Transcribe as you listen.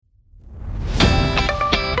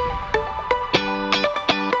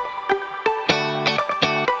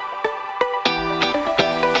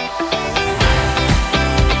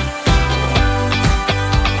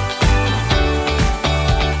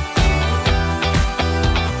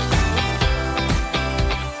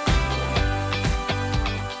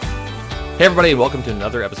Hey everybody, welcome to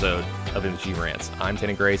another episode of MG Rants. I'm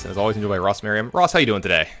Tannen Grace, and as always, I'm joined by Ross Merriam. Ross, how you doing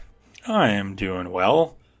today? I am doing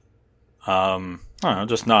well. I don't know,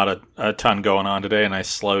 just not a ton going on today. A nice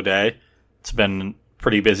slow day. It's been a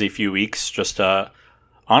pretty busy few weeks. Just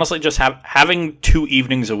honestly, just having 2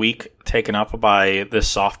 evenings a week taken up by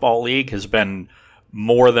this softball league has been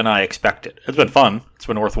more than I expected. It's been fun. It's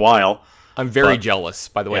been worthwhile. I'm very jealous.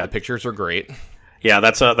 By the way, yeah. The pictures are great. Yeah,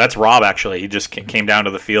 that's Rob actually. He just came down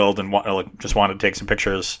to the field and just wanted to take some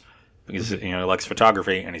pictures because he likes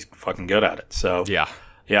photography and he's fucking good at it. So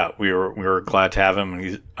yeah, we were glad to have him, and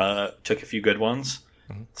he took a few good ones.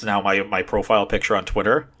 Mm-hmm. It's now my profile picture on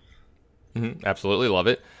Twitter. Mm-hmm. Absolutely love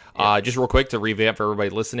it. Yeah. Just real quick to revamp for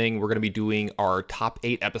everybody listening, we're going to be doing our top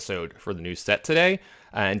 8 episode for the new set today.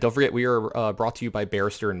 And don't forget, we are brought to you by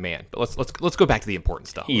Barrister and Mann. But let's go back to the important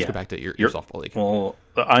stuff. Let's go back to your softball league. Well,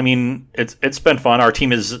 I mean, it's been fun. Our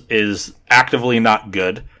team is actively not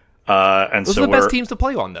good, and those so are the best teams to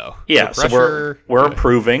play on, though. Yeah, so we're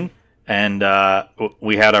improving, and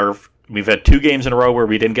we've had 2 games in a row where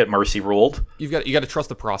we didn't get mercy ruled. You got to trust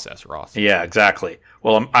the process, Ross. Yeah, exactly.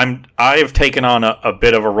 Well, I've taken on a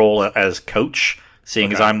bit of a role as coach,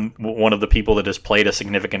 seeing as I'm one of the people that has played a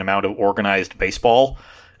significant amount of organized baseball,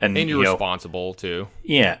 and you're responsible too.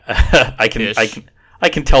 Yeah, I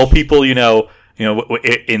can tell people,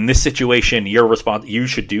 in this situation, you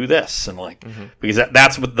should do this, and because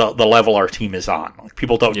that's what the level our team is on. Like,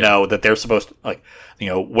 people don't know that they're supposed to,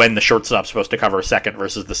 when the shortstop's supposed to cover second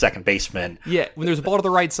versus the second baseman. Yeah, when there's a ball to the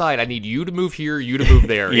right side, I need you to move here, you to move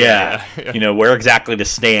there. Yeah. Where exactly to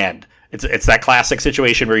stand. It's that classic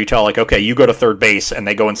situation where you tell, okay, you go to third base, and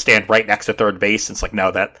they go and stand right next to third base. It's like,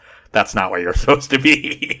 no, that's not where you're supposed to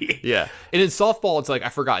be. Yeah, and in softball, it's like, I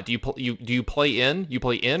forgot. Do you play in? You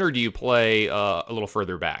play in, or do you play a little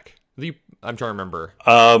further back? I'm trying to remember.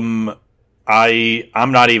 I'm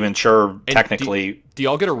not even sure technically. Do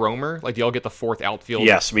y'all get a roamer? Like, do y'all get the fourth outfielder?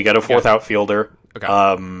 Yes, we get a fourth outfielder.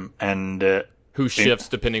 Okay. And who shifts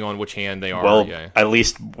depending on which hand they are. Well, at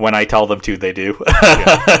least when I tell them to, they do.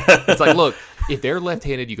 It's like, look, if they're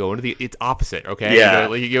left-handed, you go into it's opposite, okay?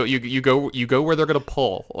 Yeah. You go where they're gonna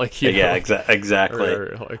pull. Yeah, exactly.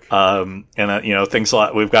 Or things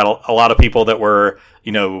like we've got a lot of people that were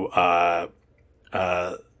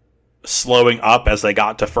slowing up as they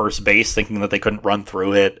got to first base, thinking that they couldn't run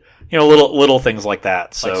through it. Little things like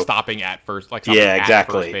that. So like stopping at first, exactly. At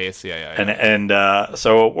first base. Yeah. And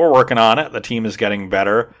so we're working on it. The team is getting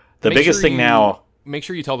better. The biggest thing now. Make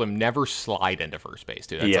sure you tell them never slide into first base,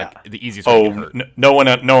 dude. That's like the easiest way to get hurt. No one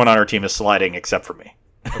on our team is sliding except for me.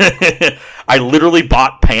 Okay. I literally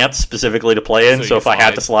bought pants specifically to play in, so if I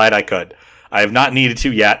had to slide, I could. I have not needed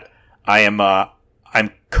to yet. I'm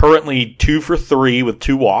currently 2 for 3 with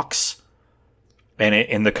 2 walks. And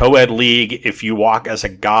in the co-ed league, if you walk as a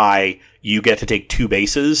guy, you get to take 2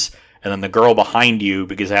 bases, and then the girl behind you,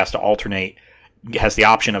 because it has to alternate, has the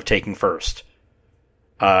option of taking first.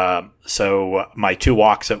 So my 2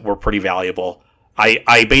 walks were pretty valuable.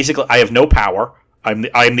 I basically have no power. I'm the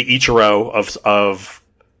Ichiro of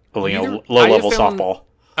low level softball.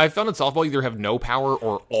 I found in softball either have no power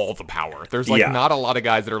or all the power. There's not a lot of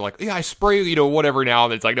guys that are like, yeah, I spray whatever now,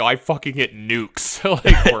 and it's like, no, I fucking hit nukes.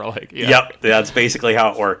 Yep, that's basically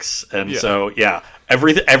how it works. And so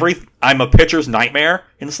I'm a pitcher's nightmare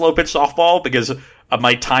in slow pitch softball because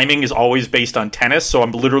my timing is always based on tennis, so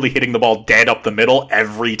I'm literally hitting the ball dead up the middle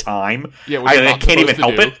every time. Yeah, I can't even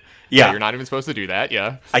help it. Yeah, you're not even supposed to do that.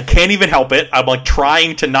 Yeah, I can't even help it. I'm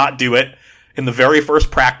trying to not do it. In the very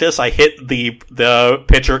first practice, I hit the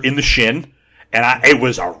pitcher in the shin, and it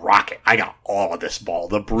was a rocket. I got all of this ball.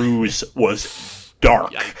 The bruise was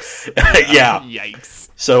dark. Yikes. Yeah. Yikes.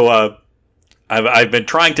 So I've been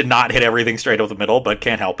trying to not hit everything straight up the middle, but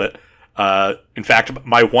can't help it. In fact,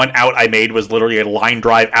 my one out I made was literally a line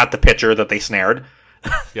drive at the pitcher that they snared.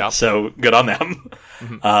 Yeah. So good on them.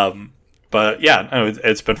 Mm-hmm. But yeah,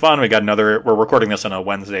 it's been fun. We're recording this on a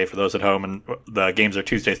Wednesday for those at home, and the games are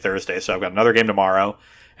Tuesday, Thursday. So I've got another game tomorrow,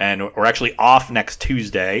 and we're actually off next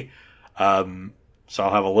Tuesday. So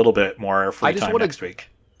I'll have a little bit more free time next week.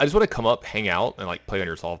 I just want to come up, hang out, and play on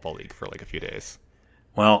your softball league for a few days.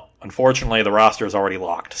 Well, unfortunately, the roster is already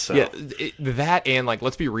locked. So yeah, that and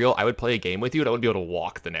let's be real, I would play a game with you, and I wouldn't be able to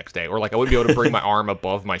walk the next day, or I wouldn't be able to bring my arm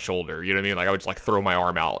above my shoulder. You know what I mean? I would just throw my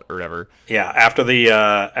arm out or whatever. Yeah, after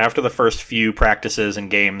the first few practices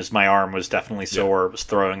and games, my arm was definitely sore. I was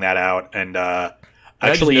throwing that out, and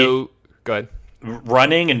actually, go ahead.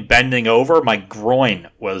 Running and bending over, my groin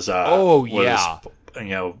was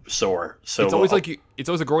sore. So it's always it's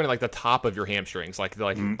always a groin at the top of your hamstrings, up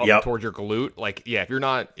towards your glute.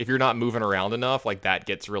 If you're not moving around enough, that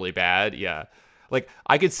gets really bad. Yeah. Like,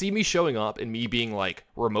 I could see me showing up and me being, like,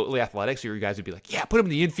 remotely athletic, so you guys would be like, yeah, put him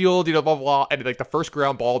in the infield, blah, blah, blah. And, like, the first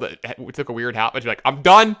ground ball that took a weird hop, I'd be like, I'm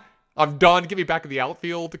done. Get me back in the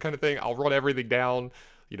outfield kind of thing. I'll run everything down,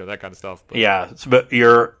 that kind of stuff. But. Yeah, but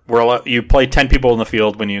you play 10 people in the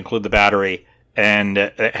field when you include the battery, and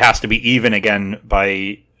it has to be even again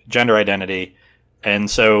by gender identity.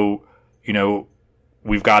 And so,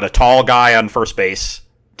 we've got a tall guy on first base,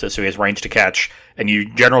 so he has range to catch, and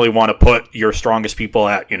you generally want to put your strongest people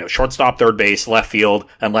at, shortstop, third base, left field,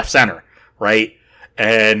 and left center, right?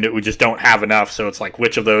 And we just don't have enough, so it's like,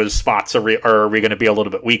 which of those spots are we going to be a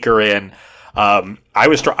little bit weaker in? I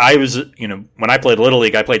was, when I played Little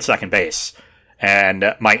League, I played second base,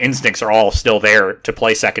 and my instincts are all still there to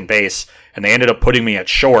play second base, and they ended up putting me at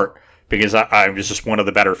short, because I was just one of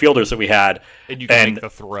the better fielders that we had. And you can make the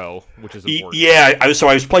throw, which is important. Yeah, I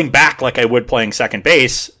was playing back like I would playing second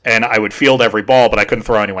base, and I would field every ball, but I couldn't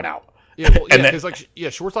throw anyone out. Yeah, because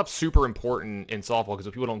shortstop's super important in softball, because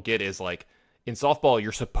what people don't get is, like, in softball,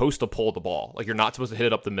 you're supposed to pull the ball. Like, you're not supposed to hit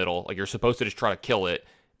it up the middle. Like, you're supposed to just try to kill it.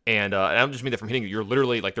 And I don't just mean that from hitting. You're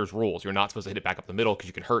literally, like, there's rules. You're not supposed to hit it back up the middle because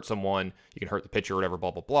you can hurt someone. You can hurt the pitcher or whatever,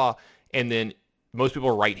 blah, blah, blah. And then most people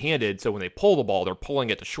are right-handed, so when they pull the ball, they're pulling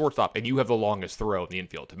it to shortstop, and you have the longest throw in the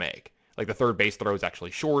infield to make. Like, the third base throw is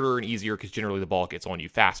actually shorter and easier because generally the ball gets on you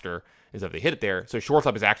faster instead of they hit it there. So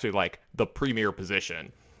shortstop is actually, like, the premier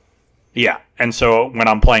position. Yeah, and so when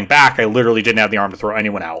I'm playing back, I literally didn't have the arm to throw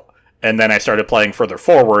anyone out. And then I started playing further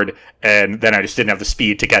forward, and then I just didn't have the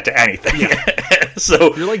speed to get to anything. Yeah.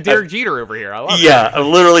 So you're like Derek Jeter over here. I love it. Yeah,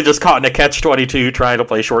 I'm literally just caught in a catch-22 trying to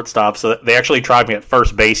play shortstop. So they actually tried me at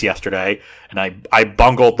first base yesterday, and I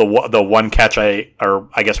bungled the one catch I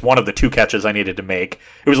guess one of the two catches I needed to make.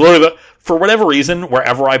 It was literally, for whatever reason,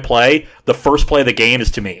 wherever I play, the first play of the game is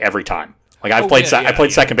to me every time. Like, I played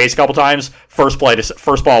second base a couple times. First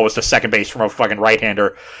ball was to second base from a fucking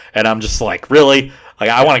right-hander, and I'm just like, really? Like,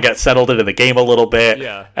 I want to get settled into the game a little bit.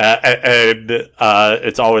 Yeah. And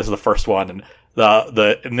it's always the first one. And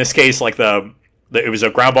the in this case, like it was a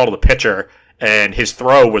ground ball to the pitcher, and his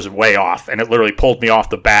throw was way off, and it literally pulled me off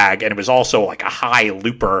the bag, and it was also like a high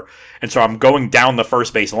looper. And so I'm going down the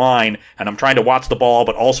first base line, and I'm trying to watch the ball,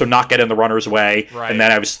 but also not get in the runner's way. Right. And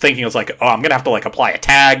then I was thinking, I was like, oh, I'm going to have to, like, apply a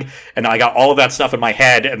tag. And I got all of that stuff in my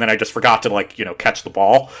head, and then I just forgot to, like, catch the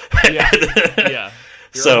ball. Yeah. Yeah.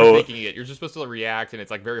 You're overthinking it. You're just supposed to react, and it's,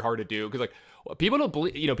 like, very hard to do. Because, like, people don't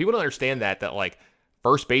believe, people don't understand that, like,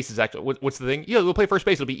 first base is actually, what's the thing? We'll play first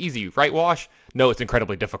base. It'll be easy, right, Wash? No, it's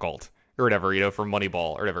incredibly difficult. Or whatever, from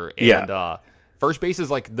Moneyball or whatever. And first base is,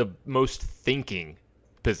 like, the most thinking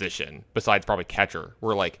position besides probably catcher,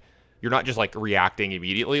 where, like, you're not just, like, reacting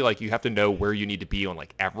immediately. Like, you have to know where you need to be on,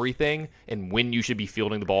 like, everything and when you should be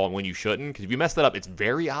fielding the ball and when you shouldn't. Because if you mess that up, it's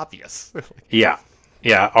very obvious. Yeah.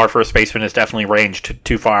 Our first baseman is definitely ranged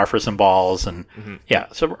too far for some balls, and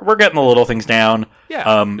so we're getting the little things down.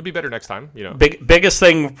 Yeah, it'll be better next time. Biggest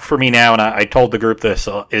thing for me now, and I told the group this,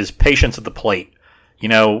 is patience at the plate.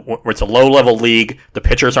 Where it's a low-level league, the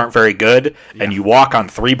pitchers aren't very good, and you walk on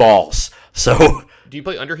 3 balls. So, do you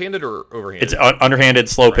play underhanded or overhanded? It's underhanded,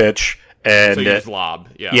 slow pitch, and so you just lob.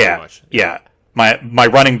 Yeah, yeah, pretty much. Yeah. My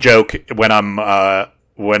running joke when I'm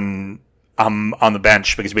on the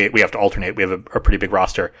bench, because we have to alternate, we have a pretty big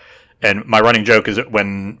roster, and my running joke is that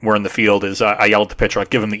when we're in the field is I yell at the pitcher, like,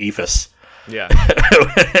 give him the ephus. Yeah.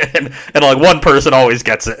 and like one person always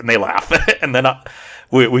gets it, and they laugh, and then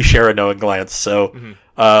we share a knowing glance. So,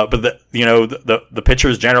 but the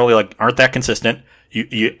pitchers generally, like, aren't that consistent.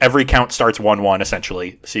 You every count starts 1-1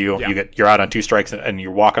 essentially. So you're out on 2 strikes and you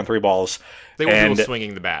walk on 3 balls. They want people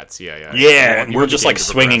swinging the bats. Yeah. Yeah, and we're just like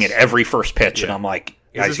swinging at every first pitch, and I'm like,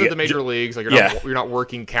 this is the major leagues. Like, you're not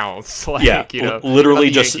working counts. Like, literally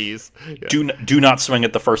just do not swing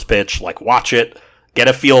at the first pitch. Like, watch it, get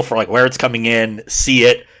a feel for, like, where it's coming in, see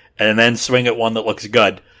it, and then swing at one that looks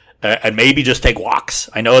good. And maybe just take walks.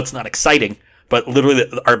 I know it's not exciting, but literally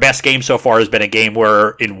our best game so far has been a game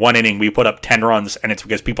where in 1 inning we put up 10 runs, and it's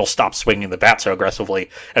because people stopped swinging the bat so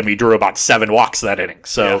aggressively, and we drew about 7 walks that inning.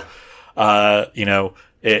 So,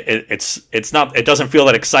 it's not. It doesn't feel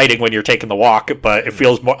that exciting when you're taking the walk, but it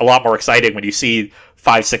feels a lot more exciting when you see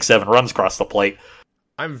 5, 6, 7 runs across the plate.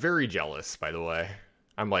 I'm very jealous, by the way.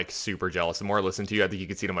 I'm, like, super jealous. The more I listen to you, I think you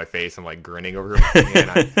can see it on my face. I'm, like, grinning over here.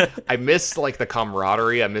 Man, I miss, like, the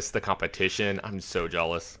camaraderie. I miss the competition. I'm so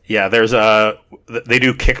jealous. Yeah, there's they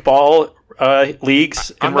do kickball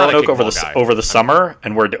leagues in Roanoke over the summer,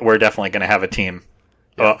 and we're definitely going to have a team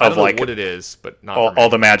I don't know what it is, but not all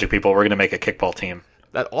the Magic people. We're going to make a kickball team.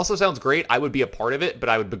 That also sounds great. I would be a part of it, but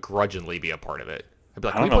I would begrudgingly be a part of it. I'd be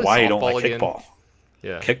like, I don't know why you don't like kickball.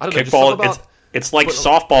 Yeah, kickball. It's like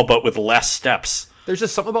softball, but with less steps. There's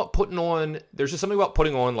just something about putting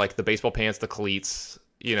on like the baseball pants, the cleats,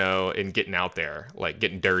 and getting out there, like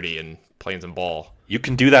getting dirty and playing some ball. You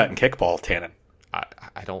can do that in kickball, Tannen.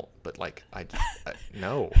 I don't, but like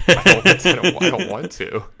no, I don't want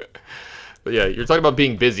to. But yeah, you're talking about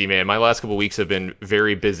being busy, man. My last couple of weeks have been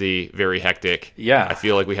very busy, very hectic. Yeah, I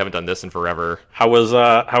feel like we haven't done this in forever. How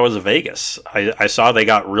was Vegas? I saw they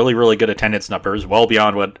got really, really good attendance numbers, well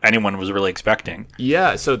beyond what anyone was really expecting.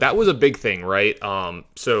 Yeah, so that was a big thing, right?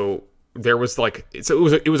 So there was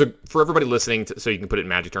it was a for everybody listening, so you can put it in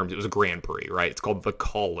Magic terms. It was a Grand Prix, right? It's called the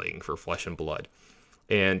Calling for Flesh and Blood.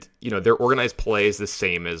 And, their organized play is the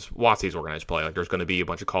same as WotC's organized play. Like, there's going to be a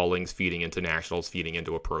bunch of callings feeding into Nationals, feeding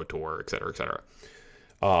into a Pro Tour, et cetera, et cetera.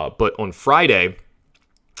 But on Friday,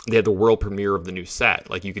 they had the world premiere of the new set.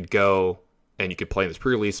 Like, you could go and you could play in this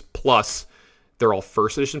pre-release. Plus, they're all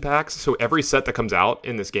first edition packs. So every set that comes out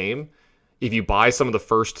in this game, if you buy some of the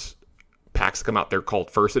first packs that come out, they're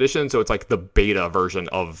called first edition. So it's like the beta version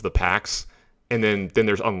of the packs. And then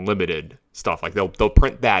there's unlimited stuff. Like, they'll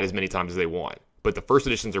print that as many times as they want. But the first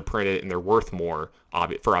editions are printed and they're worth more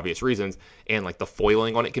for obvious reasons. And like the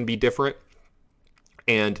foiling on it can be different.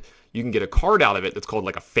 And you can get a card out of it that's called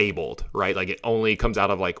like a Fabled, right? Like it only comes out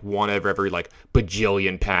of like one of every like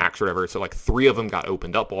bajillion packs or whatever. So like 3 of them got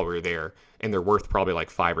opened up while we were there, and they're worth probably like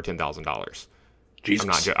 $5,000 or $10,000.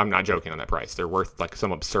 Jesus. I'm not joking on that price. They're worth like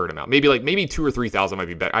some absurd amount. Maybe 2,000 or 3,000 might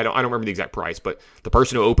be better. I don't remember the exact price, but the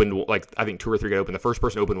person who opened, like I think 2 or 3 got open. The first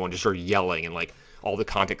person who opened one just started yelling, and like all the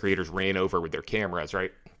content creators ran over with their cameras,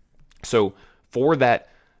 right? So for that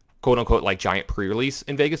quote unquote like giant pre-release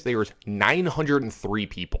in Vegas, there was 903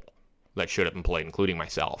 people that showed up and played, including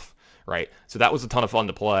myself, right? So that was a ton of fun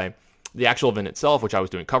to play. The actual event itself, which I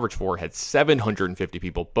was doing coverage for, had 750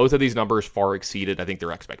 people. Both of these numbers far exceeded, I think,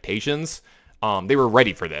 their expectations. They were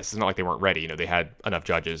ready for this. It's not like they weren't ready. They had enough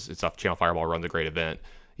judges and stuff. Channel Fireball runs a great event,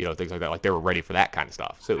 things like that. Like, they were ready for that kind of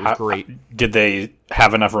stuff. So it was great. Did they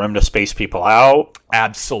have enough room to space people out?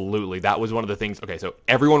 Absolutely. That was one of the things. Okay, so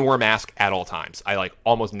everyone wore a mask at all times. I like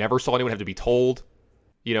almost never saw anyone have to be told,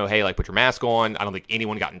 hey, like put your mask on. I don't think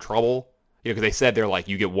anyone got in trouble, because they said they're like,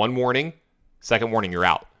 you get one warning, second warning, you're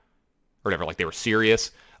out, or whatever. Like, they were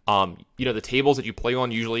serious. The tables that you play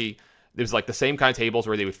on usually, it was like the same kind of tables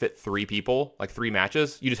where they would fit 3 people, like 3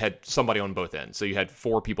 matches. You just had somebody on both ends. So you had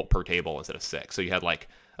 4 people per table instead of 6. So you had like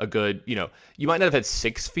a good, you might not have had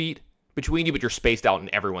 6 feet between you, but you're spaced out and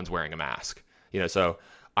everyone's wearing a mask. So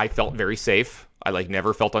I felt very safe. I like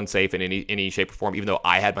never felt unsafe in any shape or form, even though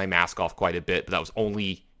I had my mask off quite a bit, but that was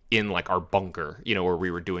only in like our bunker, where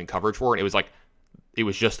we were doing coverage for. And it was like, it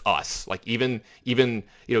was just us. Like even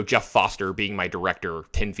Jeff Foster, being my director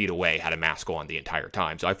 10 feet away, had a mask on the entire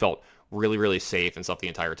time. So I felt really, really safe and stuff the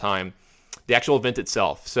entire time. The actual event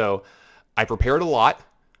itself. So I prepared a lot.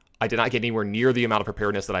 I did not get anywhere near the amount of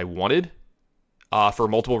preparedness that I wanted for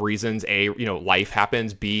multiple reasons. A, life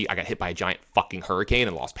happens. B, I got hit by a giant fucking hurricane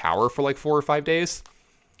and lost power for like 4 or 5 days.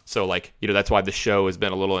 So like, that's why the show has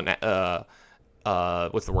been a little,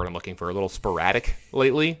 what's the word I'm looking for? A little sporadic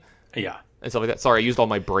lately. Yeah. And stuff like that. Sorry, I used all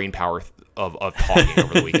my brain power of talking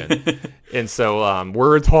over the weekend. And so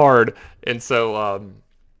words hard. And so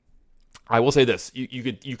I will say this: you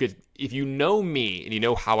could if you know me and you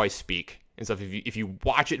know how I speak and stuff. If you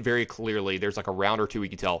watch it very clearly, there's like a round or two we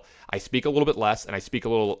can tell I speak a little bit less and I speak a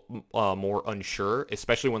little more unsure,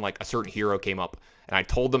 especially when like a certain hero came up and I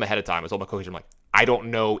told them ahead of time. I told my coach, I'm like, I don't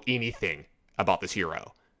know anything about this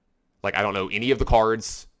hero. Like, I don't know any of the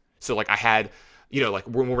cards. So like I had, like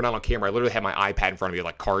when we're not on camera, I literally had my iPad in front of me,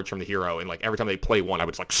 like cards from the hero, and like every time they play one, I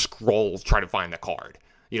would just like scroll, try to find that card.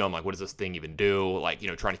 I'm like, what does this thing even do? Like,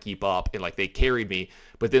 trying to keep up. And like, they carried me.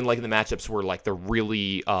 But then like in the matchups were like the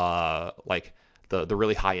really, like the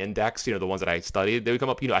really high index, the ones that I studied, they would come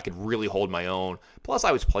up, I could really hold my own. Plus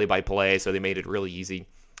I was play by play. So they made it really easy.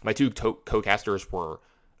 My 2 co-casters were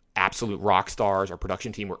absolute rock stars. Our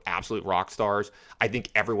production team were absolute rock stars. I think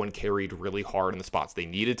everyone carried really hard in the spots they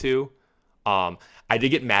needed to. I did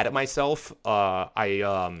get mad at myself.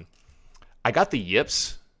 I got the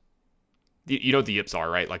yips. You know what the yips are,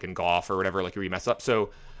 right? Like in golf or whatever, like where you mess up. So,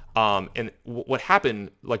 and what happened,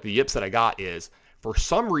 like the yips that I got is, for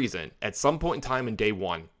some reason, at some point in time in day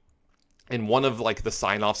one, in one of like the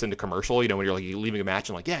sign-offs into commercial, when you're like leaving a match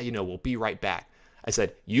and like, yeah, we'll be right back. I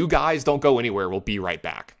said, you guys don't go anywhere. We'll be right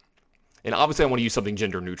back. And obviously I want to use something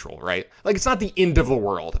gender neutral, right? Like, it's not the end of the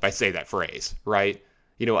world if I say that phrase, right?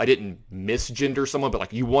 I didn't misgender someone, but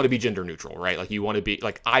like, you want to be gender neutral, right? Like, you want to be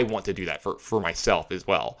like, I want to do that for myself as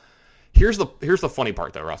well. Here's the funny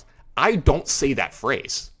part though, Russ. I don't say that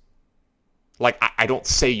phrase. Like, I don't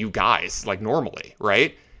say you guys like normally,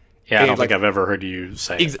 right? Yeah, I don't think I've ever heard you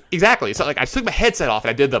say it. Exactly. So, like, I took my headset off and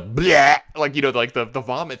I did the bleh, like, like the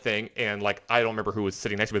vomit thing. And, like, I don't remember who was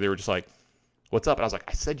sitting next to me. They were just like, what's up? And I was like,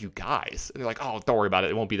 I said you guys. And they're like, oh, don't worry about it.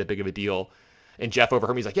 It won't be that big of a deal. And Jeff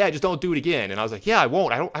overheard me. He's like, yeah, just don't do it again. And I was like, yeah, I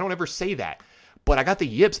won't. I don't ever say that. But I got the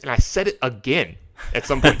yips and I said it again at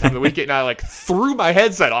some point in time of the weekend. And I, like, threw my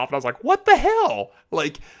headset off. And I was like, what the hell?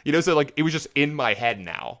 Like, so, like, it was just in my head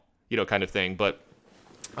now, kind of thing. But,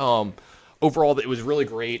 overall, it was really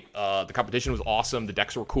great. The competition was awesome. The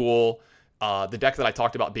decks were cool. The deck that I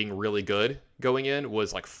talked about being really good going in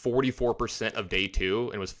was like 44% of day 2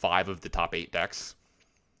 and was 5 of the top 8 decks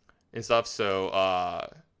and stuff. So,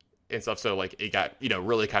 like, it got,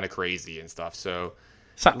 really kind of crazy and stuff. So,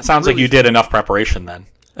 sounds really, like you did enough preparation then.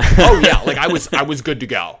 Oh yeah, like I was good to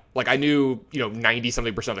go. Like I knew,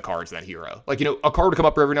 90-something% of the cards in that hero. Like, a card would come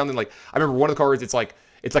up every now and then. Like I remember one of the cards, it's like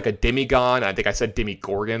a Demigod. I think I said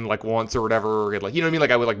Demigorgon like once or whatever. Like, you know what I mean?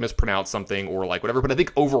 Like I would like mispronounce something or like whatever. But I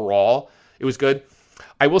think overall it was good.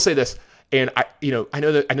 I will say this, and I know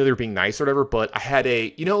they're being nice or whatever, but I had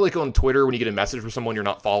like on Twitter when you get a message from someone you're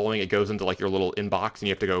not following, it goes into like your little inbox and you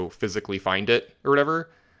have to go physically find it or whatever.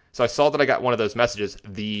 So I saw that I got one of those messages.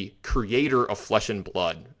 The creator of Flesh and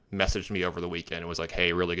Blood messaged me over the weekend and was like,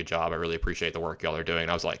 hey, really good job. I really appreciate the work y'all are doing.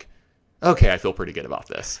 And I was like, okay, I feel pretty good about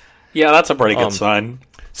this. Yeah, that's a pretty good sign.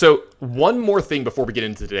 So one more thing before we get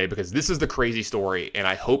into today, because this is the crazy story, and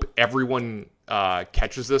I hope everyone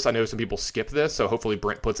catches this. I know some people skip this, so hopefully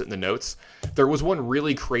Brent puts it in the notes. There was one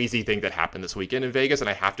really crazy thing that happened this weekend in Vegas, and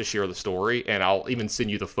I have to share the story, and I'll even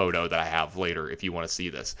send you the photo that I have later if you want to see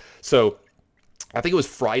this. So I think it was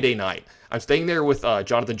Friday night. I'm staying there with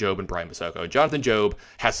Jonathan Job and Brian Basoko. Jonathan Job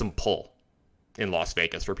has some pull in Las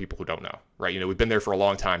Vegas, for people who don't know, right? We've been there for a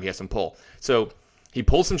long time. He has some pull. So he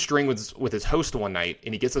pulls some string with his host one night,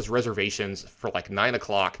 and he gets us reservations for like 9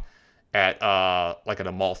 o'clock at like an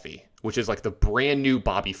Amalfi, which is like the brand new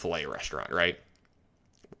Bobby Flay restaurant, right?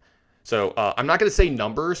 So I'm not going to say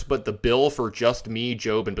numbers, but the bill for just me,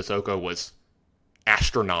 Job, and Basoko was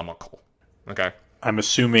astronomical. Okay. I'm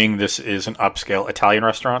assuming this is an upscale Italian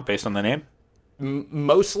restaurant based on the name.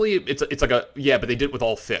 Mostly, it's like but they did it with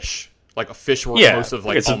all fish. Like a fish were most of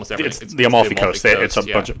like almost everything. It's the Amalfi Coast. It's a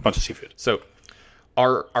bunch of seafood. So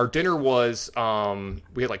our dinner was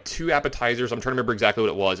we had like 2 appetizers. I'm trying to remember exactly what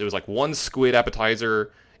it was. It was like 1 squid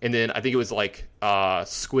appetizer, and then I think it was like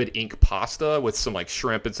squid ink pasta with some like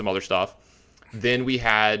shrimp and some other stuff. Then we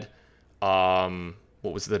had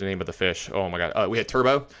what was the name of the fish? Oh my god, we had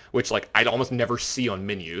turbo, which like I'd almost never see on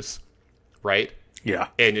menus, right? Yeah,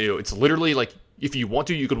 and it's literally like, if you want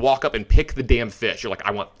to, you could walk up and pick the damn fish. You're like, I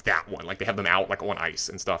want that one. Like they have them out like on ice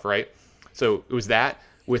and stuff, right? So it was that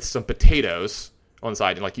with some potatoes on the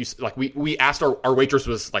side, and we asked our waitress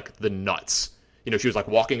was like the nuts. She was like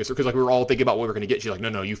walking us because like we were all thinking about what we were gonna get. She's like,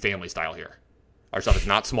 no, you family style here. Our stuff is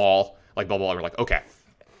not small. Like blah blah blah. We're like, okay.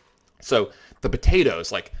 So the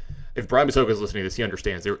potatoes, like, if Brian Basoko is listening to this, he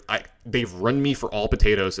understands. They've run me for all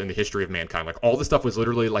potatoes in the history of mankind. Like all the stuff was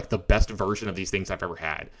literally like the best version of these things I've ever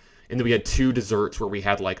had. And then we had 2 desserts where we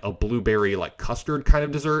had like a blueberry like custard kind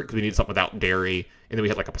of dessert because we needed something without dairy. And then we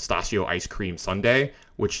had like a pistachio ice cream sundae,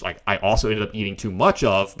 which like I also ended up eating too much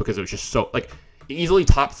of because it was just so like easily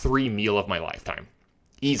top 3 meal of my lifetime.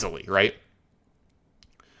 Easily, right?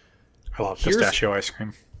 I love pistachio ice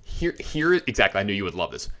cream. Here exactly. I knew you would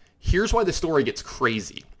love this. Here's why the story gets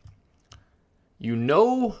crazy.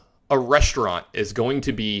 A restaurant is going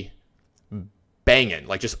to be banging,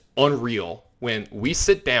 like just unreal, when we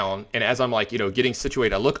sit down, and as I'm like, getting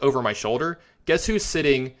situated, I look over my shoulder. Guess who's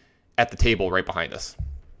sitting at the table right behind us?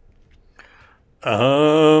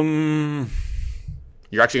 You're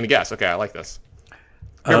actually going to guess. Okay, I like this.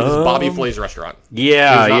 Remember, this is Bobby Flay's restaurant.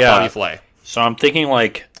 Yeah, it was not Bobby Flay. So I'm thinking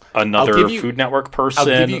like another Food Network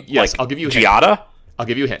person. I'll give you a hint. Giada? I'll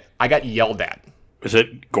give you a hint. I got yelled at. Is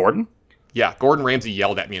it Gordon? Yeah, Gordon Ramsay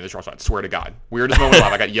yelled at me in this restaurant. I swear to God. Weirdest moment of my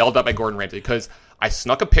life. I got yelled at by Gordon Ramsay because I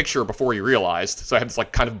snuck a picture before he realized. So I have this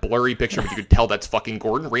like kind of blurry picture, but you could tell that's fucking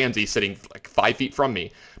Gordon Ramsay sitting like 5 feet from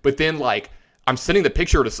me. But then like I'm sending the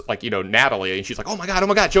picture to like, Natalie, and she's like, oh my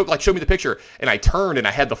God, Joe, like show me the picture. And I turned and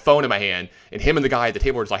I had the phone in my hand, and him and the guy at the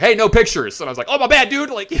table were just like, hey, no pictures. And I was like, oh my bad,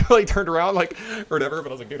 dude. Like, like turned around like or whatever. But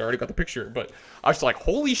I was like, dude, I already got the picture. But I was just like,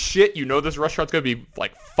 holy shit, this restaurant's gonna be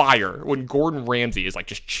like fire when Gordon Ramsay is like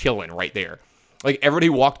just chilling right there. Like everybody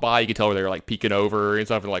who walked by, you could tell they were like peeking over and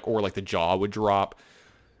stuff, and like, or like the jaw would drop.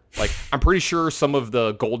 Like I'm pretty sure some of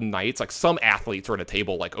the Golden Knights, like some athletes were at a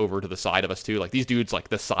table like over to the side of us too. Like these dudes, like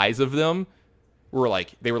the size of them were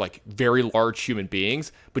like very large human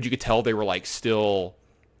beings, but you could tell they were like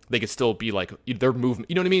they could still be like their movement.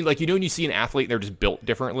 You know what I mean? Like when you see an athlete and they're just built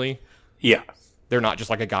differently. Yeah. They're not just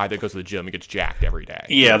like a guy that goes to the gym and gets jacked every day.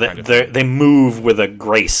 Yeah, they move with a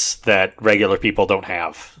grace that regular people don't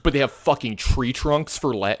have. But they have fucking tree trunks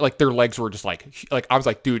for like their legs were just like I was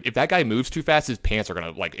like, dude, if that guy moves too fast, his pants are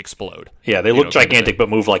gonna like explode. Yeah, they look gigantic but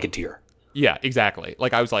move like a deer. Yeah, exactly.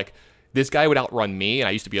 Like I was like, this guy would outrun me, and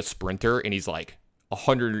I used to be a sprinter, and he's like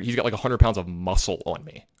 100. He's got like 100 pounds of muscle on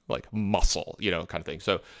me, like muscle, kind of thing.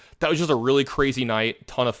 So that was just a really crazy night,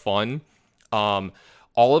 ton of fun.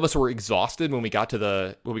 All of us were exhausted when we got to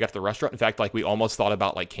the restaurant. In fact, like we almost thought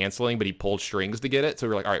about like canceling, but he pulled strings to get it. So we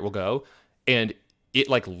were like, all right, we'll go. And it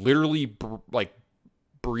like literally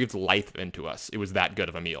breathed life into us. It was that good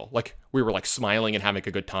of a meal. Like we were like smiling and having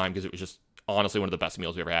a good time because it was just honestly one of the best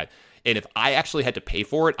meals we ever had. And if I actually had to pay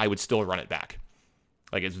for it, I would still run it back.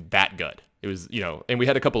 Like it's that good. It was, and we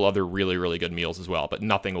had a couple other really, really good meals as well, but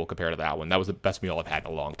nothing will compare to that one. That was the best meal I've had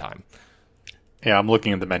in a long time. Yeah, I'm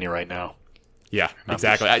looking at the menu right now. Yeah,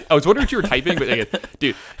 exactly. I was wondering if you were typing, but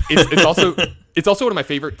dude, it's also one of my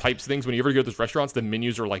favorite types of things. When you ever go to those restaurants, the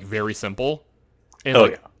menus are like very simple, and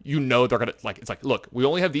they're gonna like. It's like, look, we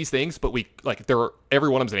only have these things, but we like every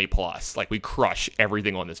one of them's an A+. Like we crush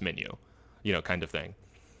everything on this menu, kind of thing.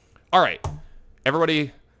 All right,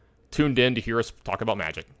 everybody tuned in to hear us talk about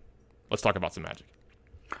Magic. Let's talk about some Magic.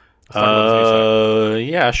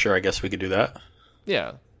 Yeah, sure. I guess we could do that.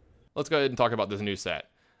 Yeah, let's go ahead and talk about this new set.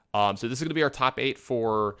 So this is going to be our top 8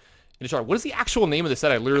 for Innistrad. What is the actual name of the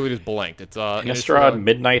set? I literally just blanked. It's Innistrad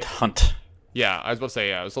Midnight Hunt. Yeah, I was about to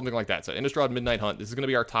say, it was something like that. So Innistrad Midnight Hunt. This is going to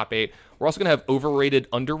be our top 8. We're also going to have overrated,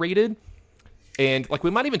 underrated, and like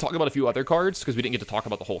we might even talk about a few other cards because we didn't get to talk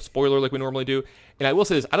about the whole spoiler like we normally do. And I will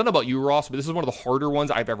say this: I don't know about you, Ross, but this is one of the harder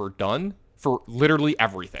ones I've ever done for literally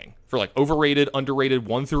everything. For like overrated, underrated,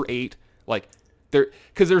 1 through 8, like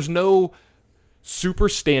because there's no super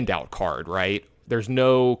standout card, right? There's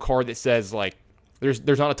no card that says like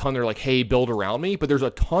there's not a ton that are like, hey, build around me, but there's a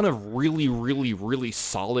ton of really, really, really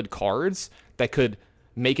solid cards that could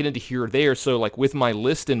make it into here or there. So like with my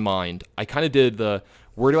list in mind, I kind of did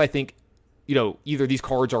where do I think, either these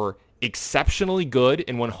cards are exceptionally good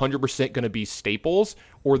and 100% going to be staples,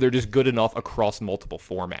 or they're just good enough across multiple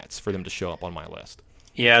formats for them to show up on my list.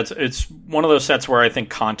 Yeah, it's one of those sets where I think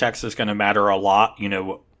context is going to matter a lot.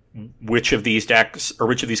 Which of these decks or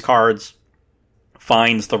which of these cards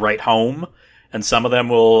finds the right home, and some of them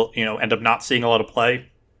will, end up not seeing a lot of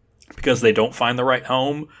play because they don't find the right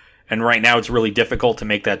home. And right now it's really difficult to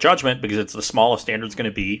make that judgment because it's the smallest standard's going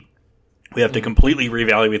to be. We have to completely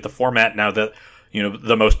reevaluate the format now that,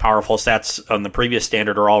 the most powerful sets on the previous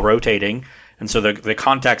standard are all rotating. And so the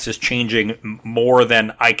context is changing more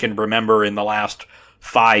than I can remember in the last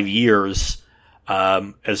 5 years,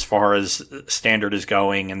 as far as standard is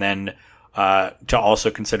going. And then, to also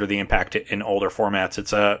consider the impact in older formats.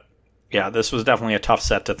 This was definitely a tough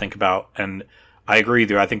set to think about. And I agree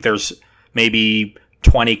with you. I think there's maybe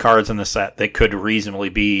 20 cards in the set that could reasonably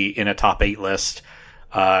be in a top 8 list.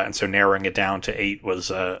 And so narrowing it down to 8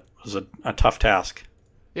 was a tough task.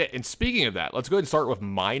 Yeah, and speaking of that, let's go ahead and start with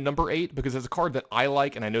my number 8, because it's a card that I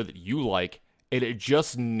like and I know that you like, and it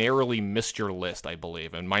just narrowly missed your list, I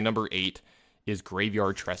believe. And my number 8 is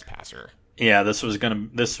Graveyard Trespasser. Yeah, this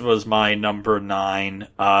was my number 9.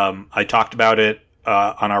 I talked about it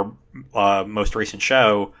on our most recent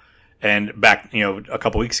show, and back a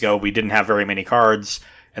couple weeks ago we didn't have very many cards,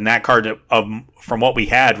 and that card from what we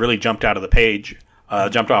had really jumped off the page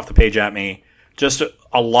at me. Just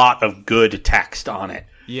a lot of good text on it.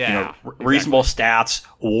 Yeah, reasonable stats.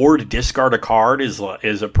 Ward discard a card is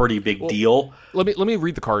a pretty big deal. Let me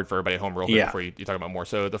read the card for everybody at home real quick before you talk about more.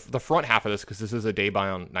 So the front half of this, because this is a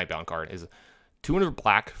Daybound Nightbound card, is 200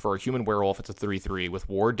 black for a human werewolf. It's a 3/3 with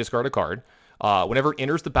Ward discard a card. Whenever it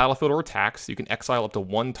enters the battlefield or attacks, you can exile up to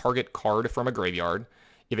 1 target card from a graveyard.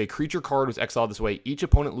 If a creature card was exiled this way, each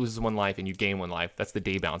opponent loses 1 life and you gain 1 life. That's the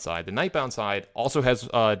Daybound side. The Nightbound side also has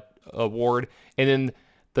a Ward, and then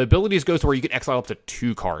the abilities goes to where you can exile up to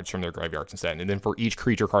 2 cards from their graveyards instead. And then for each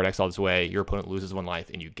creature card exiled this way, your opponent loses 1 life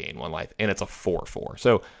and you gain 1 life. And it's a 4/4.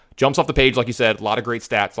 So jumps off the page, like you said, a lot of great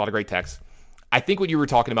stats, a lot of great text. I think what you were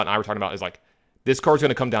talking about and I were talking about is like, this card's going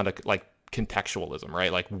to come down to like contextualism,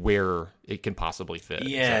 right? Like where it can possibly fit.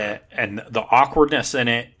 Yeah, and the awkwardness in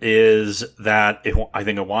it is that I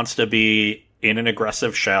think it wants to be in an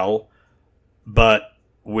aggressive shell, but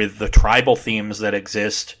with the tribal themes that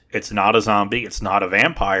exist, it's not a zombie, it's not a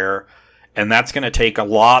vampire, and that's going to take a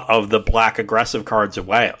lot of the black aggressive cards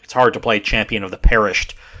away. It's hard to play Champion of the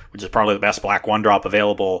Perished, which is probably the best black 1-drop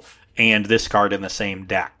available, and this card in the same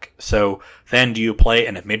deck. So then do you play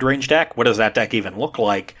in a mid-range deck? What does that deck even look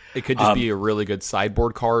like? It could just be a really good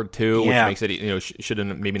sideboard card too, yeah. which makes it, should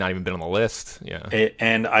have maybe not even been on the list. Yeah.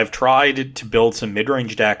 And I've tried to build some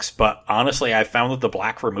mid-range decks, but honestly, I found that the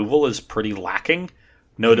black removal is pretty lacking.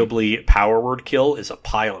 Notably, Power Word Kill is a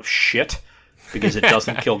pile of shit because it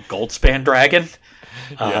doesn't kill Goldspan Dragon.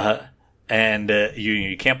 Yeah. And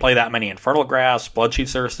you can't play that many Infernal Grasp. Bloodchief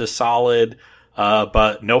Thirst is solid,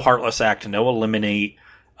 but no Heartless Act, no Eliminate,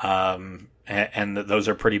 and those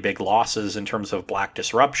are pretty big losses in terms of black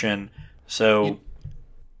disruption. So,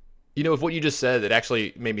 if what you just said, it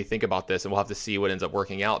actually made me think about this, and we'll have to see what ends up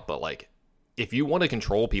working out. But like, if you want to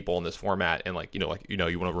control people in this format, and you want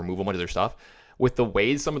to remove a bunch of their stuff, with the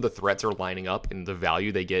way some of the threats are lining up and the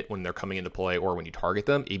value they get when they're coming into play or when you target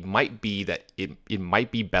them, it might be that it might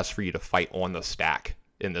be best for you to fight on the stack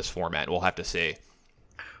in this format. We'll have to see.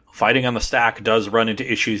 Fighting on the stack does run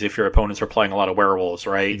into issues if your opponents are playing a lot of werewolves,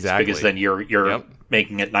 right? Exactly. Because then you're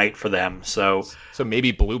making it night for them. So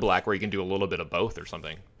maybe blue-black where you can do a little bit of both or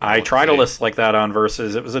something. I tried a list like that on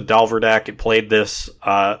Versus. It was a Delver deck. It played this.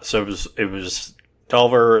 So it was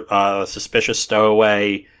Delver, Suspicious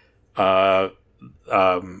Stowaway,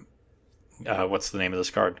 what's the name of this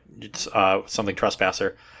card? It's something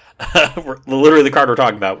Trespasser. Literally the card we're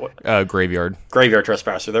talking about. Graveyard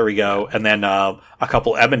Trespasser. There we go. And then a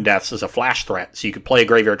couple Ebon Deaths as a flash threat. So you could play a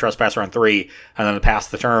Graveyard Trespasser on 3 and then pass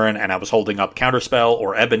the turn, and I was holding up Counterspell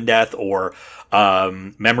or Ebon Death or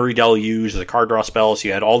Memory Deluge as a card draw spell. So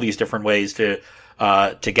you had all these different ways to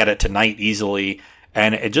get it to night easily.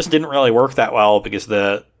 And it just didn't really work that well because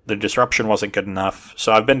the disruption wasn't good enough.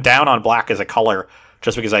 So I've been down on black as a color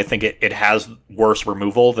just because I think it has worse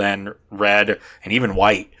removal than red and even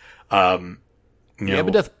white. Ebon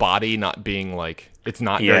Death body not being it's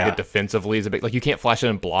not very good defensively is a big, you can't flash it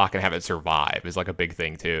and block and have it survive is a big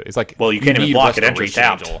thing too. It's well, you can't even block it entry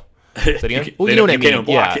tapped. Well, you know what I mean? Can't even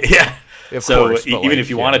block it. Yeah. Of so course, even if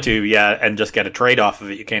you wanted to, and just get a trade off of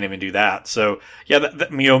it, you can't even do that. So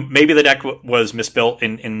maybe the deck was misbuilt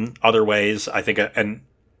in other ways. I think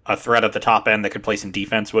a threat at the top end that could play some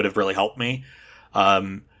defense would have really helped me.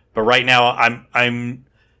 But right now I'm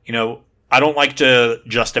I don't like to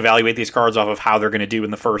just evaluate these cards off of how they're going to do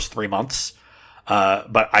in the first 3 months.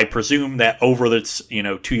 But I presume that over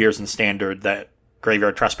the 2 years in Standard that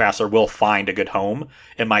Graveyard Trespasser will find a good home.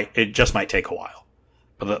 It just might take a while.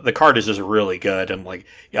 But the card is just really good, and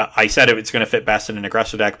I said it's going to fit best in an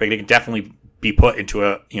aggressive deck, but it can definitely be put into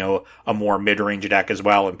a more mid-range deck as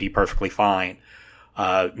well and be perfectly fine.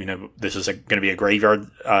 This is going to be a graveyard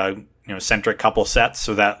centric couple sets,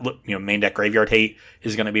 so that main deck Graveyard Hate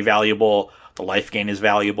is going to be valuable. The life gain is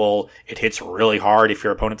valuable. It hits really hard if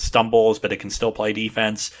your opponent stumbles, but it can still play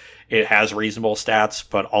defense. It has reasonable stats,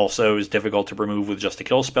 but also is difficult to remove with just a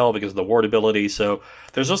kill spell because of the ward ability. So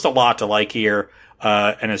there's just a lot to like here,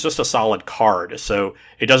 and it's just a solid card. So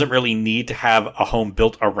it doesn't really need to have a home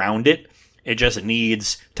built around it. It just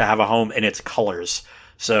needs to have a home in its colors.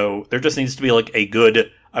 So there just needs to be a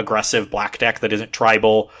good aggressive black deck that isn't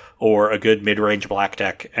tribal, or a good mid-range black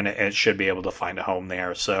deck, and it should be able to find a home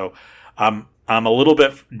there. So I'm a little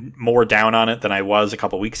bit more down on it than I was a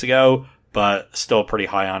couple weeks ago, but still pretty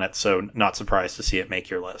high on it, so not surprised to see it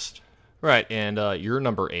make your list. Right, and your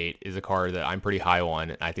number 8 is a card that I'm pretty high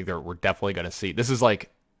on, and I think that we're definitely going to see. This is the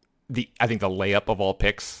layup of all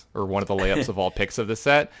picks, or one of the layups of all picks of this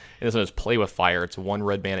set. And this one is Play with Fire. It's 1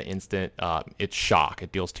 red mana instant. It's Shock.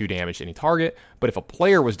 It deals 2 damage to any target, but if a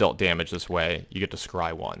player was dealt damage this way, you get to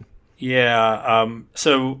scry 1. Yeah,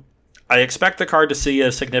 so I expect the card to see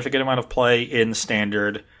a significant amount of play in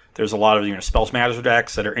Standard. There's a lot of Spells Matter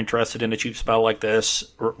decks that are interested in a cheap spell like this.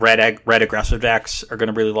 Red aggressive decks are going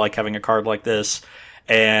to really like having a card like this.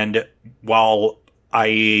 And while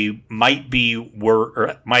I might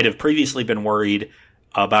have previously been worried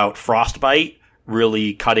about Frostbite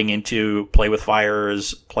really cutting into Play with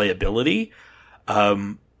Fire's playability,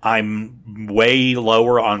 I'm way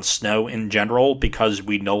lower on Snow in general because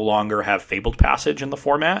we no longer have Fabled Passage in the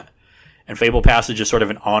format. And Fabled Passage is sort of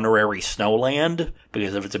an honorary Snowland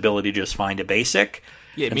because of its ability to just find a basic.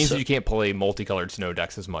 Yeah, it means that you can't play multicolored Snow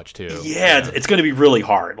decks as much, too. Yeah, it's going to be really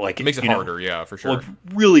hard. It makes it harder, yeah, for sure.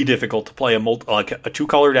 Really difficult to play a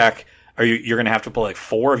 2-color deck. You're going to have to play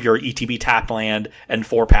 4 of your ETB tapped land and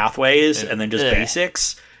 4 pathways, and then just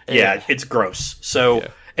basics. Yeah, it's gross. So,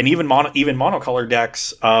 and even monocolored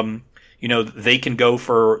decks, they can go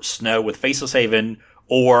for Snow with Faceless Haven,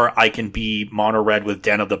 or I can be mono red with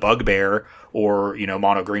Den of the Bugbear, or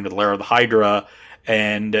mono green with Lair of the Hydra,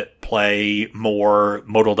 and play more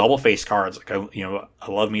modal double face cards. I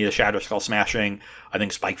love me the Shadow Skull Smashing. I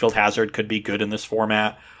think Spikefield Hazard could be good in this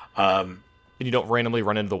format. And you don't randomly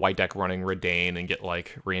run into the white deck running Redain and get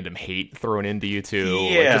like random hate thrown into you too,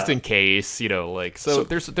 Yeah. like, just in case, like so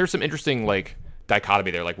there's some interesting like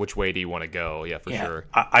dichotomy there, like which way do you want to go? Yeah, for sure.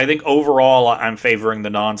 I think overall I'm favoring the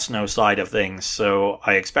non-snow side of things, so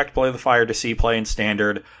I expect Play with Fire to see play in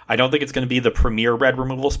Standard. I don't think it's going to be the premier red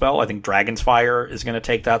removal spell. I think Dragon's Fire is going to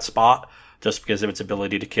take that spot just because of its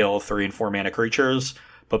ability to kill 3 and 4 mana creatures.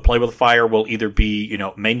 But Play with Fire will either be,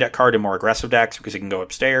 main deck card in more aggressive decks because it can go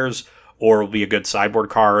upstairs, or will be a good sideboard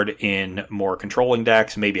card in more controlling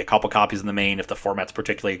decks, maybe a couple copies in the main if the format's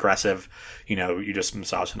particularly aggressive. You just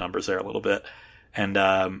massage the numbers there a little bit. And,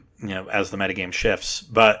 as the metagame shifts.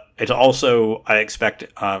 But it's also,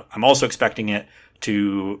 I'm also expecting it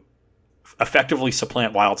to effectively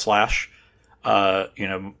supplant Wild Slash, and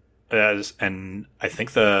I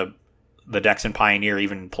think the decks in Pioneer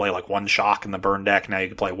even play like one Shock in the burn deck. Now you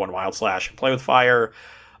can play one Wild Slash and Play with Fire.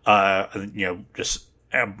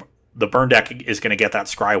 The burn deck is going to get that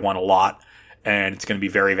Scry 1 a lot, and it's going to be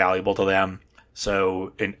very valuable to them.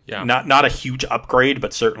 So, not a huge upgrade,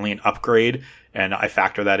 but certainly an upgrade, and I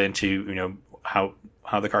factor that into how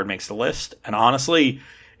the card makes the list. And honestly,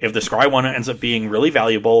 if the Scry 1 ends up being really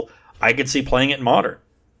valuable, I could see playing it in Modern.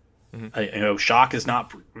 Mm-hmm. Shock is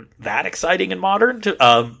not that exciting in Modern,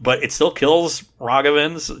 but it still kills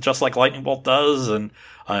Ragavans just like Lightning Bolt does, and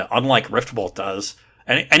unlike Rift Bolt does.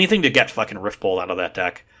 Anything to get fucking Rift Bolt out of that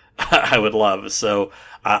deck, I would love. So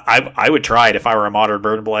I would try it if I were a Modern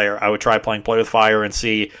Burn player. I would try playing Play with Fire and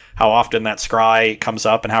see how often that Scry comes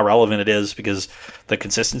up and how relevant it is, because the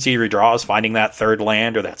consistency redraws, finding that third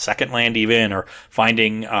land or that second land even, or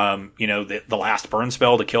finding the last burn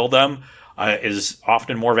spell to kill them is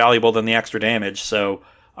often more valuable than the extra damage. So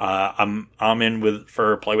I'm in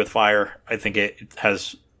for Play with Fire. I think it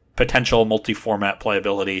has potential multi-format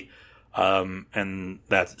playability. And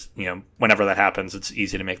that's, whenever that happens, it's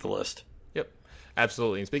easy to make the list. Yep,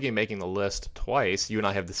 absolutely. And speaking of making the list twice, you and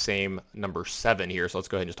I have the same number 7 here, so let's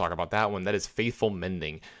go ahead and just talk about that one. That is Faithful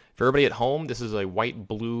Mending. For everybody at home, this is a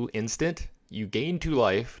white-blue instant. You gain 2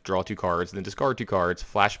 life, draw 2 cards, then discard 2 cards,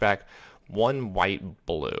 flashback 1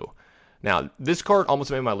 white-blue. Now, this card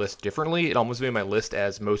almost made my list differently. It almost made my list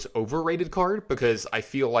as most overrated card, because I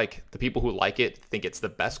feel like the people who like it think it's the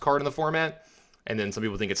best card in the format, and then some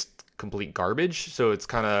people think it's complete garbage. So it's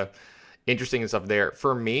kind of interesting and stuff there.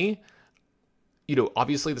 For me,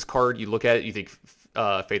 obviously this card, you look at it, you think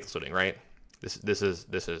Faithless Looting, right? This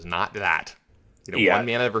is not that. 1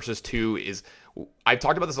 mana versus 2 is. I've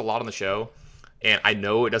talked about this a lot on the show, and I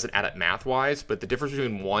know it doesn't add up math wise, but the difference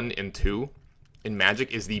between 1 and 2 in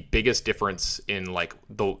Magic is the biggest difference in like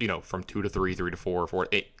from 2 to 3, 3 to 4, 4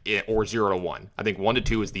 or 0 to 1. I think 1 to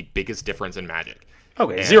 2 is the biggest difference in Magic.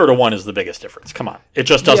 Okay, and 0 to 1 is the biggest difference. Come on. It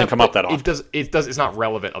just doesn't come up that often. It's not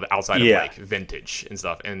relevant outside of like Vintage and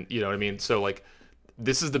stuff. And you know what I mean? So like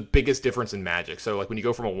this is the biggest difference in Magic. So like when you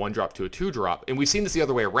go from a 1-drop to a 2-drop, and we've seen this the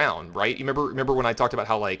other way around, right? You remember when I talked about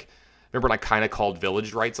how remember when I kind of called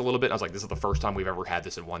Village Rites a little bit? I was like, this is the first time we've ever had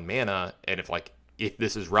this in 1 mana, and if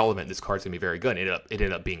this is relevant, this card's gonna be very good. And it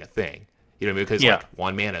ended up being a thing. You know what I mean? Because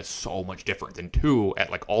 1 mana is so much different than 2 at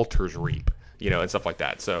like Altar's Reap, and stuff like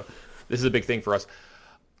that. So this is a big thing for us.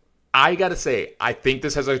 I gotta say, I think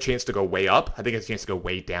this has a chance to go way up. I think it has a chance to go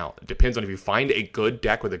way down. It depends on if you find a good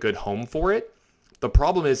deck with a good home for it. The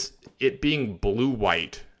problem is it being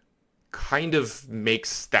blue-white kind of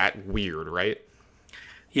makes that weird, right?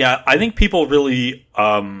 Yeah, I think people really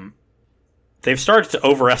they've started to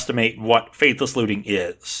overestimate what Faithless Looting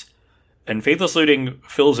is. And Faithless Looting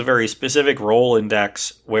fills a very specific role in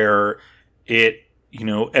decks where it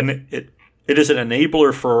is an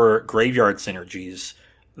enabler for graveyard synergies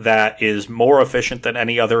that is more efficient than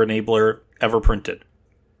any other enabler ever printed.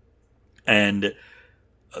 And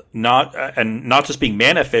not just being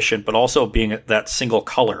mana efficient, but also being that single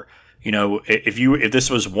color. If this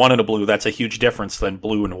was 1 and a blue, that's a huge difference than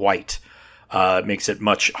blue and white. It makes it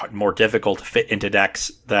much more difficult to fit into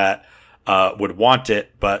decks that would want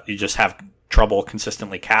it, but you just have trouble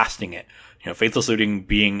consistently casting it. Faithless Looting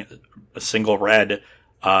being a single red,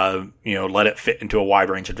 let it fit into a wide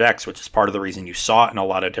range of decks, which is part of the reason you saw it in a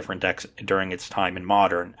lot of different decks during its time in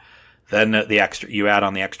Modern. Then you add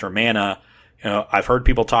on the extra mana. I've heard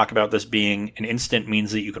people talk about this being an instant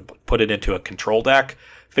means that you can put it into a control deck.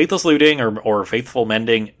 Faithless Looting or Faithful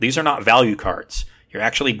Mending, these are not value cards. You're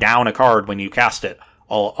actually down a card when you cast it,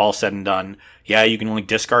 all said and done. Yeah, you can only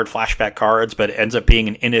discard flashback cards, but it ends up being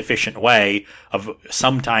an inefficient way of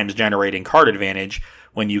sometimes generating card advantage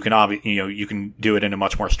when you can do it in a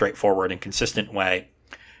much more straightforward and consistent way.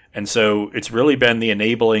 And so it's really been the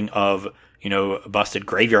enabling of, busted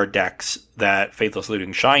graveyard decks that Faithless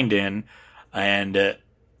Looting shined in. And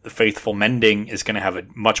the Faithful Mending is going to have a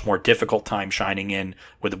much more difficult time shining in,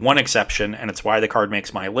 with one exception, and it's why the card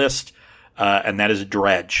makes my list, and that is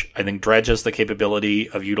Dredge. I think Dredge has the capability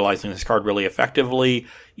of utilizing this card really effectively,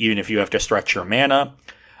 even if you have to stretch your mana,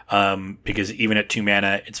 because even at 2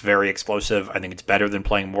 mana, it's very explosive. I think it's better than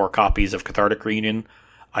playing more copies of Cathartic Reunion.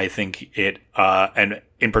 I think it, and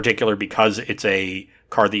in particular because it's a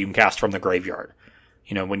card that you can cast from the graveyard.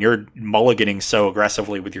 You know, when you're mulliganing so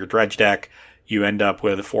aggressively with your Dredge deck, you end up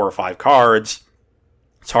with 4 or 5 cards.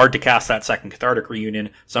 It's hard to cast that second Cathartic Reunion.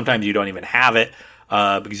 Sometimes you don't even have it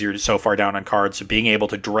because you're so far down on cards. So being able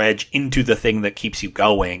to dredge into the thing that keeps you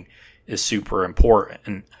going is super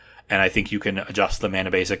important. And I think you can adjust the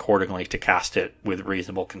mana base accordingly to cast it with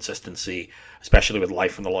reasonable consistency, especially with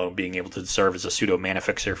Life from the Loam being able to serve as a pseudo mana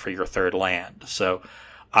fixer for your third land. So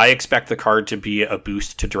I expect the card to be a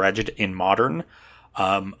boost to Dredged in Modern.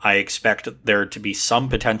 I expect there to be some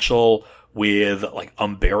potential with like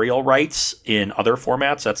Unburial Rites in other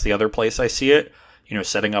formats. That's the other place I see it. You know,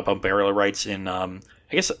 setting up Unburial Rites in, I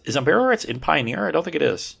guess, is Unburial Rites in Pioneer? I don't think it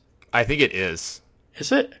is. I think it is.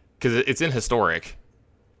 Is it? Because it's in Historic.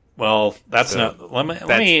 Well, that's so not.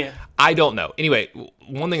 Let me. I don't know. Anyway,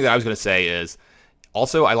 one thing that I was going to say is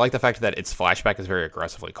also I like the fact that its flashback is very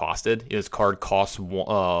aggressively costed. This card costs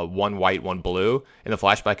 1 white, 1 blue, and the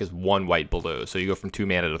flashback is 1 white, blue. So you go from 2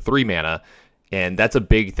 mana to 3 mana, and that's a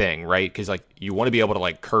big thing, right? Because like you want to be able to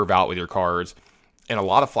like curve out with your cards. And a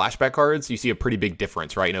lot of flashback cards, you see a pretty big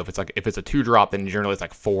difference, right? You know, if it's a 2-drop, then generally it's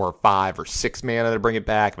like 4 or 5 or 6 mana to bring it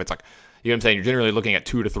back. If it's like, you know what I'm saying, you're generally looking at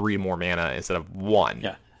 2 to 3 more mana instead of 1.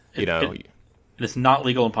 Yeah. It's not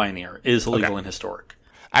legal in Pioneer. It is legal in Historic.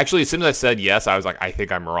 Actually, as soon as I said yes, I was like, I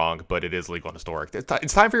think I'm wrong, but it is legal in Historic.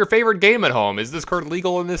 It's time for your favorite game at home. Is this card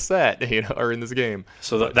legal in this set, or in this game?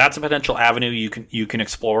 So that's a potential avenue you can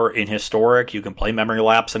explore in Historic. You can play Memory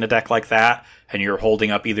Lapse in a deck like that, and you're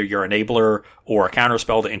holding up either your Enabler or a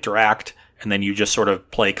counterspell to interact, and then you just sort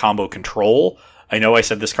of play Combo Control. I know I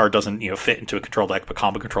said this card doesn't fit into a control deck, but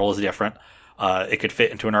Combo Control is different. It could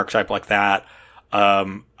fit into an archetype like that.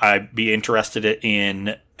 I'd be interested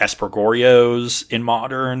in Espergorios in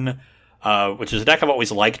Modern, which is a deck I've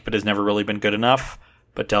always liked but has never really been good enough.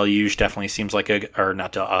 But Deluge definitely seems like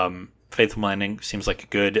Faithful Mending seems like a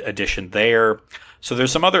good addition there. So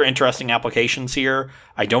there's some other interesting applications here.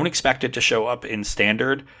 I don't expect it to show up in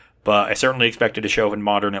Standard, but I certainly expect it to show up in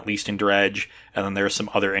Modern, at least in Dredge, and then there's some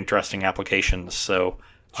other interesting applications. So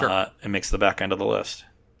sure. It makes the back end of the list.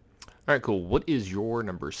 All right, cool. What is your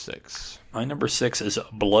number 6? My number 6 is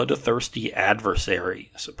Bloodthirsty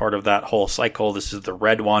Adversary. So part of that whole cycle, this is the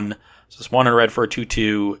red one. So it's 1 in red for a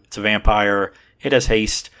 2/2. It's a vampire. It has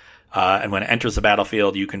haste. And when it enters the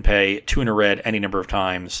battlefield, you can pay 2 in a red any number of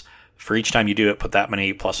times. For each time you do it, put that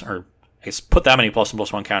many plus and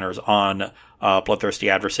 +1 counters on Bloodthirsty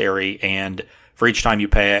Adversary. And for each time you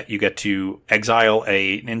pay it, you get to exile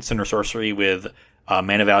an instant or sorcery with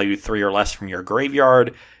mana value 3 or less from your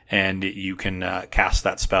graveyard. And you can cast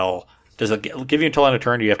that spell. Does it give you until end of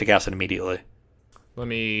turn, or do you have to cast it immediately? Let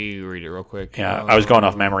me read it real quick. Yeah, I was going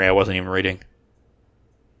off memory. I wasn't even reading.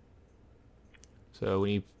 So when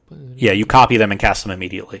you... Yeah, you copy them and cast them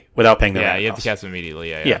immediately without paying them. Yeah, you have to cast them immediately.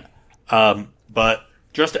 Yeah. But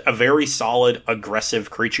just a very solid, aggressive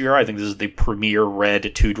creature. I think this is the premier red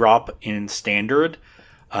 2-drop in Standard.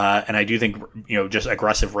 And I do think, just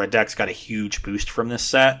aggressive red decks got a huge boost from this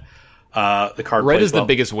set. The card red is the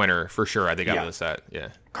biggest winner for sure. I think out of the set. Yeah,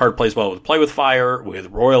 card plays well with Play with Fire, with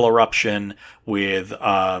Royal Eruption, with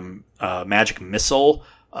Magic Missile,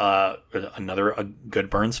 another a good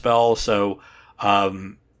burn spell. So,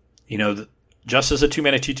 just as a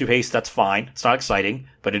 2-mana 2/2 haste, that's fine. It's not exciting,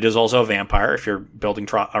 but it is also a vampire if you're building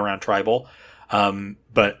around tribal.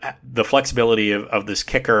 But the flexibility of this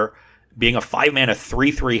kicker being a 5-mana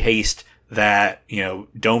 3/3 haste that,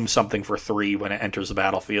 domes something for 3 when it enters the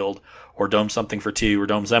battlefield, or domes something for 2, or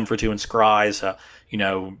domes them for 2 and scries,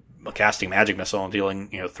 casting Magic Missile and dealing,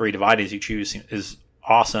 3 divide as you choose is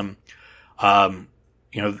awesome.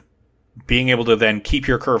 Being able to then keep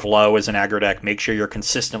your curve low as an aggro deck, make sure you're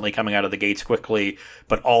consistently coming out of the gates quickly,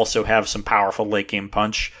 but also have some powerful late game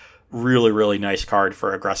punch. Really, really nice card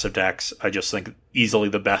for aggressive decks. I just think easily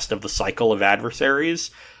the best of the cycle of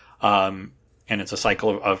adversaries. And it's a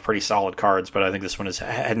cycle of pretty solid cards, but I think this one is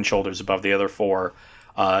head and shoulders above the other 4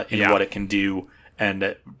 in what it can do,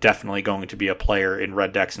 and definitely going to be a player in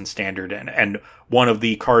red decks and Standard, and one of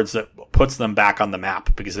the cards that puts them back on the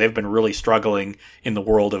map, because they've been really struggling in the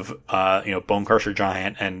world of Bone Crusher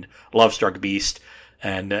Giant and Lovestruck Beast,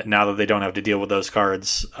 and now that they don't have to deal with those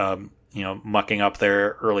cards, mucking up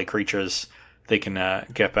their early creatures, they can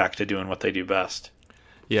get back to doing what they do best.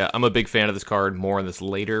 Yeah, I'm a big fan of this card. More on this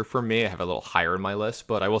later for me. I have it a little higher in my list,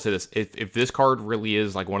 but I will say this: if this card really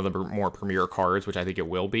is like one of the more premier cards, which I think it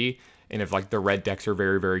will be, and if like the red decks are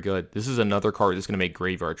very, very good, this is another card that's going to make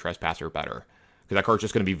Graveyard Trespasser better. Because that card's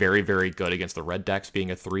just going to be very, very good against the red decks,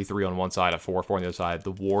 being a 3/3 on one side, a 4/4 on the other side.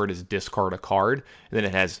 The ward is discard a card, and then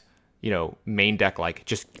it has, main deck, like,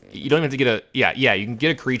 just, you don't even have to get you can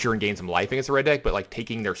get a creature and gain some life against the red deck, but like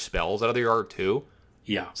taking their spells out of the yard too.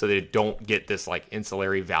 Yeah. So they don't get this like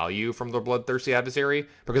ancillary value from their bloodthirsty adversary,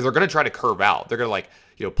 because they're going to try to curve out. They're going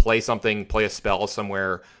to play something, play a spell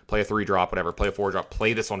somewhere, play a 3-drop, whatever, play a 4-drop,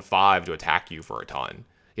 play this on 5 to attack you for a ton.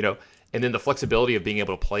 And then the flexibility of being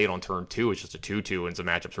able to play it on turn 2 is just a 2/2 in some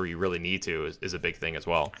matchups where you really need to is a big thing as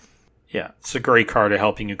well. Yeah, it's a great card at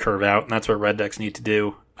helping you curve out, and that's what red decks need to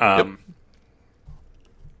do. Yep.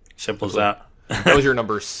 Simple as that. That was your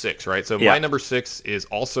number 6, right? So Yeah. my number 6 is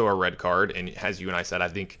also a red card, and as you and I said, I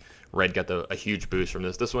think red got a huge boost from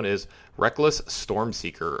this. This one is Reckless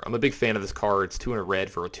Stormseeker. I'm a big fan of this card. It's 2 and a red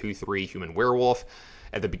for a 2/3 human werewolf.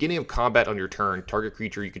 At the beginning of combat on your turn, target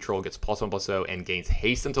creature you control gets +1/+0 and gains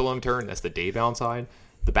haste until end of turn. That's the Daybound side.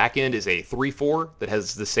 The back end is a 3/4 that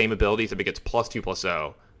has the same abilities, but it gets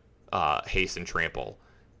 +2/+0 haste and trample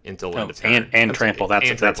until end of turn. And trample. That's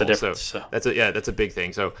a difference. So that's a big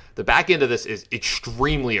thing. So the back end of this is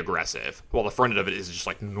extremely aggressive, while the front end of it is just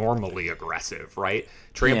like normally aggressive, right?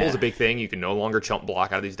 Trample is a big thing. You can no longer chump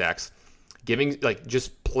block out of these decks.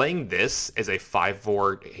 Just playing this as a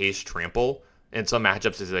 5/4 haste trample in some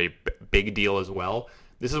matchups is a big deal as well.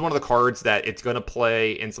 This is one of the cards that it's going to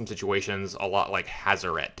play in some situations a lot like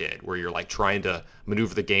Hazoret did, where you're like trying to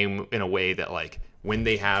maneuver the game in a way that like when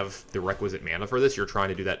they have the requisite mana for this, you're trying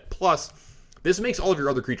to do that. Plus, this makes all of your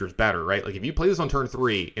other creatures better, right? Like if you play this on turn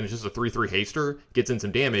 3 and it's just a 3/3 haster, gets in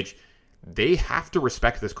some damage, they have to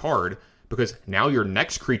respect this card because now your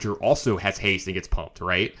next creature also has haste and gets pumped,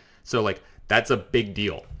 right? So like that's a big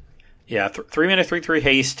deal. Yeah, 3-mana 3/3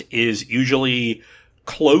 haste is usually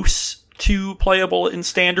close to playable in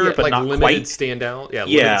standard, but like not limited quite. Standout.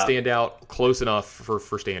 Limited standout, close enough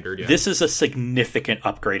for standard. Yeah. This is a significant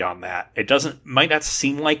upgrade on that. It might not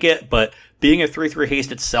seem like it, but being a 3/3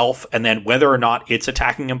 haste itself, and then whether or not it's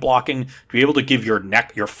attacking and blocking, to be able to give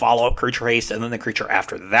your follow-up creature haste, and then the creature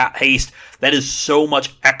after that haste, that is so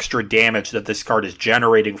much extra damage that this card is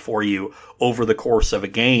generating for you over the course of a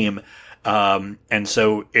game. And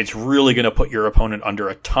so it's really going to put your opponent under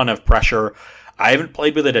a ton of pressure. I haven't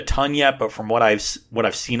played with it a ton yet, but from what I've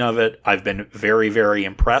seen of it, I've been very, very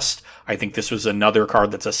impressed. I think this was another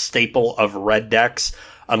card that's a staple of red decks,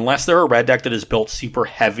 unless they're a red deck that is built super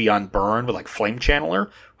heavy on burn with like Flame Channeler,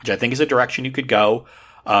 which I think is a direction you could go.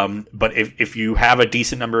 But if you have a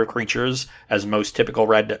decent number of creatures, as most typical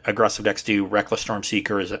red aggressive decks do, Reckless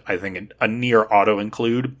Stormseeker is, I think, a near auto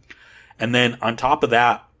include. And then on top of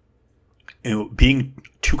that, being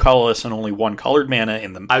 2 colorless and only 1 colored mana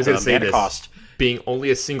in the mana cost, being only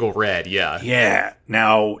a single red, yeah.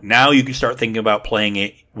 Now you can start thinking about playing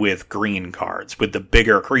it with green cards, with the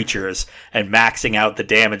bigger creatures, and maxing out the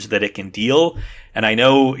damage that it can deal. And I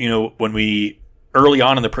know, when we early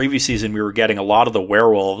on in the previous season, we were getting a lot of the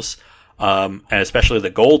werewolves, and especially the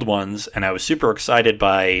gold ones, and I was super excited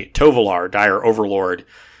by Tovolar, Dire Overlord.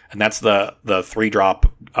 And that's the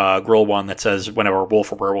 3-drop grill one that says whenever a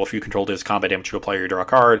wolf or werewolf you control does combat damage to a player, you draw a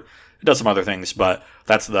card. It does some other things, but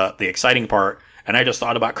that's the exciting part. And I just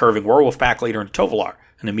thought about curving Werewolf Pack Leader into Tovolar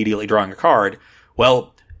and immediately drawing a card.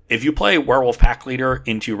 Well, if you play Werewolf Pack Leader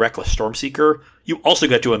into Reckless Stormseeker, you also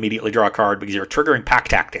get to immediately draw a card because you're triggering pack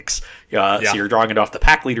tactics. So you're drawing it off the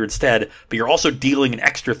Pack Leader instead, but you're also dealing an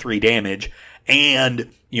extra 3 damage. And,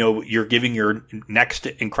 you're giving your next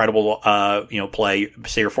incredible, play,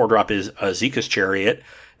 say your 4-drop is Zika's Chariot.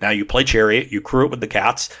 Now you play Chariot, you crew it with the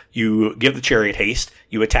cats, you give the Chariot haste,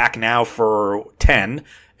 you attack now for 10,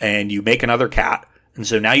 and you make another cat. And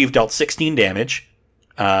so now you've dealt 16 damage,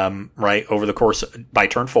 right, over the course, by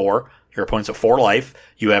turn 4. Your opponent's at 4 life.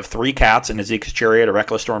 You have 3 cats and a Zika's Chariot, a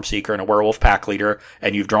Reckless Stormseeker, and a Werewolf Pack Leader,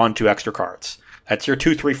 and you've drawn 2 extra cards. That's your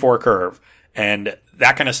 2-3-4 curve. And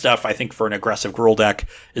that kind of stuff, I think, for an aggressive Gruul deck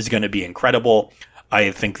is going to be incredible.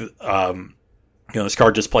 I think, this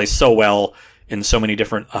card just plays so well in so many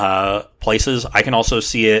different places. I can also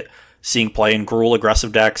seeing play in Gruul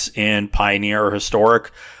aggressive decks in Pioneer or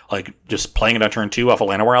Historic, like just playing it on turn 2 off of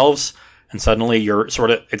Llanowar Elves, and suddenly you're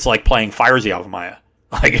it's like playing Fire's Yavimaya.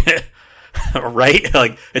 Like, right?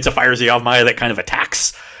 Like, it's a Fire's Yavimaya that kind of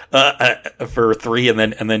attacks for 3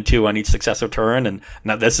 and then 2 on each successive turn, and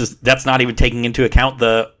now that's not even taking into account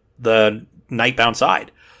the Nightbound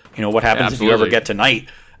side. What happens if you ever get to night,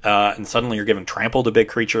 and suddenly you're giving trample to big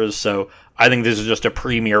creatures. So I think this is just a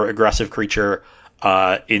premier aggressive creature.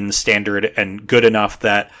 in Standard and good enough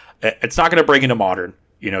that it's not going to break into Modern,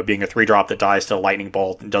 being a 3-drop that dies to Lightning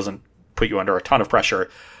Bolt and doesn't put you under a ton of pressure.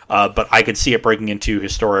 But I could see it breaking into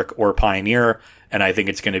Historic or Pioneer, and I think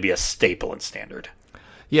it's going to be a staple in Standard.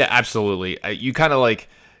 Yeah, absolutely. You kind of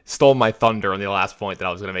stole my thunder on the last point that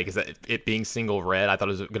I was going to make, is that it being single red, I thought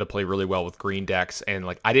it was going to play really well with green decks, and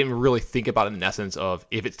I didn't really think about it in essence of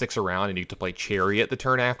if it sticks around and you get to play Chariot the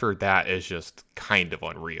turn after, that is just kind of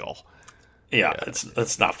unreal. Yeah,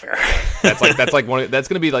 that's not fair. that's going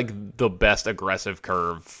to be the best aggressive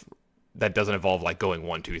curve that doesn't involve going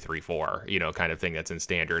 1, 2, 3, 4, kind of thing that's in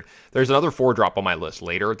Standard. There's another 4-drop on my list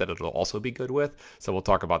later that it'll also be good with, so we'll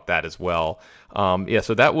talk about that as well.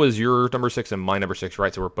 So that was your number 6 and my number 6,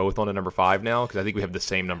 right? So we're both on to number 5 now, because I think we have the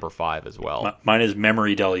same number 5 as well. Mine is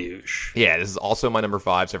Memory Deluge. Yeah, this is also my number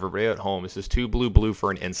 5, so everybody at home, this is 2 blue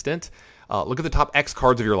for an instant. Look at the top X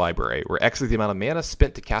cards of your library, where X is the amount of mana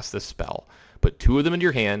spent to cast this spell. Put 2 of them into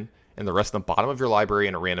your hand, and the rest on the bottom of your library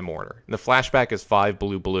in a random order. And the flashback is 5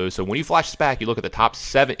 blue. So when you flash this back, you look at the top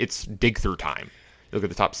 7. It's dig through time. You look at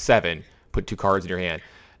the top 7, put 2 cards in your hand.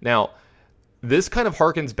 Now, this kind of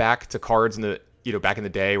harkens back to cards in the back in the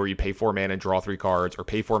day where you pay 4 mana and draw 3 cards, or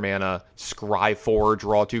pay 4 mana, scry 4,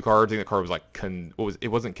 draw 2 cards. I think the card was it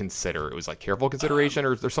wasn't consider. It was careful consideration,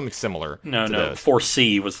 or there's something similar. No.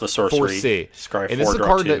 4C was the sorcery. 4C. Scry 4, and this is a draw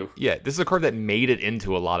card 2. this is a card that made it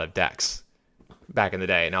into a lot of decks back in the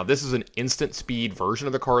day. Now, this is an instant speed version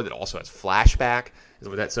of the card that also has flashback.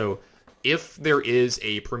 So if there is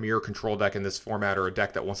a premier control deck in this format, or a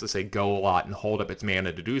deck that wants to say go a lot and hold up its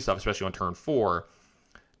mana to do stuff, especially on turn 4,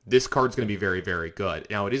 this card's going to be very, very good.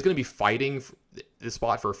 Now, it is going to be fighting this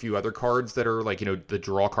spot for a few other cards that are the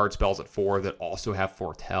draw card spells at 4 that also have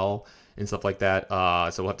Foretell and stuff like that.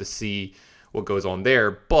 So we'll have to see what goes on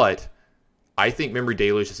there. But I think Memory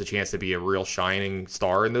Deluge has a chance to be a real shining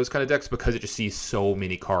star in those kind of decks, because it just sees so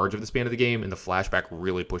many cards over the span of the game, and the flashback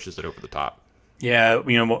really pushes it over the top. Yeah,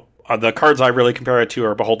 the cards I really compare it to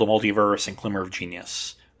are Behold the Multiverse and Glimmer of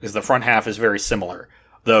Genius, because the front half is very similar,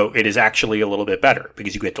 though it is actually a little bit better,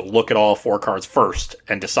 because you get to look at all 4 cards first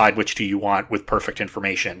and decide which 2 you want with perfect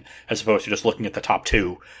information, as opposed to just looking at the top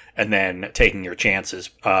 2 and then taking your chances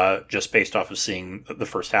just based off of seeing the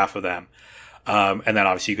first half of them. And then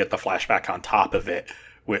obviously you get the flashback on top of it.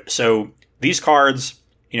 So these cards,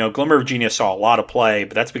 Glimmer of Genius saw a lot of play,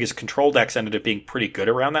 but that's because control decks ended up being pretty good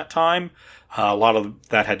around that time. A lot of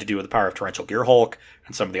that had to do with the power of Torrential Gearhulk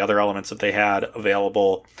and some of the other elements that they had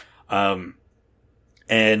available. And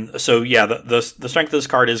so, yeah, the strength of this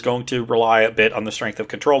card is going to rely a bit on the strength of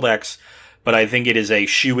control decks, but I think it is a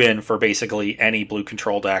shoe-in for basically any blue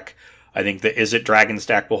control deck. I think the Izzet Dragons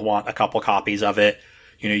deck will want a couple copies of it.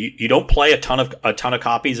 You don't play a ton of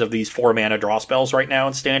copies of these 4 mana draw spells right now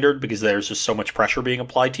in Standard, because there's just so much pressure being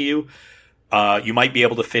applied to you. You might be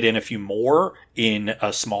able to fit in a few more in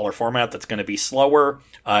a smaller format that's going to be slower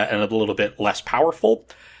and a little bit less powerful.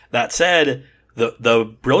 That said,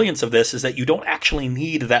 the brilliance of this is that you don't actually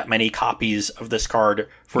need that many copies of this card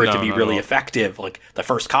for it to be really effective. The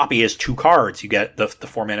first copy is 2 cards. You get the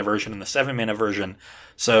 4 mana version and the 7 mana version.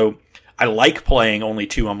 So I like playing only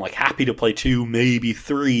 2. I'm happy to play 2, maybe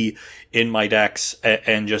 3 in my decks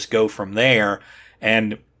and just go from there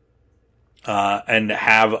and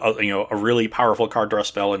have a really powerful card draw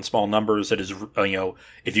spell in small numbers that is,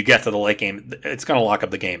 if you get to the late game, it's going to lock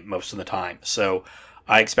up the game most of the time. So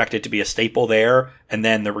I expect it to be a staple there. And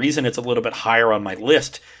then the reason it's a little bit higher on my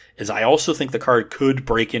list is I also think the card could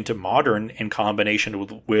break into Modern in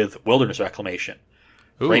combination with Wilderness Reclamation.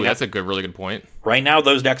 Ooh, that's a really good point. Right now,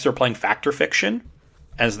 those decks are playing Factor Fiction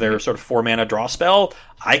as their sort of 4 mana draw spell.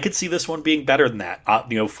 I could see this one being better than that.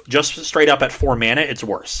 Just straight up at 4 mana, it's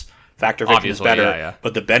worse. Factor Fiction is better,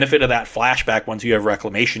 but the benefit of that flashback once you have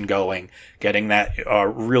Reclamation going, getting that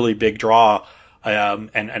really big draw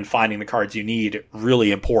and finding the cards you need,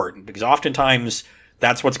 really important, because oftentimes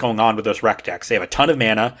that's what's going on with those rec decks. They have a ton of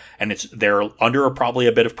mana, and they're under probably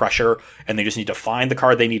a bit of pressure, and they just need to find the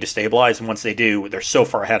card they need to stabilize, and once they do, they're so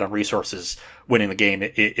far ahead on resources, winning the game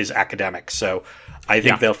is academic. So I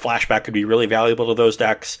think the flashback could be really valuable to those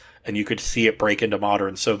decks, and you could see it break into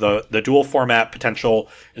Modern. So the dual format potential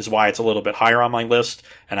is why it's a little bit higher on my list,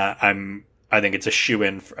 and I think it's a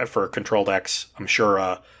shoe-in for control decks. I'm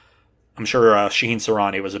sure Shaheen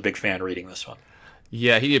Sarani was a big fan reading this one.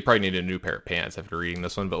 Yeah, he did probably need a new pair of pants after reading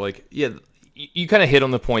this one, but you kind of hit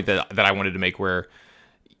on the point that I wanted to make, where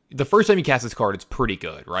the first time you cast this card, it's pretty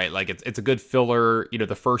good, right? It's a good filler.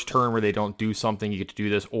 The first turn where they don't do something, you get to do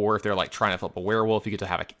this, or if they're trying to flip a werewolf, you get to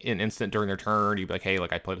have an instant during their turn. You'd be hey,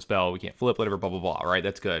 I played a spell, we can't flip, whatever, blah blah blah, right?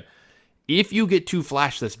 That's good. If you get to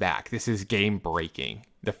flash this back, this is game breaking.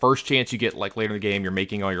 The first chance you get, like later in the game, you're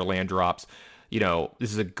making all your land drops.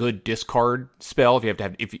 This is a good discard spell if you have to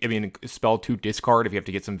have, spell to discard if you have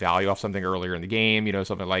to get some value off something earlier in the game,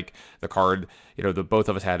 something like the card, the both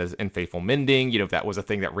of us had as in Faithful Mending, if that was a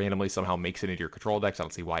thing that randomly somehow makes it into your control decks, I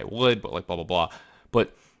don't see why it would, but like blah, blah, blah.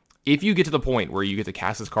 But if you get to the point where you get to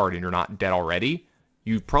cast this card and you're not dead already,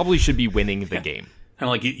 you probably should be winning the game. And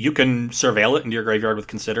like you can surveil it into your graveyard with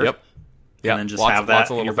Consider. Yep. And then just have that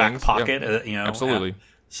in your back pocket. Yep. Absolutely.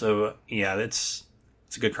 So, yeah, it's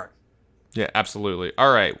a good card. Yeah, absolutely.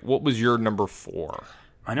 All right, what was your number 4?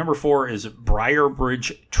 My number 4 is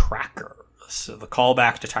Briarbridge Tracker. So the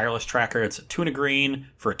callback to Tireless Tracker. It's a 2 and a green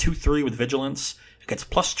for a 2/3 with Vigilance. It gets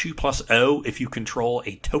 +2/+0 if you control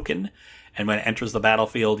a token. And when it enters the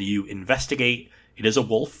battlefield, you investigate. It is a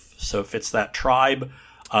wolf, so it fits that tribe.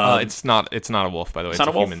 It's not a wolf, by the way. It's not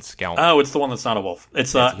a wolf? human scout. Oh, it's the one that's not a wolf.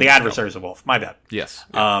 It's the adversary's a wolf. My bad. Yes.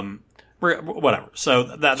 Whatever. So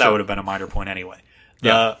that would have been a minor point anyway.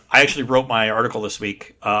 I actually wrote my article this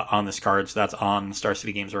week on this card, so that's on Star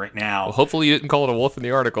City Games right now. Well, hopefully you didn't call it a wolf in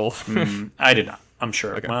the article. I did not. I'm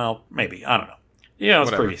sure. Okay. Well, maybe. I don't know.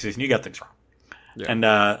 It's previous season. You got things wrong. Yeah. And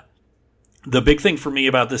the big thing for me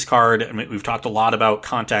about this card, and we've talked a lot about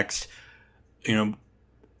context,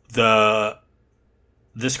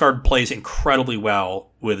 this card plays incredibly well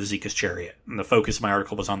with Azika's Chariot. And the focus of my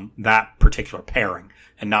article was on that particular pairing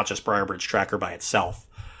and not just Briarbridge Tracker by itself.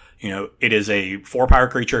 It is a 4-power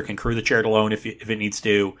creature. It can crew the Chariot alone if it needs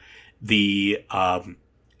to. The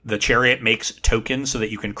Chariot makes tokens so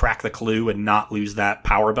that you can crack the clue and not lose that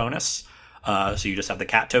power bonus. So you just have the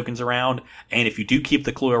cat tokens around. And if you do keep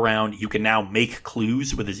the clue around, you can now make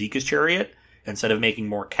clues with Azika's Chariot instead of making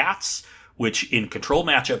more cats, which in control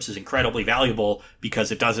matchups is incredibly valuable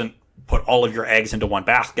because it doesn't put all of your eggs into one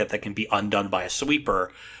basket that can be undone by a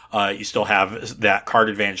sweeper. You still have that card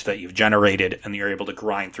advantage that you've generated, and you're able to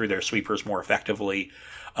grind through their sweepers more effectively.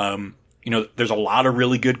 There's a lot of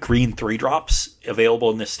really good green 3-drops available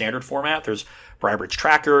in this standard format. There's Briarbridge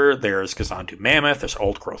Tracker, there's Kazandu Mammoth, there's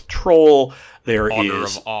Old Growth Troll, there Augur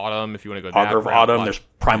is of Autumn, if you want to go that Augur of Autumn, there's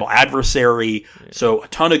Primal Adversary, so a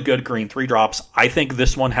ton of good green 3-drops. I think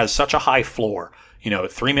this one has such a high floor.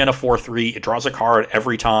 3 mana, 4/3, it draws a card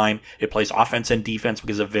every time, it plays offense and defense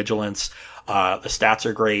because of Vigilance, the stats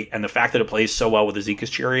are great, and the fact that it plays so well with Azika's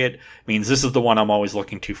Chariot means this is the one I'm always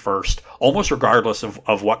looking to first, almost regardless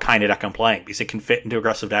of what kind of deck I'm playing, because it can fit into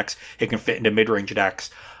aggressive decks, it can fit into mid-range decks,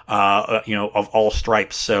 of all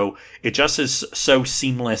stripes. So it just is so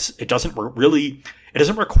seamless. It doesn't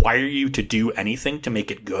require you to do anything to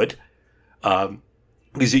make it good.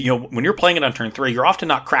 Because, when you're playing it on turn 3, you're often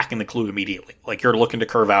not cracking the clue immediately. Like, you're looking to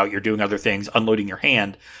curve out, you're doing other things, unloading your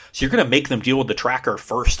hand. So you're going to make them deal with the tracker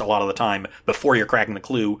first a lot of the time before you're cracking the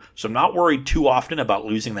clue. So I'm not worried too often about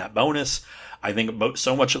losing that bonus. I think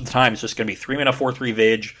so much of the time it's just going to be 3 mana, 4/3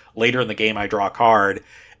 Vig. Later in the game, I draw a card.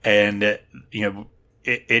 And,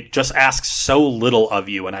 it just asks so little of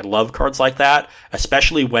you, and I love cards like that,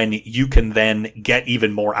 especially when you can then get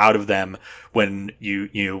even more out of them when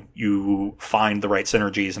you find the right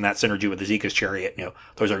synergies, and that synergy with Azika's Chariot.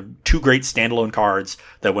 Those are 2 great standalone cards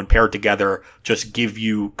that, when paired together, just give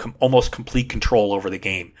you almost complete control over the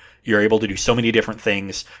game. You're able to do so many different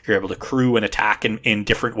things. You're able to crew and attack in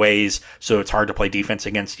different ways, so it's hard to play defense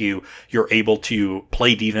against you. You're able to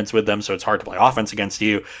play defense with them, so it's hard to play offense against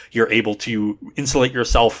you. You're able to insulate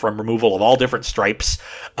yourself from removal of all different stripes,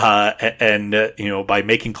 by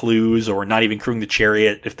making clues or not even crewing the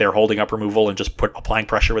Chariot if they're holding up removal and just applying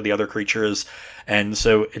pressure with the other creatures. And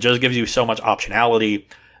so it just gives you so much optionality.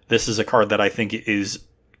 This is a card that I think is,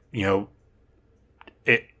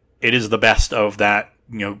 it is the best of that,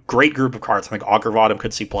 great group of cards. I think Augur of Autumn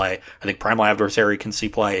could see play. I think Primal Adversary can see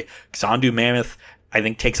play. Xandu Mammoth, I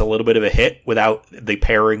think, takes a little bit of a hit without the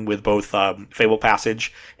pairing with both Fable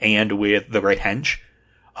Passage and with the Great Henge.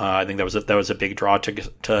 I think that was a big draw to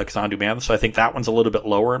Xandu Mammoth. So I think that one's a little bit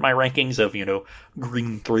lower in my rankings of,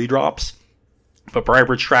 green 3-drops. But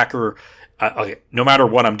Briarbridge Tracker, no matter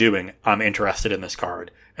what I'm doing, I'm interested in this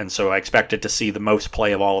card. And so I expected to see the most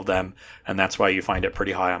play of all of them, and that's why you find it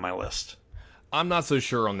pretty high on my list. I'm not so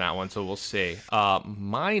sure on that one, so we'll see.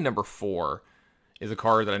 My number 4 is a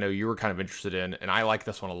card that I know you were kind of interested in, and I like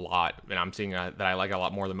this one a lot, and I'm seeing that I like it a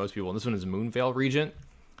lot more than most people, and this one is Moonveil Regent.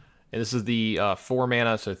 And this is the 4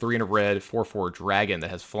 mana, so 3 in a red, 4/4 dragon that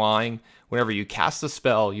has flying. Whenever you cast a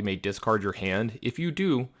spell, you may discard your hand. If you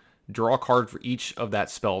do, draw a card for each of that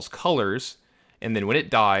spell's colors, and then when it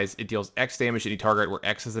dies, it deals X damage to any target where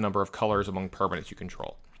X is the number of colors among permanents you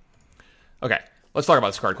control. Okay, let's talk about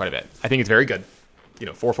this card quite a bit. I think it's very good.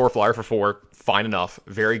 4/4 flyer for 4, fine enough.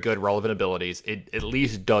 Very good, relevant abilities. It at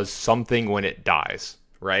least does something when it dies,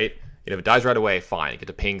 right? If it dies right away, fine. You get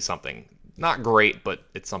to ping something. Not great, but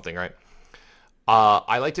it's something, right?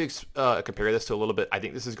 I like to compare this to a little bit. I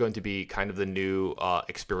think this is going to be kind of the new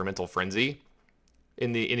experimental frenzy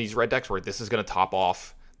in these red decks, where this is going to top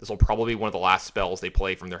off. This will probably be one of the last spells they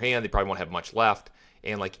play from their hand. They probably won't have much left.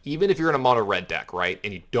 And like, even if you're in a mono red deck, right,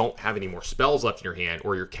 and you don't have any more spells left in your hand,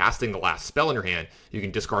 or you're casting the last spell in your hand, you can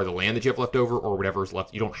discard the land that you have left over or whatever is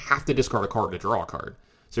left. You don't have to discard a card to draw a card.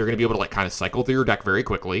 So you're going to be able to like kind of cycle through your deck very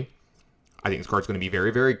quickly. I think this card's going to be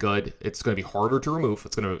very, very good. It's going to be harder to remove.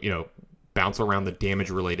 It's going to, bounce around the damage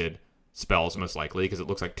related spells most likely, because it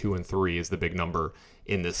looks like 2 and 3 is the big number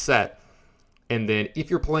in this set. And then if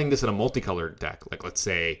you're playing this in a multicolored deck, like let's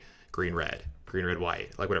say green red,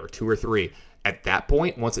 white, like whatever, 2 or 3, at that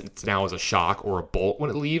point, once it's now as a shock or a bolt when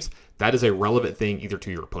it leaves, that is a relevant thing either to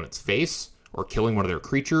your opponent's face or killing one of their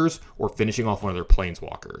creatures or finishing off one of their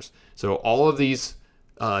planeswalkers. So all of these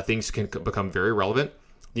things can become very relevant.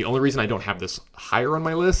 The only reason I don't have this higher on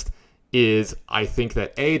my list is I think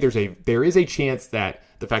that there is a chance that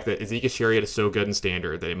the fact that Azeka's Chariot is so good in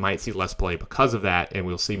Standard that it might see less play because of that, and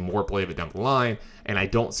we'll see more play of it down the line. And I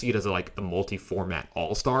don't see it as a multi-format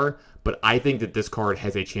all-star, but I think that this card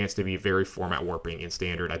has a chance to be very format warping in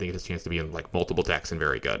Standard. I think it has a chance to be in multiple decks and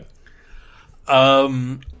very good. I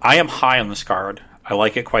am high on this card. I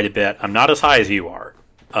like it quite a bit. I'm not as high as you are.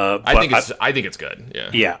 I think it's good. Yeah.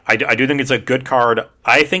 Yeah, I do think it's a good card.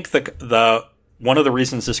 I think the one of the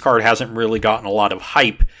reasons this card hasn't really gotten a lot of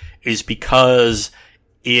hype is because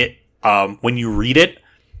it, when you read it,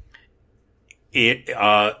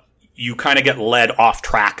 you kind of get led off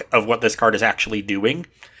track of what this card is actually doing,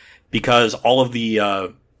 because all of the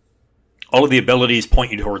abilities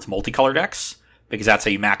point you towards multicolor decks, because that's how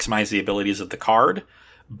you maximize the abilities of the card.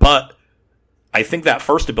 But I think that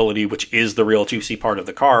first ability, which is the real juicy part of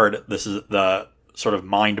the card, this is the sort of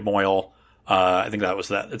Mind Moil. I think that was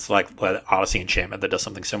that. It's like the Odyssey enchantment that does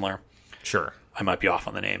something similar. Sure. I might be off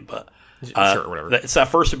on the name, but sure, whatever. It's that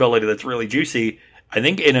first ability that's really juicy. I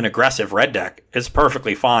think in an aggressive red deck, it's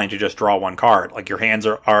perfectly fine to just draw one card. Like, your hands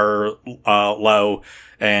are low,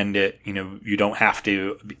 and you don't have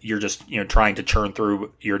to. You're just trying to churn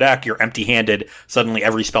through your deck. You're empty-handed. Suddenly,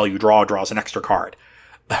 every spell you draws an extra card,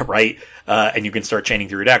 right? And you can start chaining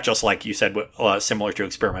through your deck, just like you said, similar to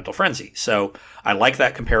Experimental Frenzy. So I like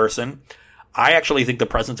that comparison. I actually think the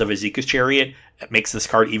presence of Azeka's Chariot makes this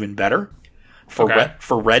card even better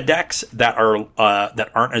for red decks that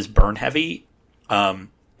aren't as burn heavy. And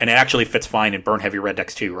it actually fits fine in burn heavy red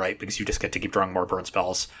decks too, right? Because you just get to keep drawing more burn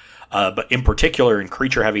spells. But in particular, in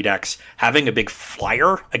creature heavy decks, having a big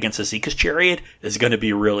flyer against Azeka's Chariot is going to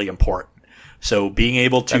be really important. So being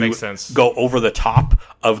able to go over the top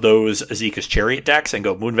of those Azeka's Chariot decks and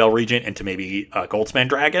go Moonveil Regent into maybe Goldspan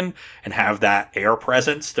Dragon and have that air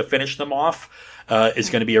presence to finish them off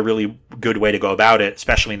is going to be a really good way to go about it,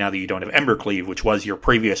 especially now that you don't have Embercleave, which was your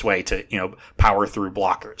previous way to power through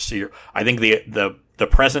blockers. So I think the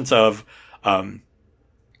presence of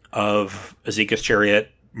Azeka's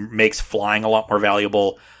Chariot makes flying a lot more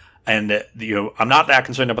valuable. And I'm not that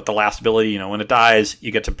concerned about the last ability. When it dies,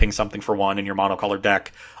 you get to ping something for 1 in your monocolored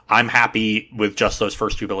deck. I'm happy with just those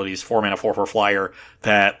first 2 abilities, 4 mana, 4/4 flyer,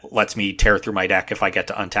 that lets me tear through my deck if I get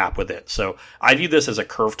to untap with it. So I view this as a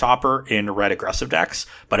curve topper in red aggressive decks,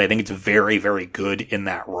 but I think it's very, very good in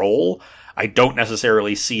that role. I don't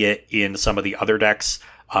necessarily see it in some of the other decks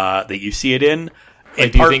that you see it in. Do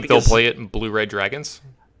you think they'll play it in blue-red dragons?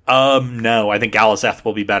 No, I think Galazeth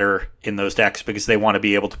will be better in those decks because they want to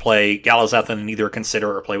be able to play Galazeth and either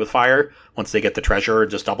consider or play with fire once they get the treasure,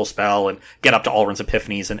 just double spell and get up to Alrund's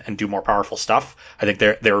Epiphanies and do more powerful stuff. I think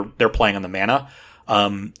they're playing on the mana.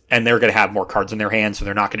 And they're going to have more cards in their hand, so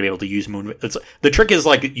they're not going to be able to use Moon. The trick is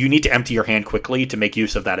you need to empty your hand quickly to make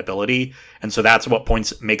use of that ability, and so that's what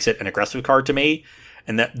makes it an aggressive card to me.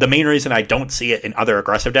 And the main reason I don't see it in other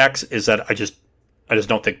aggressive decks is that I just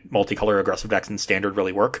don't think multicolor aggressive decks in Standard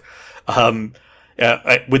really work.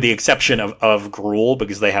 With the exception of Gruul,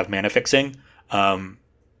 because they have mana fixing from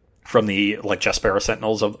the Jaspera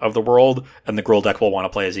Sentinels of the world, and the Gruul deck will want to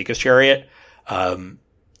play Azeka's Chariot.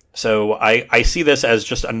 So I see this as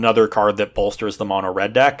just another card that bolsters the mono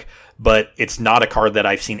red deck, but it's not a card that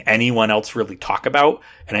I've seen anyone else really talk about,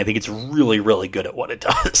 and I think it's really, really good at what it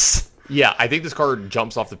does. Yeah, I think this card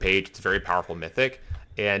jumps off the page. It's a very powerful mythic,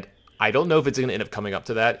 and I don't know if it's going to end up coming up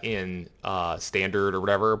to that in Standard or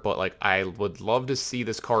whatever, but I would love to see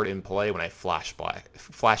this card in play when I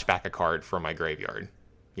flashback a card from my graveyard.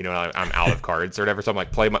 you know, I'm out of cards or whatever. So I'm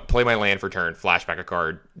like, play my land for turn, flashback a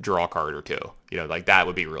card, draw a card or two. You know, like that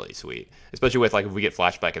would be really sweet, especially with like if we get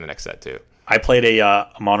flashback in the next set too. I played a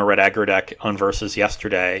mono red aggro deck on Versus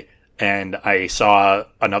yesterday, and I saw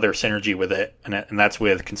another synergy with it, and that's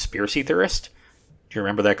with Conspiracy Theorist. Do you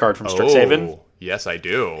remember that card from Strixhaven? Yes, I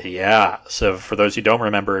do. Yeah. So for those who don't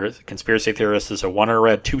remember, Conspiracy Theorist is a 1 or a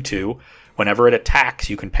red 2/2. Whenever it attacks,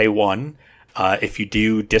 you can pay 1. If you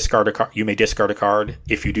do discard a card, you may discard a card.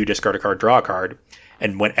 If you do discard a card, draw a card.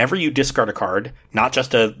 And whenever you discard a card, not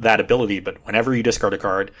just that ability, but whenever you discard a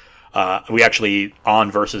card, we actually on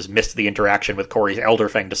Versus missed the interaction with Corey's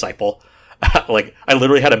Elderfang Disciple. Like, I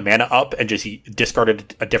literally had a mana up and just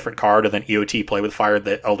discarded a different card and then EOT Play with Fire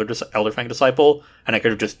the Elderfang Disciple, and I could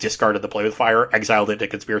have just discarded the Play with Fire, exiled it to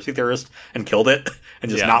Conspiracy Theorist, and killed it, and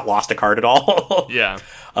just not lost a card at all. Yeah.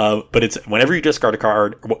 But it's whenever you discard a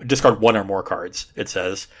card, discard 1 or more cards, it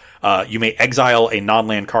says, you may exile a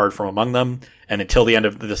non-land card from among them, and until the end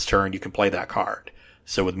of this turn, you can play that card.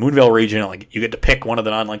 So with Moonveil Region, like, you get to pick one of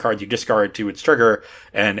the non-land cards you discard to its trigger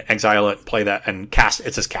and exile it and play that and cast.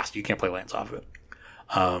 It says cast. You can't play lands off of it.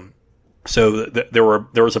 So there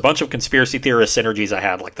was a bunch of Conspiracy Theorist synergies I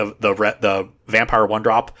had, like the Vampire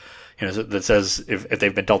 1-drop, you know, that says if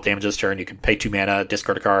they've been dealt damage this turn, you can pay 2 mana,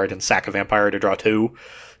 discard a card, and sack a Vampire to draw 2.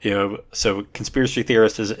 You know, so Conspiracy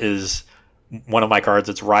Theorist is one of my cards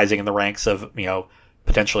that's rising in the ranks of, you know,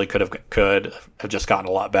 potentially could have just gotten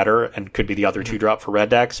a lot better and could be the other 2-drop for red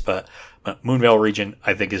decks, but Moonveil Region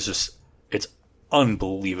I think it's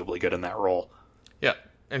unbelievably good in that role. Yeah,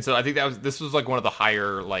 and so I think this was like one of the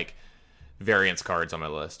higher like variance cards on my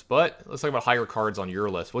list. But let's talk about higher cards on your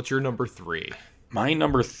list. What's your number 3? My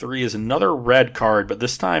number 3 is another red card, but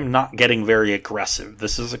this time not getting very aggressive.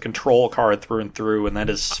 This is a control card through and through, and that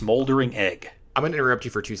is Smoldering Egg. I'm going to interrupt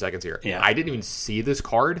you for 2 seconds here. Yeah. I didn't even see this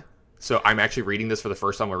card. So I'm actually reading this for the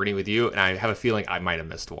first time while reading with you, and I have a feeling I might have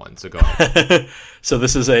missed one. So go ahead. So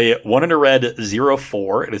this is a 1 and a red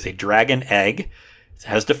 0/4. It is a dragon egg. It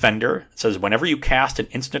has Defender. It says whenever you cast an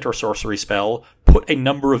instant or sorcery spell, put a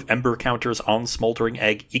number of Ember counters on Smoldering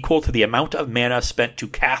Egg equal to the amount of mana spent to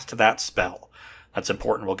cast that spell. That's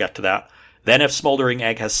important. We'll get to that. Then if Smoldering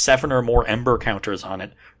Egg has 7 or more Ember counters on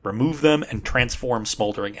it, remove them and transform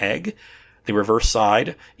Smoldering Egg. The reverse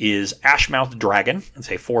side is Ashmouth Dragon. It's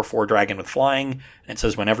a 4/4 dragon with flying. And it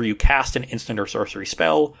says whenever you cast an instant or sorcery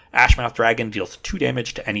spell, Ashmouth Dragon deals 2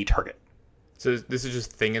 damage to any target. So this is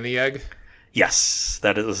just Thing in the Egg? Yes,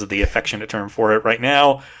 that is the affectionate term for it right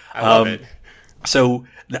now. I love it. So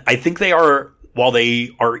I think they are, while they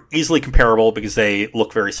are easily comparable because they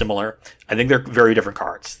look very similar, I think they're very different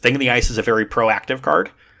cards. Thing in the Ice is a very proactive card.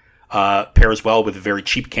 Pairs well with very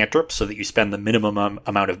cheap cantrips so that you spend the minimum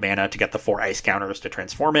amount of mana to get the 4 ice counters to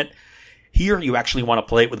transform it. Here, you actually want to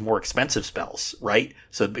play it with more expensive spells, right?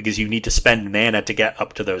 So because you need to spend mana to get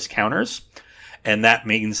up to those counters. And that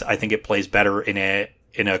means I think it plays better in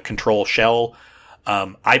a control shell.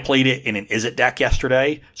 I played it in an Izzet deck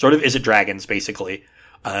yesterday, sort of Izzet Dragons, basically.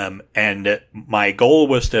 And my goal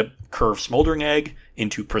was to curve Smoldering Egg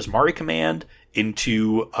into Prismari Command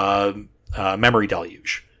into Memory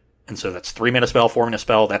Deluge. And so that's 3 mana spell, 4 mana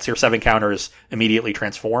spell. That's your 7 counters. Immediately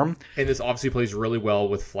transform. And this obviously plays really well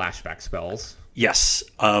with flashback spells. Yes.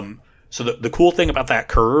 So the cool thing about that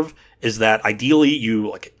curve is that ideally you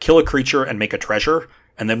like kill a creature and make a treasure.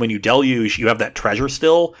 And then when you deluge, you have that treasure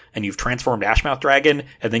still, and you've transformed Ashmouth Dragon,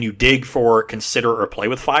 and then you dig for Consider or Play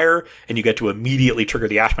with Fire, and you get to immediately trigger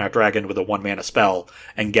the Ashmouth Dragon with a 1 mana spell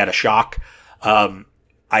and get a shock.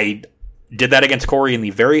 I did that against Corey in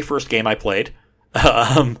the very first game I played.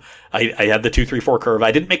 I had the 2/3/4 curve.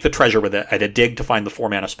 I didn't make the treasure with it. I had a dig to find the 4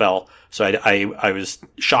 mana spell. So I was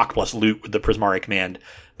shock plus loot with the Prismari Command.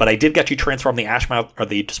 But I did get you transform the Ashmouth or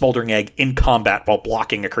the Smoldering Egg in combat while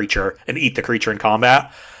blocking a creature and eat the creature in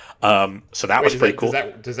combat. So that was pretty cool.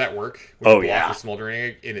 Does that work? When Oh you block yeah. the Smoldering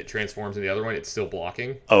Egg and it transforms in the other one, it's still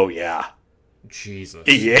blocking? Oh yeah. Jesus.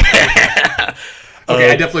 Yeah.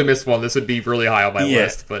 Okay, I definitely missed one. This would be really high on my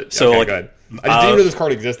list, but so, okay, like, good. I just didn't know this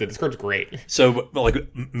card existed. This card's great. So, like,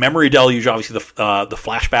 Memory Deluge, obviously the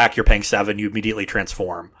flashback, you're paying 7, you immediately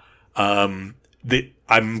transform.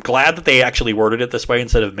 I'm glad that they actually worded it this way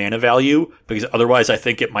instead of mana value, because otherwise I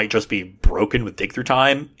think it might just be broken with Dig Through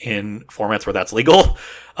Time in formats where that's legal.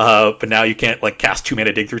 But now you can't, like, cast 2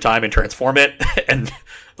 mana Dig Through Time and transform it and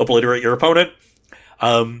obliterate your opponent.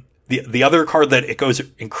 The other card that it goes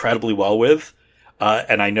incredibly well with,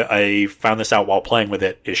 and I found this out while playing with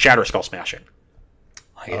it, is Shatterskull Smashing.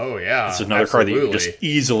 Oh, yeah. This is another card that you can just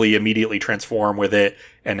easily, immediately transform with it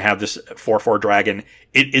and have this 4/4 dragon.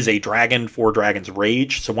 It is a dragon for Dragon's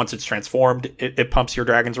Rage, so once it's transformed, it pumps your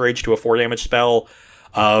Dragon's Rage to a 4 damage spell.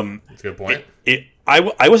 That's a good point.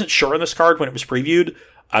 I wasn't sure on this card when it was previewed.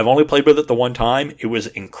 I've only played with it the one time. It was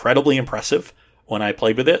incredibly impressive when I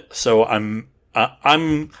played with it. So I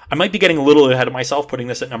might be getting a little ahead of myself putting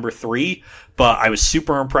this at number 3, but I was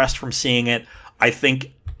super impressed from seeing it. I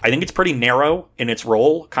think it's pretty narrow in its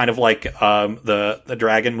role, kind of like the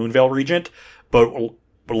Dragon Moonveil Regent, but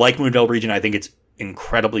like Moonveil Regent, I think it's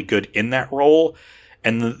incredibly good in that role.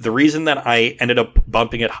 And the reason that I ended up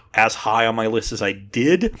bumping it as high on my list as I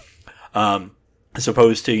did, as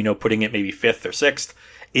opposed to putting it maybe 5th or 6th,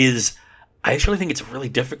 is I actually think it's really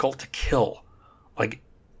difficult to kill. Like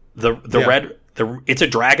the red. It's a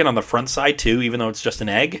dragon on the front side too, even though it's just an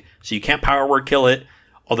egg, so you can't power word kill it.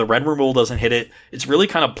 Oh, the red removal doesn't hit it. It's really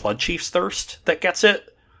kind of Bloodchief's Thirst that gets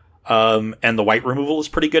it, and the white removal is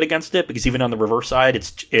pretty good against it because even on the reverse side,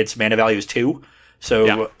 its mana value is 2.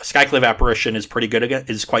 So Skyclave Apparition is quite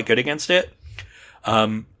good against it.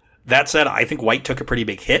 That said, I think white took a pretty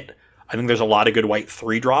big hit. I think there's a lot of good white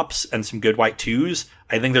 3-drops and some good white 2s.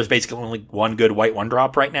 I think there's basically only one good white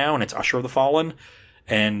 1-drop right now, and it's Usher of the Fallen.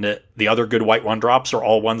 And the other good white 1-drops are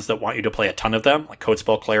all ones that want you to play a ton of them, like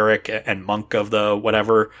Codespell Cleric and Monk of the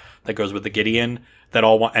whatever that goes with the Gideon. That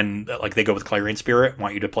all want, and like they go with Clarion Spirit,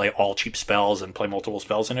 want you to play all cheap spells and play multiple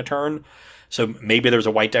spells in a turn. So maybe there's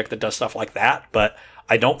a white deck that does stuff like that, but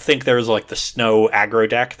I don't think there's like the snow aggro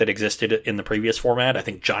deck that existed in the previous format. I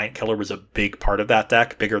think Giant Killer was a big part of that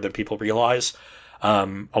deck, bigger than people realize,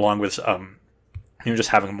 along with just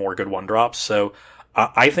having more good 1-drops. So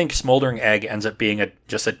I think Smoldering Egg ends up being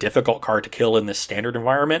just a difficult card to kill in this standard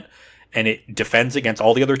environment, and it defends against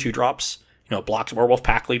all the other 2-drops. It blocks Werewolf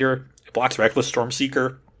Pack Leader, it blocks Reckless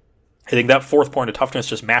Stormseeker. I think that 4th point of toughness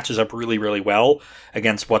just matches up really, really well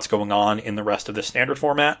against what's going on in the rest of the standard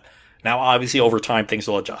format. Now, obviously, over time, things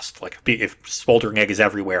will adjust. Like, if Smoldering Egg is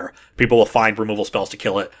everywhere, people will find removal spells to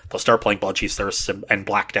kill it. They'll start playing Bloodchief's Thirst and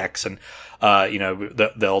black decks, and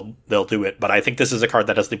they'll do it. But I think this is a card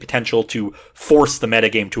that has the potential to force the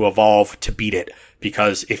metagame to evolve to beat it.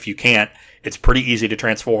 Because if you can't, it's pretty easy to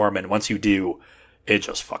transform, and once you do, it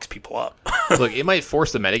just fucks people up. Look, it might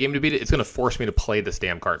force the metagame to beat it. It's going to force me to play this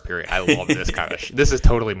damn card, period. I love this kind of shit. This is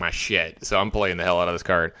totally my shit, so I'm playing the hell out of this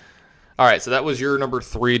card. All right, so that was your number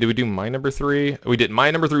 3. Did we do my number 3? We did.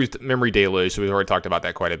 My number 3 was Memory Deluge, so we've already talked about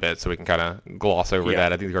that quite a bit, so we can kind of gloss over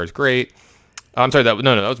that. I think the card's great. I'm sorry, that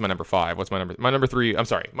was my number 5. What's my number? My number 3, I'm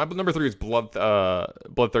sorry. My number 3 is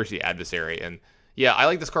Bloodthirsty Adversary, and yeah, I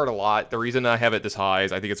like this card a lot. The reason I have it this high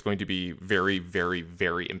is I think it's going to be very, very,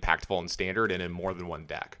 very impactful in Standard and in more than one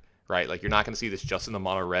deck, right? Like, you're not going to see this just in the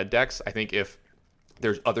mono red decks. I think if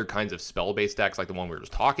there's other kinds of spell-based decks like the one we were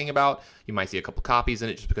just talking about, you might see a couple copies in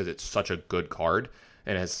it just because it's such a good card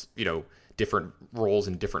and has, different roles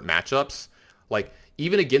and different matchups. Like,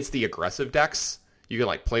 even against the aggressive decks, you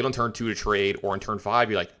can play it on turn 2 to trade, or on turn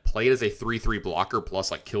 5, you play it as a 3/3 blocker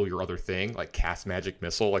plus kill your other thing, like cast Magic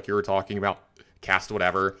Missile like you were talking about, cast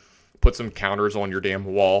whatever, put some counters on your damn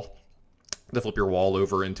wall to flip your wall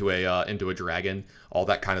over into a dragon, all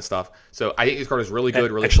that kind of stuff. So I think this card is really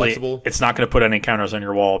good, really flexible. It's not going to put any counters on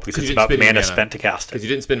your wall because it's about mana spent to cast it. Because you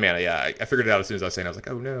didn't spend mana, yeah. I figured it out as soon as I was saying. I was like,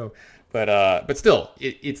 oh no. But still,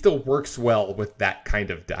 it still works well with that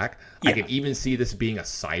kind of deck. Yeah. I can even see this being a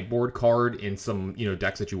sideboard card in some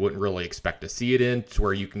decks that you wouldn't really expect to see it in, to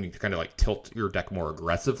where you can kind of tilt your deck more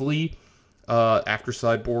aggressively after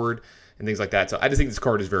sideboard and things like that. So I just think this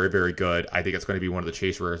card is very, very good. I think it's going to be one of the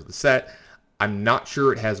chase rares of the set. I'm not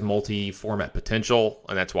sure it has multi-format potential,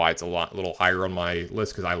 and that's why it's a little higher on my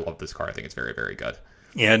list, because I love this card. I think it's very, very good.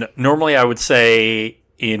 Yeah, and normally I would say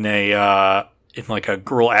in a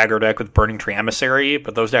Gruul aggro deck with Burning Tree Emissary,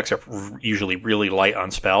 but those decks are usually really light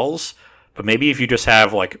on spells. But maybe if you just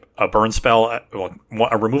have a burn spell,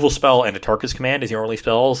 a removal spell, and a Tarkus Command as your only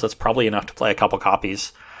spells, that's probably enough to play a couple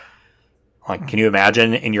copies. Can you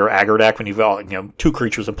imagine in your aggro deck when you've got 2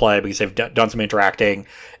 creatures in play because they've done some interacting,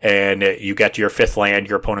 and you get to your 5th land,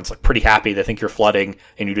 your opponent's pretty happy, they think you're flooding,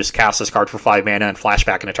 and you just cast this card for 5 mana and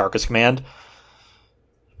flashback in a Tarkus Command?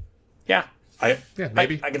 Yeah,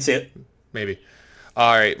 maybe I can see it. Maybe.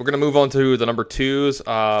 All right, we're going to move on to the number 2s.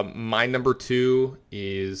 My number 2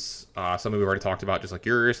 is something we've already talked about, just like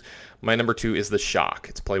yours. My number 2 is the Shock.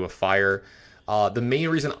 It's Play with Fire. The main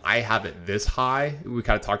reason I have it this high, we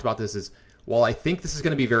kind of talked about this, is while I think this is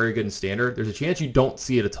going to be very good in Standard, there's a chance you don't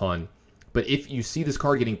see it a ton. But if you see this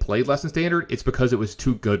card getting played less in Standard, it's because it was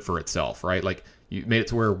too good for itself, right? Like, you made it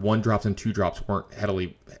to where 1-drops and 2-drops weren't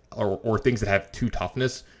heavily, or things that have 2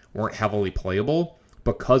 toughness weren't heavily playable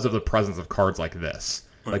because of the presence of cards like this.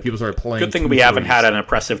 Like, people started playing. Good thing we haven't had an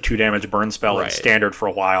oppressive 2 damage burn spell in Standard for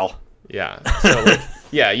a while. Yeah. So like,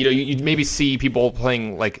 yeah, you'd maybe see people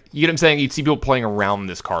playing like, you know what I'm saying? You'd see people playing around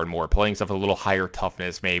this card more, playing stuff with a little higher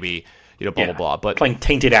toughness, maybe, blah blah. But playing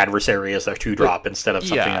Tainted Adversary as their 2-drop instead of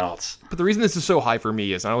something else. But the reason this is so high for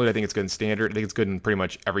me is not only do I think it's good in Standard, I think it's good in pretty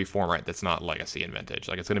much every format that's not Legacy and Vintage.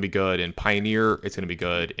 Like, it's going to be good in Pioneer, it's going to be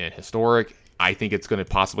good in Historic. I think it's going to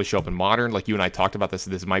possibly show up in Modern. Like you and I talked about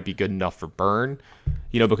this might be good enough for Burn,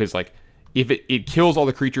 because like, if it kills all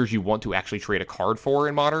the creatures you want to actually trade a card for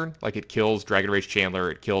in Modern, like it kills Dragon Rage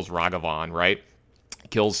Chandler, it kills Ragavan, right?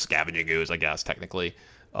 It kills Scavenging Ooze, I guess, technically,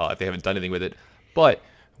 if they haven't done anything with it. But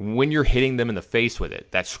when you're hitting them in the face with it,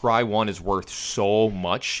 that Scry 1 is worth so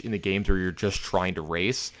much in the games where you're just trying to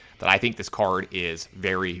race that I think this card is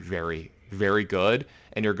very, very, very good.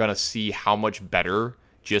 And you're going to see how much better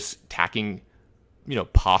just tacking,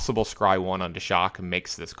 possible Scry 1 onto Shock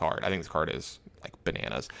makes this card. I think this card is like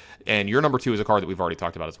bananas. And your number 2 is a card that we've already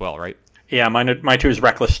talked about as well, right? Yeah, my 2 is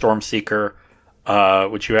Reckless Stormseeker,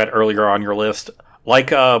 which you had earlier on your list. Like,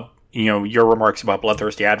 your remarks about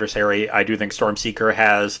Bloodthirsty Adversary, I do think Stormseeker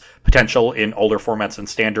has potential in older formats than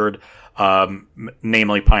Standard,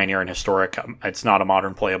 namely Pioneer and Historic. It's not a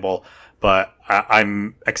Modern playable, but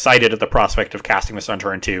I'm excited at the prospect of casting this on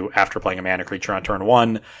turn 2 after playing a mana creature on turn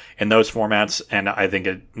 1 in those formats. And I think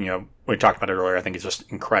we talked about it earlier. I think it's just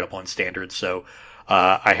incredible in Standard. So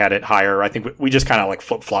I had it higher. I think we just kind of like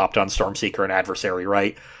flip flopped on Stormseeker and Adversary,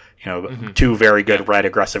 right? 2 very good red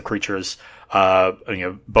aggressive creatures.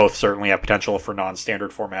 Both certainly have potential for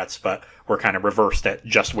non-standard formats, but we're kind of reversed at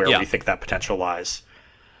just where we think that potential lies.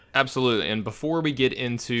 Absolutely. And before we get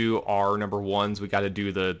into our number 1s, we got to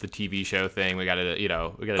do the TV show thing. We got to, we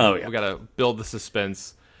got to build the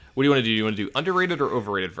suspense. What do you want to do? Do you want to do underrated or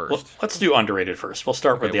overrated first? Well, let's do underrated first. We'll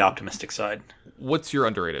start with the optimistic side. What's your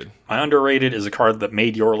underrated? My underrated is a card that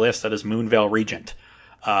made your list. That is Moonveil Regent.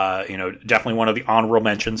 Definitely one of the honorable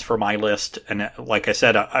mentions for my list. And like I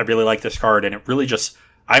said, I really like this card, and it really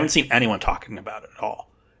I haven't seen anyone talking about it at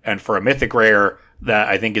all. And for a mythic rare that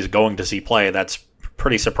I think is going to see play, that's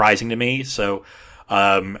pretty surprising to me. So,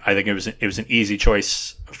 I think it was an easy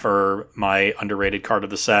choice for my underrated card of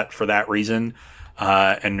the set for that reason.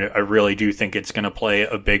 And I really do think it's going to play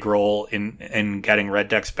a big role in getting red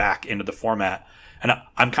decks back into the format. And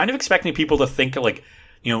I'm kind of expecting people to think like,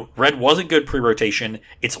 red wasn't good pre-rotation.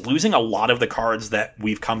 It's losing a lot of the cards that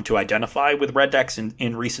we've come to identify with red decks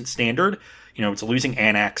in recent Standard. It's losing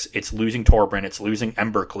Annex, it's losing Torbrand, it's losing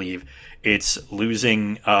Embercleave, it's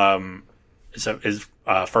losing is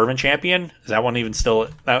Fervent Champion? Is that one even still?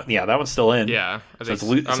 That one's still in. Yeah, so it's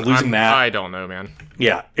losing that. I don't know, man.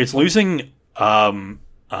 Yeah, it's losing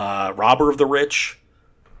Robber of the Rich.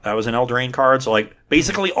 That was an Eldraine card. So, like,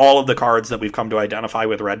 basically all of the cards that we've come to identify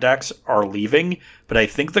with red decks are leaving, but I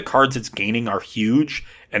think the cards it's gaining are huge,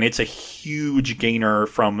 and it's a huge gainer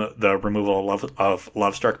from the removal of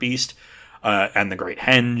Lovestruck Beast, and the Great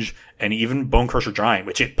Henge, and even Bonecrusher Giant,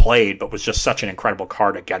 which it played, but was just such an incredible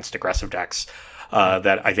card against aggressive decks,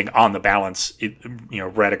 that I think on the balance,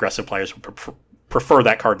 red aggressive players would prefer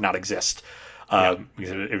that card not exist, because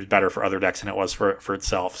it was better for other decks than it was for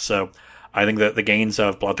itself. So, I think that the gains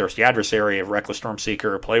of Bloodthirsty Adversary, of Reckless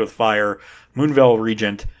Stormseeker, Play with Fire, Moonveil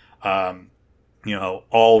Regent,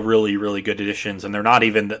 all really, really good additions, and they're not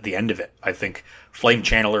even the end of it. I think Flame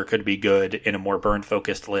Channeler could be good in a more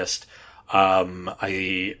burn-focused list.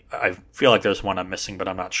 I feel like there's one I'm missing, but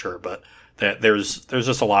I'm not sure. But there's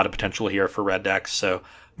just a lot of potential here for red decks, so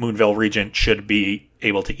Moonveil Regent should be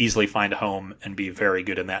able to easily find a home and be very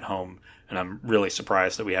good in that home, and I'm really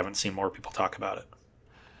surprised that we haven't seen more people talk about it.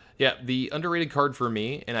 Yeah, the underrated card for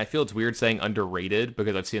me, and I feel it's weird saying underrated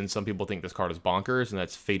because I've seen some people think this card is bonkers, and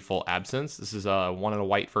that's Fateful Absence. This is 1 and a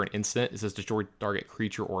white for an instant. It says destroy target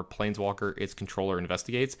creature or planeswalker its controller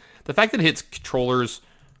investigates. The fact that it hits creatures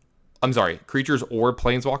or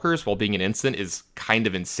planeswalkers while being an instant is kind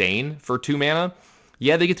of insane for 2 mana.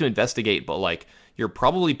 Yeah, they get to investigate, but like you're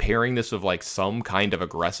probably pairing this with like some kind of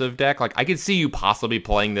aggressive deck. Like I could see you possibly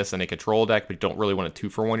playing this in a control deck, but you don't really want to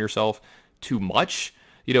 2-for-1 yourself too much.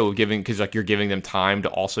 Because like you're giving them time to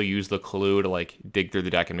also use the clue to like dig through the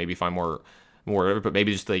deck and maybe find more, but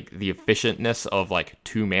maybe just like the efficientness of like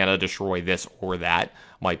 2 mana destroy this or that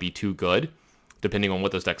might be too good, depending on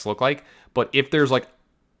what those decks look like. But if there's like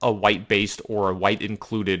a white based or a white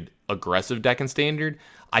included aggressive deck in Standard,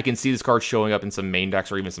 I can see this card showing up in some main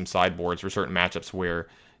decks or even some sideboards for certain matchups where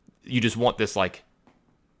you just want this like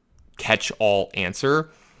catch all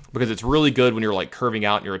answer, because it's really good when you're like curving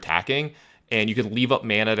out and you're attacking. And you can leave up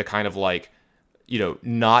mana to kind of like,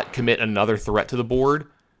 not commit another threat to the board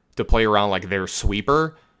to play around like their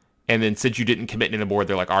sweeper. And then since you didn't commit in the board,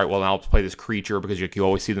 they're like, all right, well, now I'll play this creature because you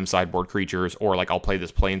always see them sideboard creatures, or like I'll play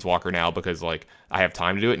this planeswalker now because like I have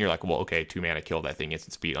time to do it. And you're like, well, okay, 2 mana, kill that thing,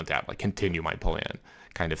 instant speed, untap, like continue my plan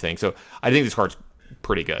kind of thing. So I think this card's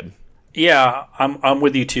pretty good. Yeah, I'm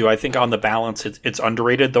with you too. I think on the balance, it's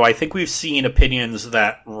underrated, though I think we've seen opinions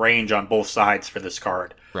that range on both sides for this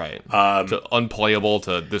card. Right. To unplayable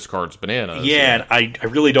to this card's bananas. Yeah, and I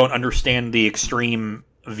really don't understand the extreme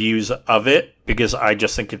views of it because I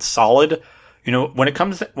just think it's solid. You know, when it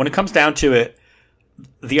comes down to it,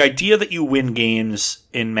 the idea that you win games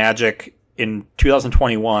in Magic in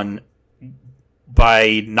 2021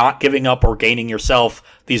 by not giving up or gaining yourself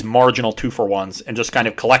these marginal 2-for-1s and just kind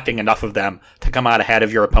of collecting enough of them to come out ahead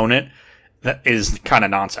of your opponent, that is kind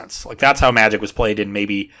of nonsense. Like, that's how Magic was played in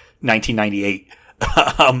maybe 1998.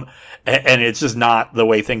 And it's just not the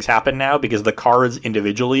way things happen now because the cards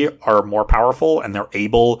individually are more powerful and they're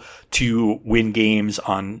able to win games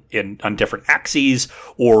on different axes,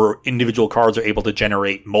 or individual cards are able to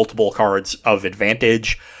generate multiple cards of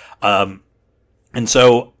advantage. And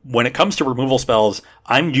so when it comes to removal spells,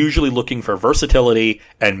 I'm usually looking for versatility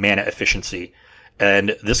and mana efficiency.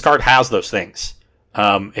 And this card has those things.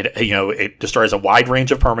 It destroys a wide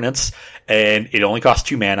range of permanents and it only costs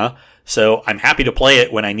 2 mana. So I'm happy to play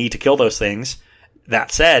it when I need to kill those things.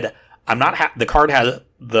 That said, the card has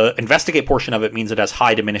the investigate portion of it means it has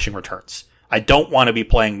high diminishing returns. I don't want to be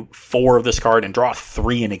playing 4 of this card and draw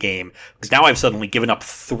 3 in a game because now I've suddenly given up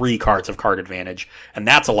 3 cards of card advantage, and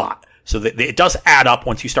that's a lot. So it does add up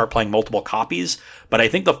once you start playing multiple copies, but I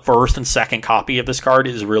think the first and second copy of this card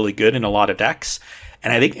is really good in a lot of decks.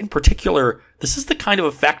 And I think in particular, this is the kind of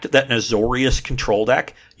effect that an Azorius control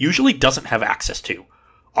deck usually doesn't have access to.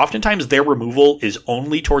 Oftentimes their removal is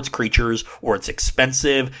only towards creatures, or it's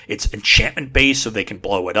expensive, it's enchantment based so they can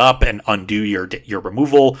blow it up and undo your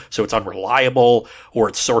removal so it's unreliable, or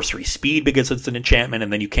it's sorcery speed because it's an enchantment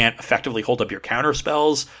and then you can't effectively hold up your counter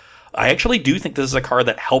spells. I actually do think this is a card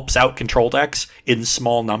that helps out control decks in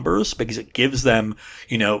small numbers because it gives them,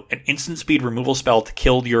 an instant speed removal spell to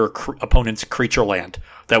kill your opponent's creature land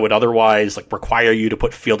that would otherwise require you to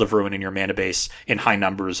put Field of Ruin in your mana base in high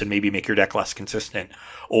numbers and maybe make your deck less consistent.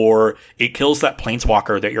 Or it kills that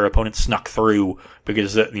planeswalker that your opponent snuck through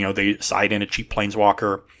because, they side in a cheap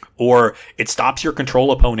planeswalker. Or it stops your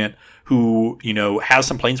control opponent who, has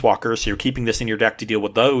some planeswalkers, so you're keeping this in your deck to deal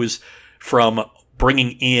with those, from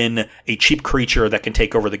bringing in a cheap creature that can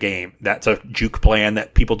take over the game. That's a juke plan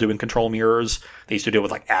that people do in Control Mirrors. They used to deal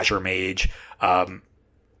with Azure Mage.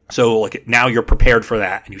 So now you're prepared for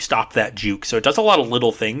that and you stop that juke. So it does a lot of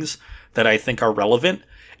little things that I think are relevant.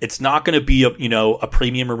 It's not going to be a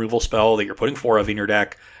premium removal spell that you're putting 4 of in your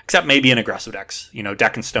deck, except maybe in aggressive decks.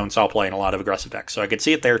 Deck and Stone Saw play in a lot of aggressive decks. So I could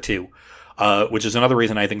see it there too, which is another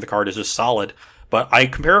reason I think the card is just solid. But I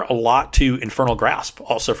compare it a lot to Infernal Grasp,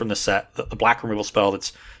 also from this set, the black removal spell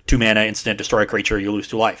that's 2 mana, instant, destroy a creature, you lose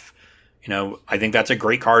 2 life. I think that's a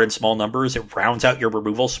great card in small numbers. It rounds out your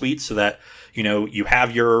removal suite so that, you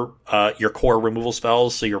have your core removal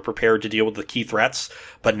spells, so you're prepared to deal with the key threats.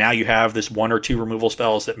 But now you have this 1 or 2 removal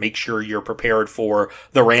spells that make sure you're prepared for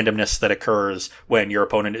the randomness that occurs when your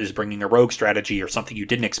opponent is bringing a rogue strategy or something you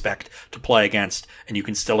didn't expect to play against, and you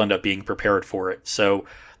can still end up being prepared for it. So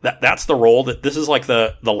that's the role. That this is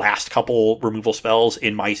the last couple removal spells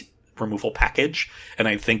in my removal package, and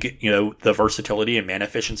I think the versatility and mana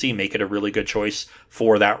efficiency make it a really good choice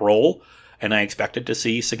for that role, and I expected to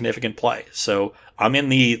see significant play. So I'm in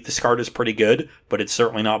this card is pretty good, but it's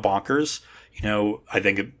certainly not bonkers. I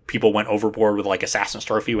think people went overboard with Assassin's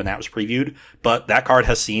Trophy when that was previewed, but that card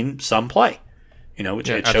has seen some play. It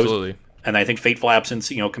shows. Absolutely. And I think Fateful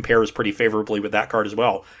Absence, compares pretty favorably with that card as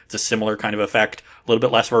well. It's a similar kind of effect, a little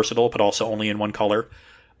bit less versatile, but also only in 1 color.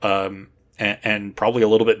 And probably a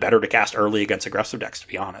little bit better to cast early against aggressive decks, to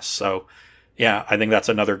be honest. So, yeah, I think that's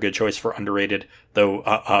another good choice for underrated. Though,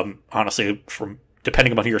 honestly,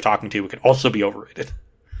 depending on who you're talking to, it could also be overrated.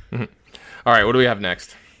 Mm-hmm. All right, what do we have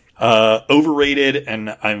next? Overrated, and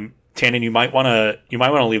Tannen, you might want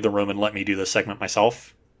to leave the room and let me do this segment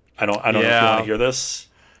myself. I don't know if you want to hear this.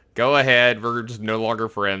 Go ahead. We're just no longer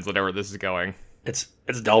friends, whatever this is going. It's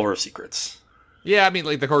Delver of Secrets. Yeah, I mean,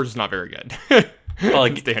 the card's just not very good.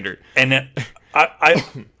 Well, standard. And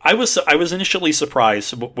I was initially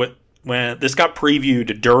surprised when this got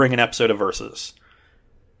previewed during an episode of Versus,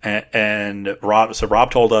 and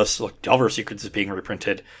Rob told us, look, Delver of Secrets is being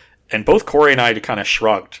reprinted, and both Corey and I kind of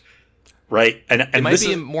shrugged, right? And it might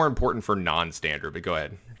be more important for non-standard, but go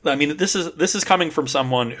ahead. I mean, this is coming from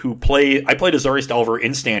someone who I played Azorius Delver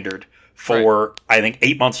in Standard for, right, I think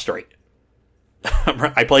 8 months straight.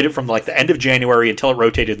 I played it from the end of January until it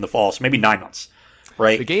rotated in the fall, so maybe 9 months,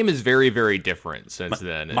 right? The game is very, very different since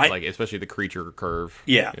then. Like especially the creature curve.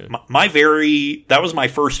 Yeah. That was my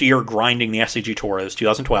first year grinding the SCG Tour. It was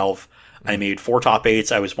 2012. I made 4 top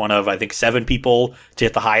 8s. I was one of, I think, 7 people to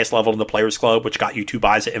hit the highest level in the Players Club, which got you 2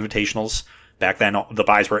 buys at Invitationals. Back then, the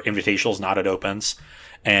buys were at Invitationals, not at Opens.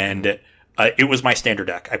 And it was my standard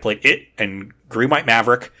deck. I played it and Green White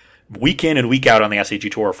Maverick week in and week out on the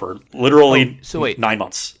SCG Tour for literally 9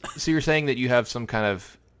 months. So you're saying that you have some kind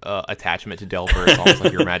of attachment to Delver? It's almost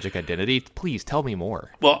like your Magic identity. Please tell me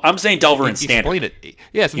more. Well, I'm saying Delver in standard. Explain it.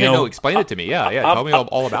 Yes, explain it to me. Yeah. Tell me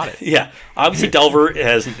all about it. Yeah, obviously Delver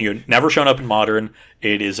has never shown up in Modern.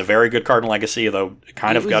 It is a very good card in Legacy, though it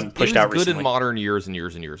kind of gotten pushed out recently. It was good in Modern years and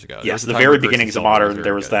years and years ago. Yes, the very beginnings of Modern,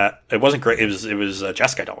 there was that. It wasn't great. It was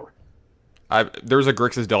Jeskai Delver. There was a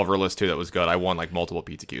Grixis Delver list too that was good. I won like multiple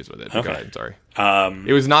pizza queues with it. Okay. Go ahead, sorry.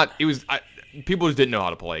 It was not. It was. People just didn't know how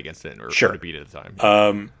to play against it or to beat it at the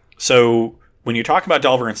time. So when you talk about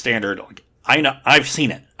Delver in Standard, I've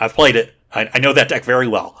seen it. I've played it. I know that deck very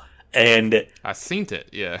well. And I've seen it.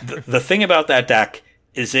 Yeah. the thing about that deck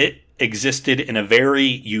is it existed in a very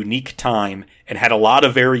unique time and had a lot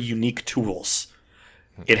of very unique tools.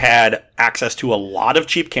 It had access to a lot of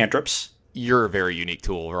cheap cantrips. You're a very unique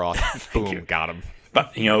tool, Ross. Boom, got him.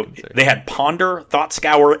 But, they had Ponder, Thought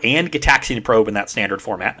Scour, and Gitaxian Probe in that standard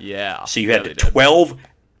format. Yeah. So you had 12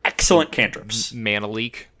 excellent cantrips. Mana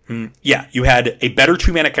Leak. Yeah, you had a better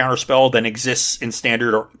 2-mana counterspell than exists in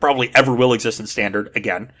Standard, or probably ever will exist in Standard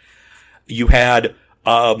again. You had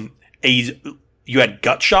Gut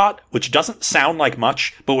Shot, which doesn't sound like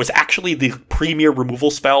much, but was actually the premier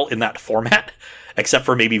removal spell in that format, except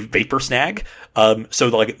for maybe Vapor Snag. So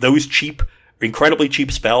like those incredibly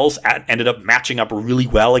cheap spells ended up matching up really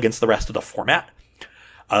well against the rest of the format.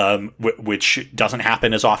 Which doesn't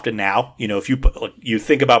happen as often now. If you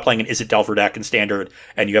think about playing an Izzet Delver deck in Standard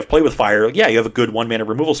and you have Play with Fire, you have a good 1-mana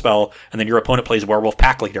removal spell, and then your opponent plays Werewolf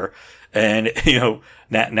Pack Leader, and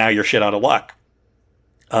now you're shit out of luck.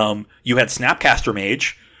 You had Snapcaster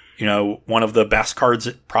Mage, one of the best cards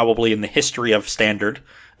probably in the history of Standard.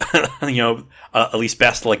 At least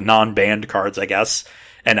best like non-banned cards, I guess.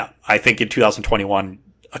 And I think in 2021,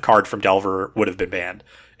 a card from Delver would have been banned.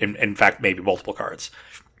 In fact, maybe multiple cards.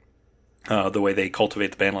 The way they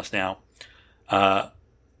cultivate the ban list now.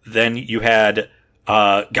 Then you had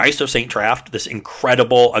Geist of Saint Traft, this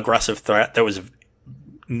incredible aggressive threat that was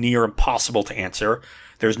near impossible to answer.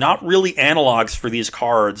 There's not really analogs for these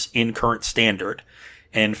cards in current Standard.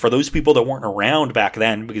 And for those people that weren't around back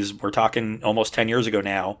then, because we're talking almost 10 years ago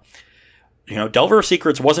now, Delver of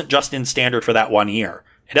Secrets wasn't just in Standard for that 1 year.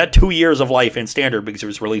 It had 2 years of life in Standard because it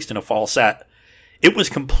was released in a fall set. It was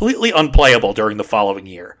completely unplayable during the following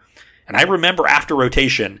year. And I remember after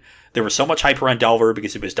rotation, there was so much hype around Delver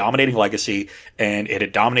because it was dominating Legacy and it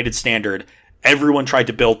had dominated Standard. Everyone tried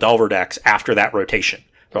to build Delver decks after that rotation.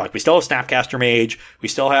 They're like, we still have Snapcaster Mage, we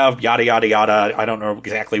still have yada yada yada. I don't know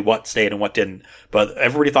exactly what stayed and what didn't, but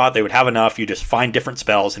everybody thought they would have enough. You just find different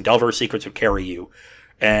spells and Delver of Secrets would carry you.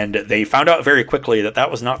 And they found out very quickly that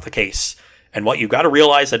that was not the case. And what you've got to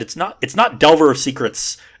realize that it's not Delver of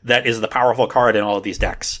Secrets that is the powerful card in all of these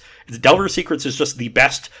decks. Delver of Secrets is just the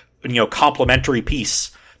best, complementary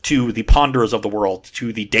piece to the Ponders of the world,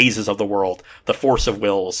 to the Dazes of the world, the Force of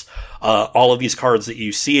Wills, all of these cards that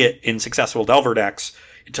you see it in successful Delver decks,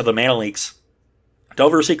 to the Mana Leaks.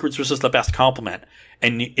 Delver of Secrets was just the best complement.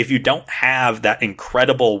 And if you don't have that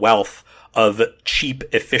incredible wealth of cheap,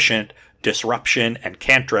 efficient disruption and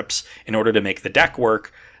cantrips in order to make the deck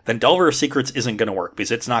work, then Delver of Secrets isn't going to work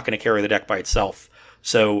because it's not going to carry the deck by itself.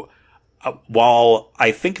 So while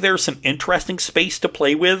I think there's some interesting space to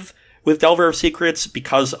play with Delver of Secrets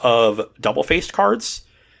because of double-faced cards,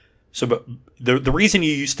 but the reason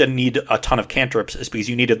you used to need a ton of cantrips is because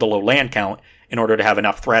you needed the low land count in order to have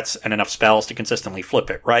enough threats and enough spells to consistently flip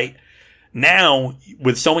it, right? Now,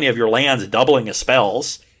 with so many of your lands doubling as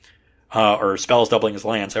spells, or spells doubling as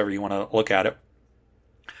lands, however you want to look at it,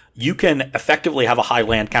 you can effectively have a high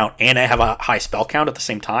land count and have a high spell count at the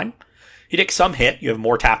same time. You take some hit, you have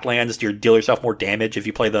more tapped lands, you deal yourself more damage if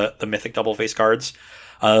you play the mythic double face cards.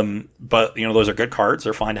 But those are good cards,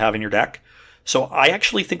 they're fine to have in your deck. So I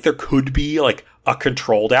actually think there could be like a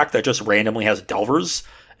control deck that just randomly has Delvers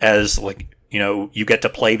as you get to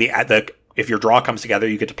play if your draw comes together,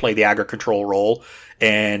 you get to play the aggro control role,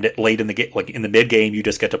 and late in the game, like in the mid game, you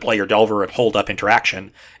just get to play your Delver and hold up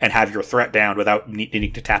interaction and have your threat down without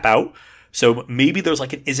needing to tap out. So maybe there's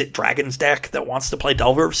like an Izzet Dragons deck that wants to play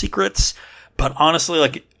Delver of Secrets, but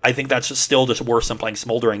honestly, I think that's still worse than playing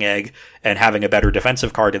Smoldering Egg and having a better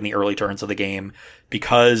defensive card in the early turns of the game,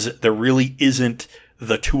 because there really isn't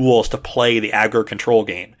the tools to play the aggro control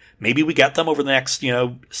game. Maybe we get them over the next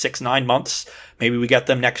 6-9 months. Maybe we get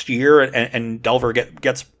them next year, and Delver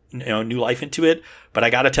gets new life into it. But I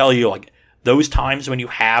got to tell you, like, those times when you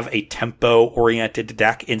have a tempo-oriented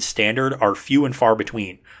deck in Standard are few and far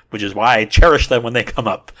between, which is why I cherish them when they come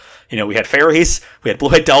up. We had Fairies, we had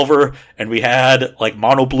Blue-White Delver, and we had, like,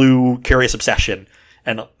 Mono Blue Curious Obsession.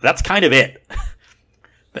 And that's kind of it.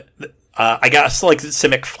 I guess, like,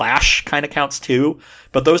 Simic Flash kind of counts, too.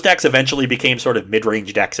 But those decks eventually became sort of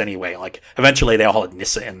mid-range decks anyway. Like, eventually they all had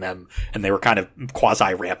Nissa in them, and they were kind of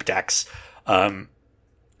quasi-ramp decks.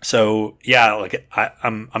 So yeah, like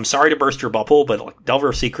I'm sorry to burst your bubble, but like Delver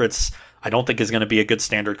of Secrets, I don't think is going to be a good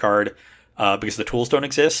Standard card because the tools don't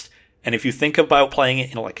exist. And if you think about playing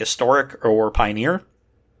it in like Historic or Pioneer,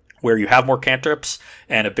 where you have more cantrips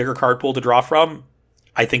and a bigger card pool to draw from,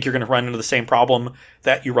 I think you're going to run into the same problem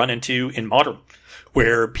that you run into in Modern,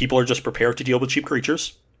 where people are just prepared to deal with cheap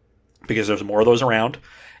creatures because there's more of those around,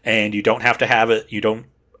 and you don't have to have it.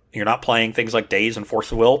 You're not playing things like Daze and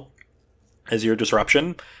Force of Will as your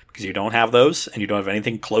disruption because you don't have those and you don't have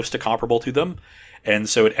anything close to comparable to them. And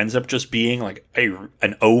so it ends up just being like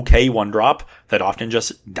an okay 1-drop that often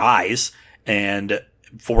just dies and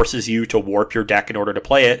forces you to warp your deck in order to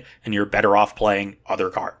play it, and you're better off playing other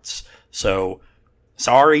cards. So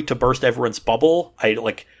sorry to burst everyone's bubble.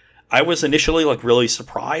 I was initially like really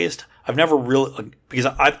surprised. I've never really, because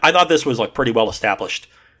I thought this was like pretty well established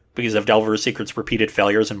because of Delver of Secret's repeated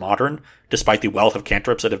failures in Modern, despite the wealth of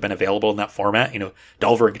cantrips that have been available in that format.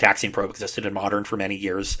 Delver and Gitaxian Probe existed in Modern for many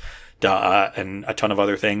years, and a ton of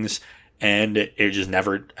other things, and it just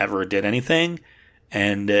never, ever did anything.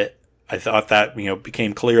 And I thought that,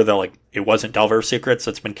 became clear that, like, it wasn't Delver of Secrets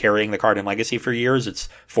that's been carrying the card in Legacy for years. It's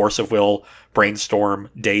Force of Will, Brainstorm,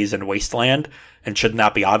 Daze, and Wasteland. And shouldn't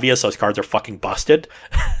that be obvious? Those cards are fucking busted.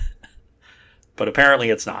 But apparently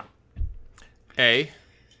it's not. A,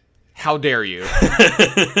 how dare you?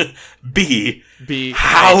 B,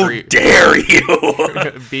 how dare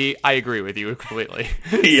you? B, I agree with you completely.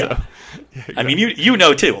 Yeah. So, I mean, you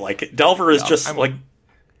know too. Like, Delver is just like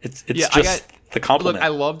it's just the compliment. Look, I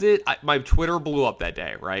loved it. My Twitter blew up that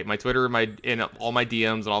day, right? My Twitter, and all my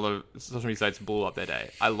DMs and all the social media sites blew up that day.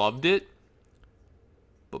 I loved it,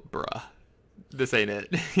 but bruh, this ain't it.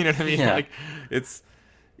 You know what I mean? Yeah. Like,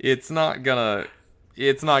 it's not gonna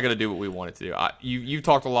do what we want it to do. You've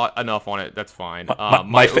talked enough on it. That's fine.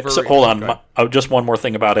 So hold on. Just one more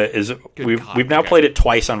thing about it is we've now played it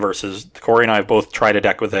twice on Versus. Corey and I have both tried a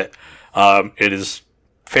deck with it. It has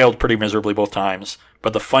failed pretty miserably both times.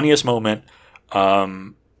 But the funniest moment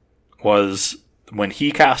was when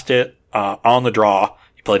he cast it on the draw.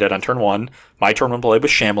 He played it on turn 1. My turn 1 play was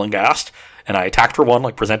Shambling Ghast. And I attacked for 1,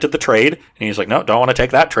 like, presented the trade. And he's like, no, don't want to take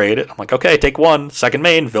that trade. I'm like, okay, take 1. Second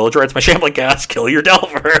main, Village Rights my Shambling Ghast, kill your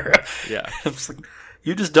Delver. Yeah. Like,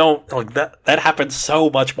 you just don't, like, that happens so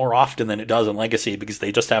much more often than it does in Legacy because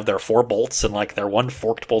they just have their 4 bolts and, like, their 1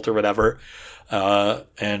 forked bolt or whatever.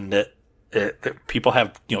 And people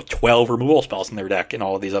have, 12 removal spells in their deck in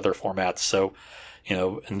all of these other formats. So,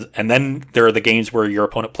 and then there are the games where your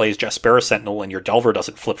opponent plays Jaspera Sentinel and your Delver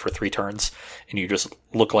doesn't flip for 3 turns and you just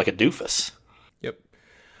look like a doofus. Yep.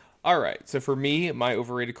 All right. So for me, my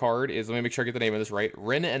overrated card is, let me make sure I get the name of this right,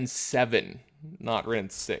 Wrenn and 7. Not Wrenn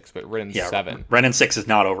and 6, but Wrenn and 7. Wrenn and 6 is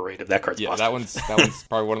not overrated. That card's busted. That one's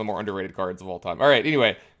probably one of the more underrated cards of all time. All right.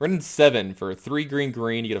 Anyway, Wrenn and 7 for 3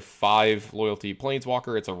 green. You get a 5 loyalty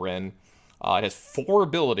Planeswalker. It's a Wrenn. It has 4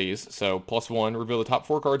 abilities, so +1, reveal the top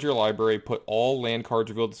 4 cards of your library, put all land cards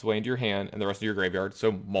revealed this way into your hand and the rest of your graveyard,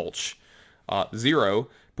 so mulch. 0,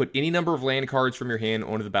 put any number of land cards from your hand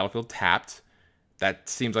onto the battlefield tapped. That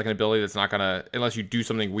seems like an ability that's not going to, unless you do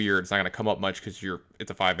something weird, it's not going to come up much because it's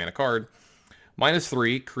a 5-mana card.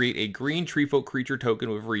 -3, create a green treefolk creature token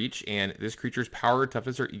with reach, and this creature's power and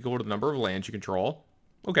toughness are equal to the number of lands you control.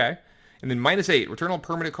 Okay. And then -8, return all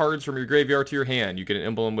permanent cards from your graveyard to your hand. You get an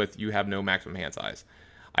emblem with you have no maximum hand size.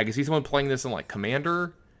 I can see someone playing this in like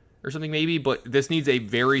Commander or something maybe, but this needs a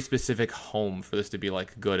very specific home for this to be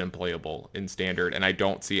like good and playable in Standard, and I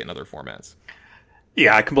don't see it in other formats.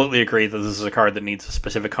 Yeah, I completely agree that this is a card that needs a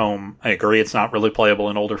specific home. I agree it's not really playable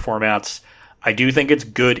in older formats. I do think it's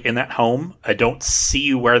good in that home. I don't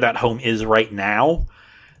see where that home is right now.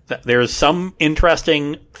 There's some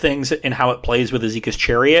interesting things in how it plays with Azika's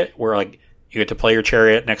Chariot, where like you get to play your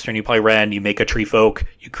Chariot, next turn you play Wrenn, you make a Treefolk,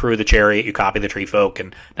 you crew the Chariot, you copy the Treefolk,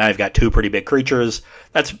 and now you've got 2 pretty big creatures.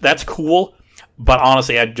 That's cool, but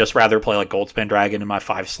honestly, I'd just rather play like Goldspan Dragon in my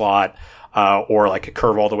 5 slot, or like a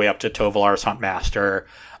curve all the way up to Tovolar's Huntmaster.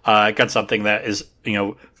 I got something that is,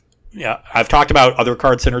 I've talked about other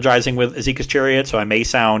cards synergizing with Azika's Chariot, so I may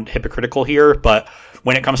sound hypocritical here, but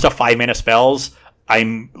when it comes to 5-mana spells, let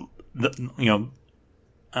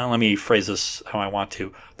me phrase this how I want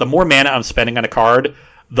to. The more mana I'm spending on a card,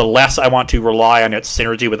 the less I want to rely on its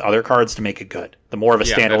synergy with other cards to make it good. The more of a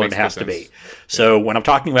standalone it has to be. So when I'm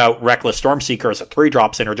talking about Reckless Stormseeker as a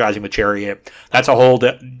 3-drop synergizing with Chariot, that's a whole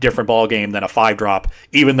different ballgame than a 5-drop,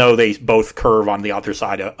 even though they both curve on the other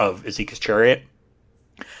side of Esika's Chariot.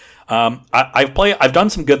 I've done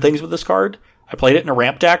some good things with this card. I played it in a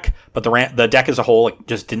ramp deck, but the deck as a whole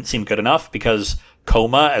just didn't seem good enough because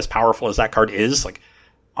Koma, as powerful as that card is,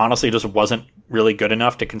 honestly just wasn't really good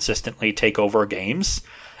enough to consistently take over games,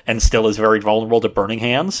 and still is very vulnerable to Burning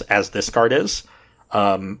Hands, as this card is.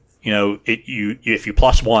 If you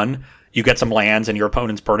 +1, you get some lands, and your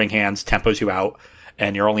opponent's Burning Hands tempos you out,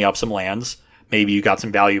 and you're only up some lands. Maybe you got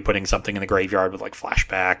some value putting something in the graveyard with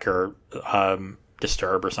Flashback or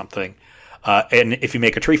Disturb or something. And if you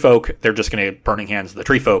make a Tree Folk, they're just going to Burning Hands the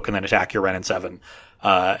Tree Folk and then attack your Wrenn and 7.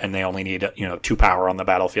 And they only need 2 power on the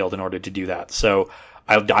battlefield in order to do that. So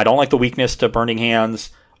I don't like the weakness to Burning Hands.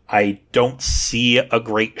 I don't see a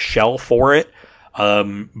great shell for it.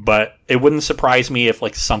 But it wouldn't surprise me if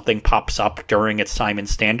something pops up during its time in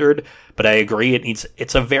Standard. But I agree,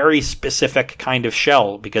 it's a very specific kind of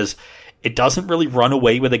shell because it doesn't really run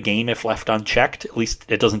away with a game if left unchecked. At least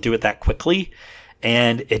it doesn't do it that quickly.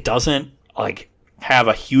 And it doesn't have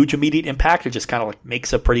a huge immediate impact. It just kind of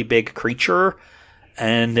makes a pretty big creature.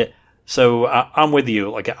 And so I'm with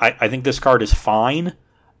you. I think this card is fine,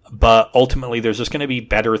 but ultimately there's just going to be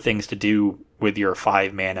better things to do with your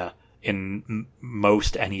 5 mana in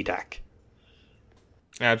most any deck.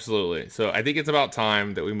 Absolutely. So I think it's about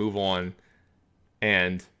time that we move on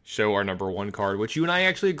and show our number 1 card, which you and I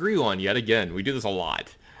actually agree on yet again. We do this a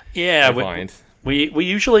lot. Yeah, we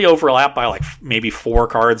usually overlap by maybe 4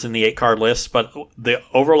 cards in the 8-card list, but the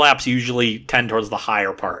overlaps usually tend towards the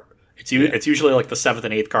higher part. It's usually the 7th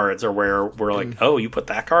and 8th cards are where we're oh, you put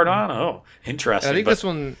that card on? Oh, interesting. I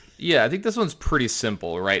think this one's pretty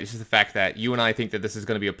simple, right? It's just the fact that you and I think that this is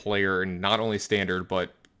going to be a player in not only Standard,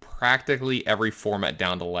 but practically every format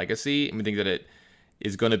down to Legacy. And we think that it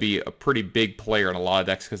is going to be a pretty big player in a lot of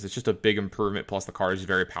decks because it's just a big improvement, plus the card is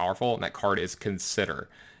very powerful, and that card is Consider.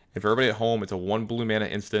 If everybody at home, it's a 1 blue mana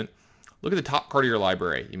instant. Look at the top card of your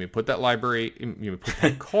library. You may put that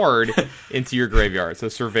card into your graveyard. So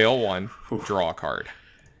Surveil 1, draw a card.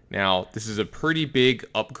 Now, this is a pretty big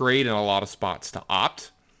upgrade in a lot of spots to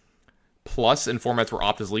Opt. Plus, in formats where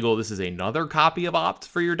Opt is legal, this is another copy of Opt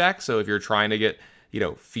for your deck. So if you're trying to get,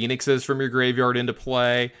 Phoenixes from your graveyard into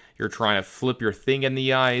play, you're trying to flip your thing in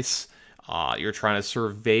the ice, you're trying to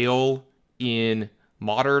Surveil in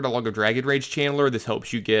Modern along a Dragon Rage Channeler, this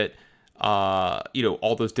helps you get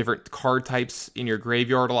all those different card types in your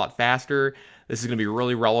graveyard a lot faster. This is going to be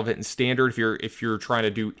really relevant in Standard if you're trying to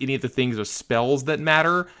do any of the things with spells that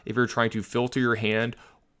matter. If you're trying to filter your hand,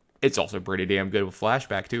 it's also pretty damn good with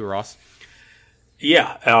Flashback too, Ross.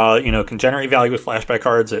 Yeah, can generate value with Flashback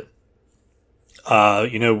cards.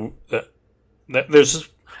 There's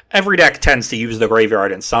every deck tends to use the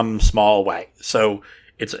graveyard in some small way. So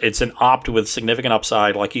it's an Opt with significant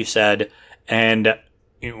upside, like you said, and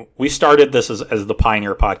we started this as the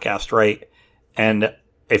Pioneer podcast, right? And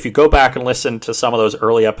if you go back and listen to some of those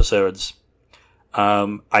early episodes,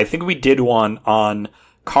 I think we did one on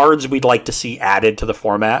cards we'd like to see added to the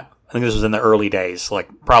format. I think this was in the early days,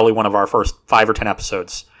 probably one of our first 5 or 10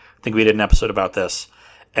 episodes. I think we did an episode about this.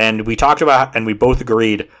 And we talked about, and we both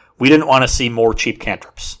agreed, we didn't want to see more cheap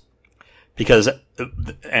cantrips. Because,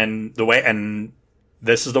 and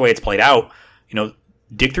this is the way it's played out,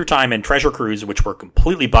 Dig Through Time and Treasure Cruise, which were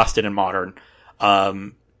completely busted in Modern,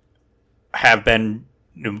 have been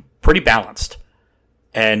pretty balanced.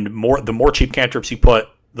 And the more cheap cantrips you put,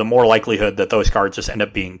 the more likelihood that those cards just end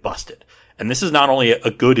up being busted. And this is not only a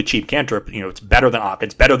good cheap cantrip, it's better than Opt.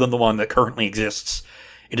 It's better than the one that currently exists.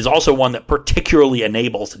 It is also one that particularly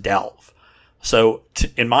enables Delve. So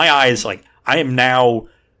in my eyes, I am now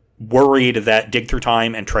worried that Dig Through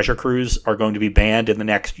Time and Treasure Cruise are going to be banned in the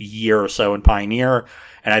next year or so in Pioneer.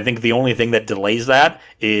 And I think the only thing that delays that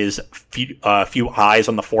is a few eyes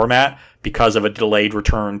on the format because of a delayed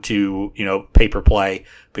return to, paper play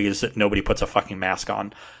because nobody puts a fucking mask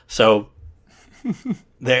on. So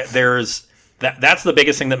that's the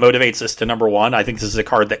biggest thing that motivates us to number 1. I think this is a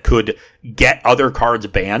card that could get other cards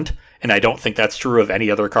banned. And I don't think that's true of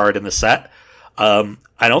any other card in the set. I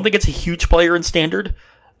don't think it's a huge player in Standard.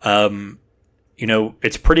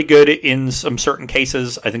 It's pretty good in some certain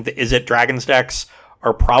cases. I think the Izzet Dragons decks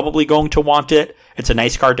are probably going to want it. It's a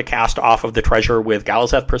nice card to cast off of the treasure with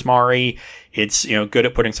Galazeth Prismari. It's, good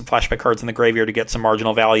at putting some flashback cards in the graveyard to get some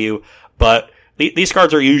marginal value. But these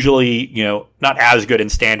cards are usually, not as good in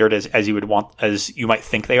standard as you would want, as you might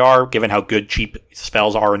think they are, given how good cheap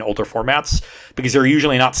spells are in older formats, because they're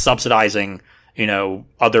usually not subsidizing,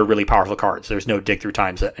 other really powerful cards. There's no dig through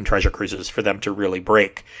times and treasure cruises for them to really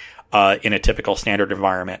break in a typical standard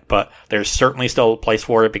environment. But there's certainly still a place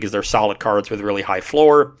for it because they're solid cards with really high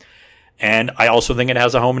floor. And I also think it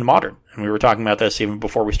has a home in Modern. And we were talking about this even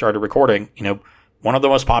before we started recording. One of the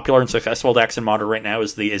most popular and successful decks in Modern right now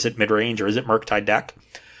is the Is It Midrange or Is It Murktide deck.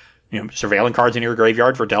 Surveilling cards in your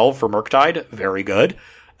graveyard for Delve for Murktide, very good.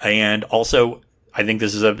 And also, I think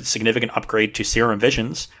this is a significant upgrade to Serum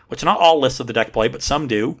Visions, which not all lists of the deck play, but some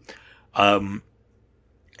do. That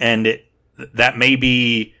may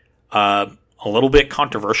be a little bit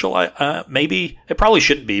controversial. Maybe it probably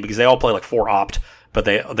shouldn't be because they all play like 4 Opt, but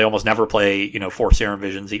they almost never play 4 Serum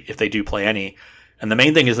Visions if they do play any. And the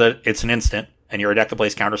main thing is that it's an instant, and you're a deck that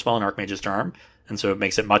plays Counterspell and Archmage's Charm, and so it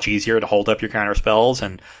makes it much easier to hold up your counterspells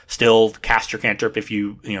and still cast your cantrip if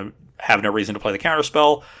you have no reason to play the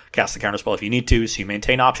counterspell. Cast the counterspell if you need to, so you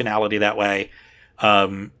maintain optionality that way,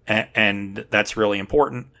 and that's really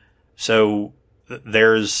important. So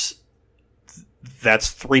that's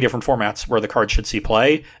 3 different formats where the card should see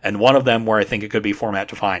play, and one of them where I think it could be format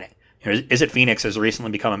defining. Is It Phoenix has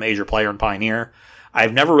recently become a major player in Pioneer.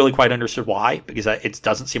 I've never really quite understood why, because it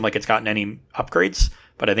doesn't seem like it's gotten any upgrades,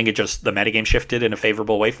 but I think it just, the metagame shifted in a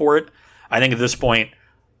favorable way for it. I think at this point,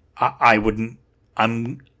 I'm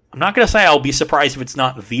not going to say I'll be surprised if it's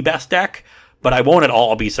not the best deck, but I won't at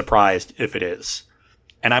all be surprised if it is.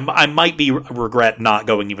 And I might regret not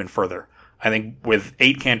going even further. I think with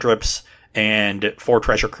 8 cantrips and 4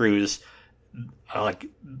 treasure crews,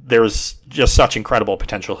 there's just such incredible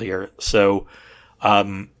potential here. So,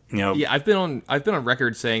 yeah, I've been on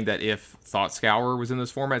record saying that if Thought Scour was in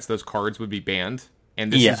those formats, those cards would be banned,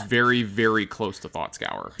 and this is very, very close to Thought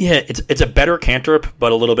Scour. Yeah, it's a better cantrip,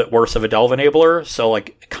 but a little bit worse of a Delve enabler, so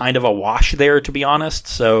kind of a wash there, to be honest.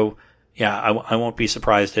 So yeah, I won't be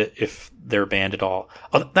surprised if they're banned at all.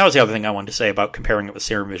 That was the other thing I wanted to say about comparing it with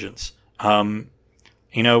Serum Visions. I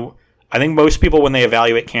think most people, when they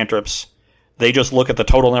evaluate cantrips, they just look at the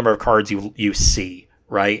total number of cards you see.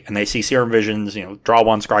 Right? And they see Serum Visions, draw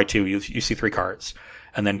 1, scry 2, you see 3 cards.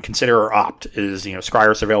 And then Consider or Opt is, scry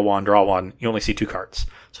or surveil 1, draw 1, you only see 2 cards.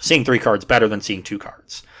 So seeing 3 cards better than seeing 2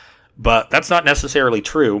 cards. But that's not necessarily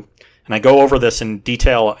true. And I go over this in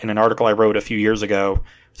detail in an article I wrote a few years ago.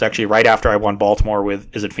 It's actually right after I won Baltimore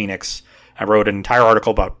with Is It Phoenix. I wrote an entire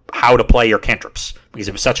article about how to play your cantrips, because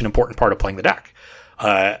it was such an important part of playing the deck.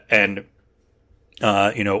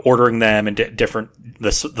 Ordering them and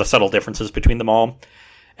the subtle differences between them all.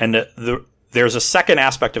 And there's a second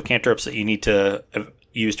aspect of cantrips that you need to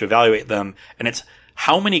use to evaluate them, and it's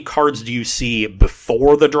how many cards do you see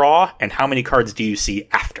before the draw and how many cards do you see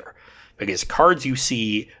after? Because cards you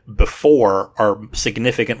see before are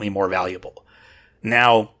significantly more valuable.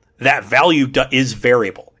 Now, that value is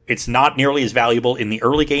variable. It's not nearly as valuable in the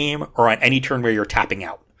early game or on any turn where you're tapping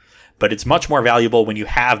out. But it's much more valuable when you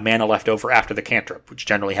have mana left over after the cantrip, which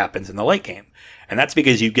generally happens in the late game. And that's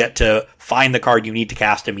because you get to find the card you need to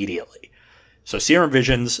cast immediately. So Serum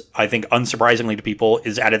Visions, I think unsurprisingly to people,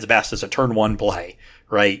 is at its best as a turn 1 play,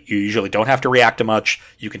 right? You usually don't have to react to much.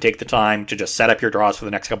 You can take the time to just set up your draws for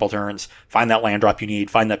the next couple turns, find that land drop you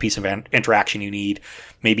need, find that piece of interaction you need,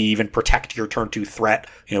 maybe even protect your turn 2 threat,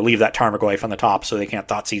 leave that Tarmogoyf on the top so they can't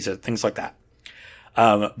Thoughtseize it, things like that.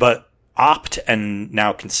 But Opt and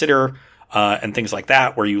now Consider and things like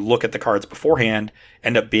that, where you look at the cards beforehand,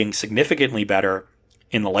 end up being significantly better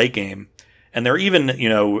in the late game. And they're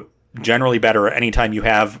even, generally better anytime you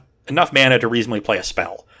have enough mana to reasonably play a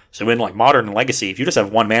spell. So in Modern and Legacy, if you just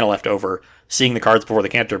have 1 mana left over, seeing the cards before the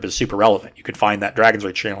cantrip is super relevant. You could find that Dragon's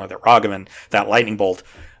Rage Channeler, that Ragavan, that Lightning Bolt,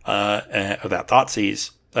 or that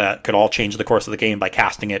Thoughtseize that could all change the course of the game by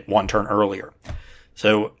casting it 1 turn earlier.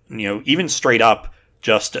 So, even straight up,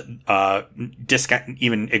 just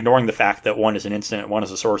even ignoring the fact that 1 is an instant and 1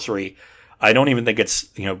 is a sorcery, I don't even think it's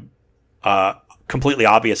completely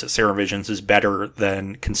obvious that Serum Visions is better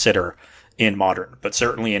than Consider in Modern, but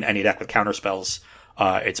certainly in any deck with counterspells,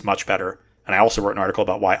 it's much better. And I also wrote an article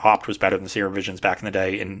about why Opt was better than Serum Visions back in the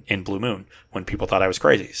day in Blue Moon, when people thought I was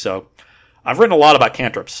crazy. So I've written a lot about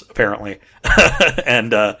cantrips, apparently,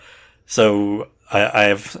 and so I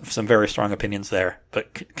have some very strong opinions there.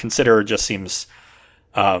 But Consider just seems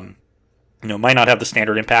might not have the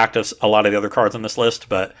standard impact of a lot of the other cards on this list,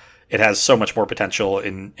 but it has so much more potential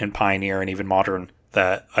in Pioneer and even Modern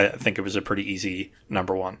that I think it was a pretty easy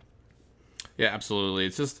number 1. Yeah, absolutely.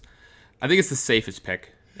 It's just, I think it's the safest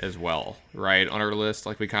pick as well, right? On our list,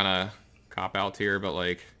 we kind of cop out here, but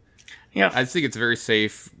Yeah. I just think it's a very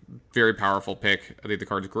safe, very powerful pick. I think the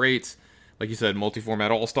card's great. Like you said,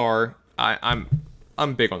 multi-format all-star. I'm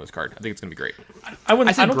big on this card. I think it's going to be great. I don't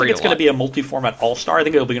think it's going to be a multi-format all-star. I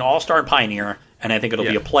think it'll be an all-star in Pioneer, and I think it'll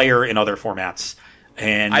be a player in other formats.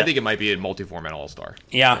 And I think it might be a multi-format all-star.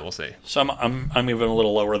 Yeah, so we'll see. So I'm even a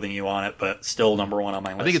little lower than you on it, but still number one on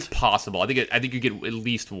my list. I think it's possible. I think you get at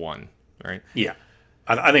least one, right? Yeah,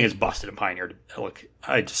 I think it's busted in Pioneer. Look,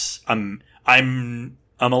 I'm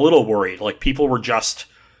a little worried. Like, people were just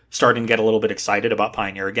starting to get a little bit excited about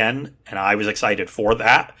Pioneer again, and I was excited for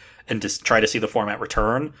that and to try to see the format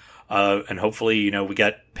return. And hopefully, we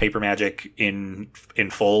get Paper Magic in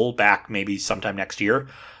full back maybe sometime next year.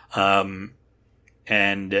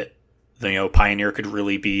 And Pioneer could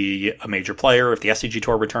really be a major player if the SCG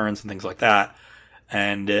Tour returns and things like that.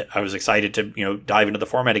 And I was excited to dive into the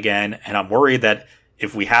format again. And I'm worried that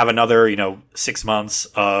if we have another 6 months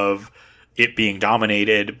of it being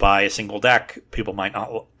dominated by a single deck,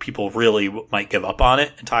 people really might give up on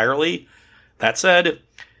it entirely. That said,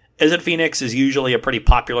 Izzet Phoenix is usually a pretty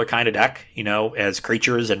popular kind of deck, as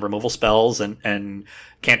creatures and removal spells and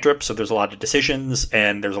cantrips. So there's a lot of decisions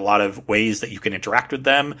and there's a lot of ways that you can interact with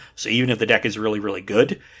them. So even if the deck is really, really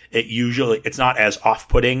good, it's not as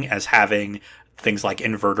off-putting as having things like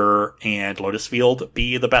Inverter and Lotus Field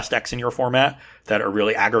be the best decks in your format that are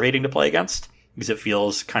really aggravating to play against, because it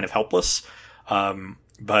feels kind of helpless.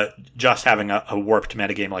 But just having a warped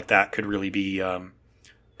metagame like that could really be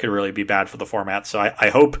bad for the format. So I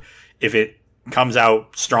hope if it comes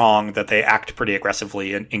out strong that they act pretty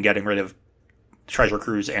aggressively in getting rid of Treasure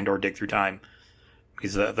Cruise and or Dig Through Time,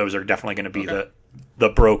 because those are definitely going to be the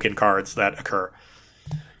broken cards that occur.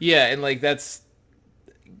 Yeah, and that's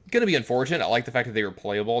going to be unfortunate. I like the fact that they were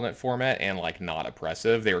playable in that format and not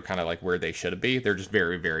oppressive. They were kind of where they should be. They're just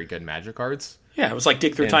very, very good Magic cards. Yeah, it was like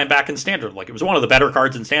Dig Through Time back in Standard. It was one of the better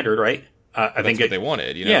cards in Standard, right? I think what they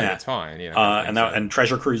wanted, yeah, that's fine. And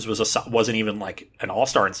Treasure Cruise wasn't even an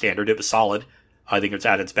all-star in Standard. It was solid. I think it's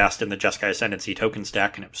at its best in the Jeskai Ascendancy tokens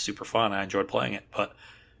deck, and it was super fun. I enjoyed playing it, but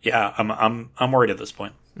yeah, I'm worried at this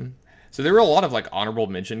point. So there were a lot of honorable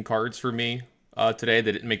mention cards for me today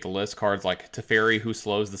that didn't make the list. Cards like Teferi, Who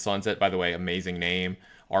Slows the Sunset. By the way, amazing name.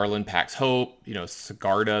 Arlen Pax Hope.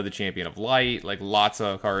 Sigarda, the Champion of Light. Lots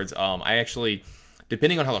of cards. I actually,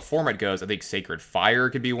 depending on how the format goes, I think Sacred Fire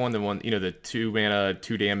could be one. The 2 mana,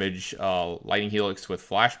 2 damage Lightning Helix with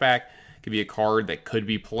Flashback could be a card that could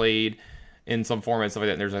be played in some format, stuff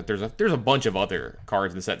like that. And there's a bunch of other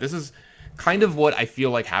cards in the set. This is kind of what I feel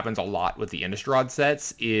like happens a lot with the Innistrad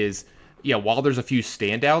sets is, while there's a few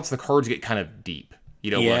standouts, the cards get kind of deep.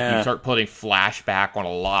 When you start putting Flashback on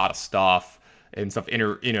a lot of stuff and stuff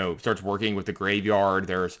starts working with the graveyard,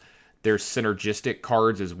 there's synergistic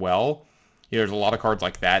cards as well. There's a lot of cards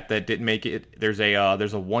like that didn't make it. There's a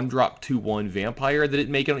 1-drop 2/1 Vampire that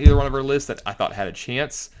didn't make it on either one of our lists that I thought had a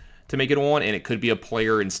chance to make it on, and it could be a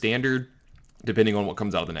player in Standard, depending on what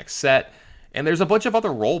comes out of the next set. And there's a bunch of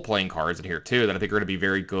other role-playing cards in here, too, that I think are going to be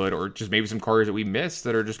very good, or just maybe some cards that we missed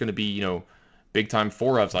that are just going to be, big-time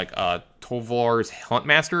 4-ofs, like Tovolar's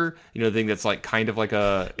Huntmaster, the thing that's kind of like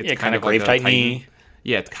a... It's kind of Grave Titan-y.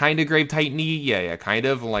 Yeah, it's kind of Grave Titan-y. Yeah, kind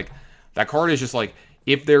of. That card is just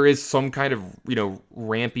if there is some kind of,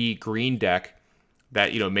 rampy green deck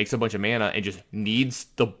that, makes a bunch of mana and just needs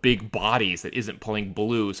the big bodies that isn't playing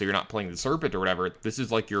blue, so you're not playing the Serpent or whatever, this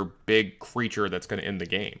is your big creature that's going to end the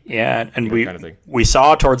game. Yeah, and we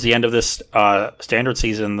saw towards the end of this Standard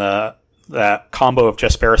season that combo of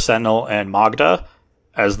Jaspera Sentinel and Magda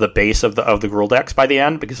as the base of the Gruul decks by the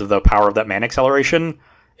end, because of the power of that mana acceleration.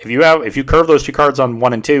 If you curve those 2 cards on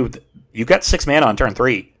 1 and 2, you get 6 mana on turn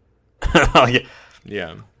 3.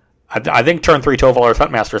 Yeah. I think turn 3 Tovolar's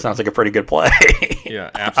Huntmaster sounds like a pretty good play. Yeah,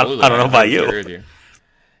 absolutely. I don't know about you.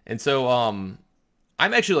 And so I'm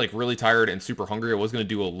actually really tired and super hungry. I was going to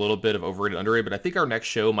do a little bit of overrated underrated, but I think our next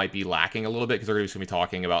show might be lacking a little bit because we're going to be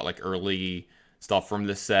talking about early stuff from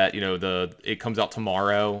this set. It comes out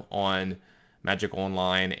tomorrow on Magic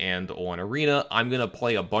Online and on Arena. I'm going to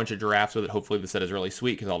play a bunch of drafts with it. Hopefully the set is really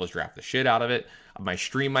sweet because I'll just draft the shit out of it. My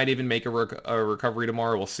stream might even make a recovery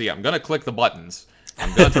tomorrow. We'll see. I'm going to click the buttons.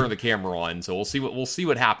 I'm going to turn the camera on, so we'll see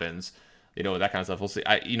what happens. That kind of stuff. We'll see.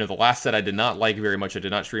 The last set I did not like very much. I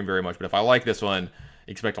did not stream very much, but if I like this one,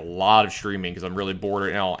 expect a lot of streaming because I'm really bored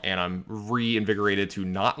right now, and I'm reinvigorated to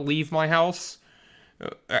not leave my house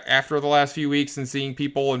after the last few weeks and seeing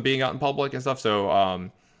people and being out in public and stuff. So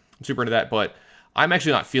I'm super into that. But I'm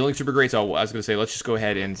actually not feeling super great, so I was going to say let's just go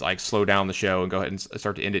ahead and like slow down the show and go ahead and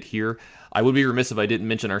start to end it here. I would be remiss if I didn't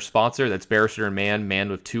mention our sponsor. That's Barrister and Man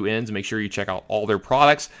with 2 N's. Make sure you check out all their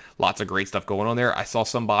products. Lots of great stuff going on there. I saw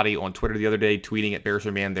somebody on Twitter the other day tweeting at Barrister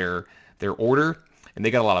and Man their order, and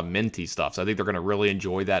they got a lot of minty stuff. So I think they're going to really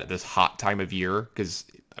enjoy that at this hot time of year because,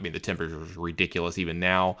 I mean, the temperature was ridiculous even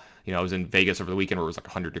now. You know, I was in Vegas over the weekend where it was like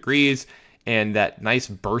 100 degrees, and that nice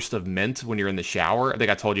burst of mint when you're in the shower. I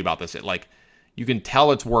think I told you about this. You can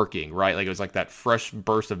tell it's working, right? Like it was like that fresh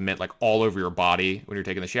burst of mint like all over your body when you're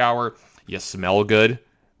taking the shower. You smell good,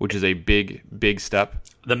 which is a big step.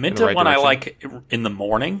 The mint one I like in the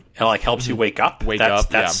morning. It like helps you wake up.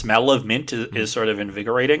 That smell of mint is sort of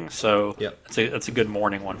invigorating. So that's a good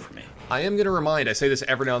morning one for me. I am going to I say this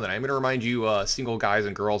every now and then, I'm going to remind you single guys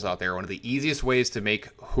and girls out there, one of the easiest ways to make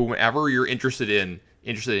whomever you're interested in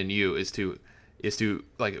you is to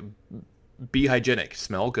like be hygienic,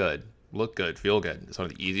 smell good, look good, feel good. It's one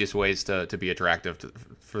of the easiest ways to be attractive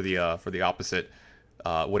for the opposite,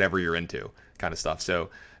 whatever you're into kind of stuff. So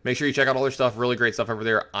make sure you check out all their stuff. Really great stuff over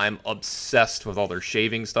there. I'm obsessed with all their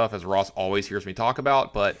shaving stuff, as Ross always hears me talk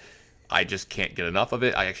about, but I just can't get enough of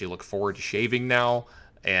it. I actually look forward to shaving now,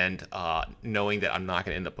 and knowing that I'm not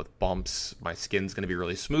going to end up with bumps. My skin's going to be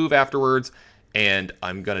really smooth afterwards, and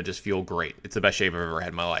I'm going to just feel great. It's the best shave I've ever had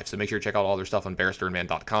in my life. So make sure you check out all their stuff on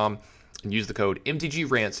barristerandman.com and use the code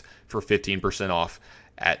MTGRants for 15% off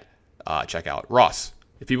at checkout. Ross,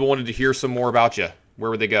 if people wanted to hear some more about you,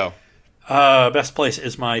 where would they go? Best place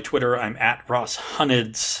is my Twitter. I'm at Ross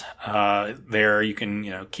Hunneds. There you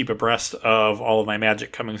can, keep abreast of all of my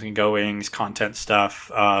Magic comings and goings, content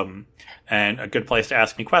stuff, and a good place to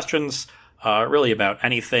ask me questions, really about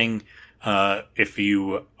anything. If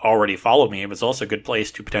you already follow me, it was also a good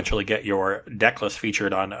place to potentially get your deck list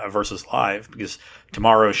featured on Versus Live, because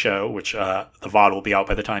tomorrow's show, which the VOD will be out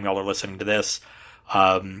by the time y'all are listening to this,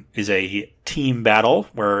 is a team battle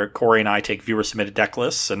where Corey and I take viewer-submitted deck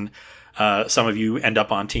lists, and some of you end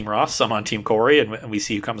up on Team Ross, some on Team Corey, and we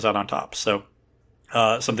see who comes out on top. So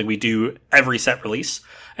something we do every set release,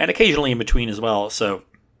 and occasionally in between as well. So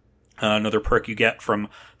another perk you get from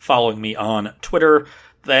following me on Twitter.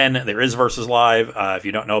 Then there is Versus Live. If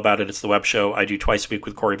you don't know about it, it's the web show I do twice a week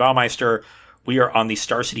with Corey Baumeister. We are on the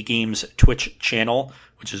Star City Games Twitch channel,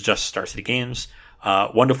 which is just Star City Games,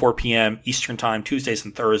 1 to 4 p.m. Eastern Time, Tuesdays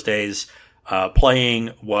and Thursdays, playing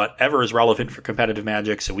whatever is relevant for competitive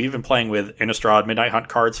Magic. So we've been playing with Innistrad Midnight Hunt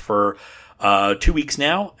cards for 2 weeks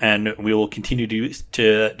now, and we will continue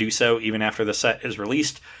to do so even after the set is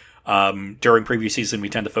released. During preview season, we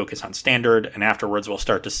tend to focus on Standard, and afterwards we'll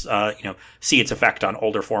start to see its effect on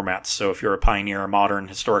older formats. So if you're a Pioneer, Modern,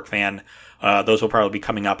 Historic fan, those will probably be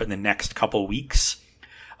coming up in the next couple weeks.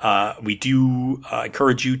 We do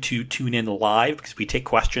encourage you to tune in live because we take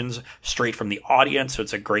questions straight from the audience. So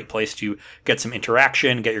it's a great place to get some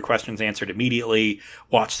interaction, get your questions answered immediately,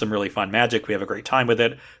 watch some really fun Magic. We have a great time with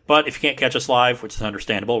it. But if you can't catch us live, which is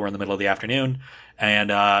understandable, we're in the middle of the afternoon, and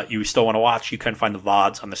you still want to watch, you can find the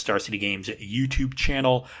VODs on the Star City Games YouTube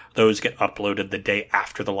channel. Those get uploaded the day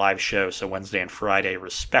after the live show, so Wednesday and Friday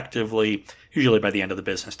respectively, usually by the end of the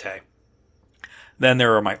business day. Then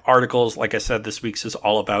there are my articles. Like I said, this week's is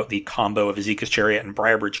all about the combo of Azeka's Chariot and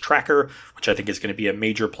Briarbridge Tracker, which I think is going to be a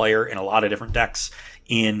major player in a lot of different decks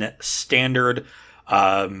in Standard.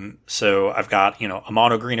 So I've got, a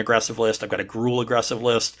mono green aggressive list. I've got a Gruul aggressive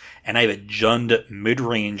list, and I have a Jund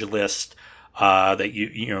mid-range list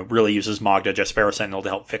that really uses Magda Jaspera Sentinel to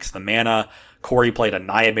help fix the mana. Corey played a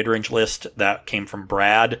Naya mid-range list that came from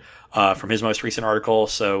Brad from his most recent article.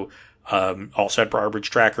 So also had Briarbridge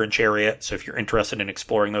Tracker and Chariot. So if you're interested in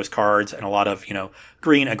exploring those cards and a lot of,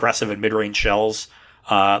 green, aggressive, and mid-range shells,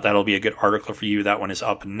 that'll be a good article for you. That one is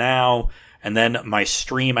up now. And then my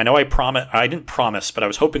stream, I know I didn't promise, but I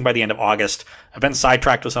was hoping by the end of August. I've been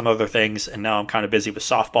sidetracked with some other things, and now I'm kind of busy with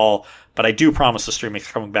softball, but I do promise the stream is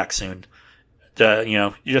coming back soon.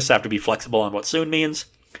 You just have to be flexible on what soon means.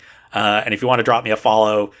 And if you want to drop me a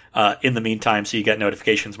follow in the meantime so you get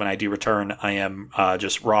notifications when I do return, I am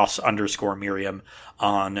just Ross_Miriam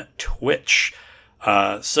on Twitch.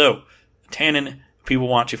 So, Tannen, people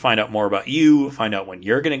want to find out more about you, find out when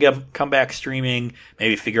you're going to come back streaming,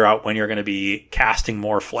 maybe figure out when you're going to be casting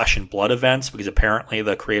more Flesh and Blood events, because apparently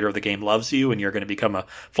the creator of the game loves you and you're going to become a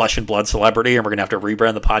Flesh and Blood celebrity and we're going to have to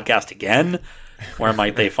rebrand the podcast again. Where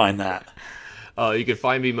might they find that? You can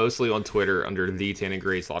find me mostly on Twitter under the Tannen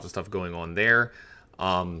Grace. Lots of stuff going on there.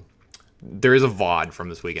 there is a VOD from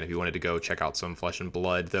this weekend if you wanted to go check out some Flesh and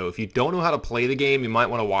Blood. Though if you don't know how to play the game, you might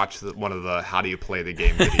want to watch one of the how do you play the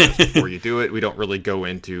game videos before you do it. We don't really go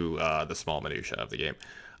into the small minutia of the game.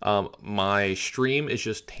 My stream is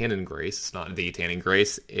just Tan and Grace. It's not the Tan and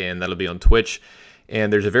Grace, and that'll be on Twitch.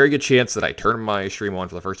 And there's a very good chance that I turn my stream on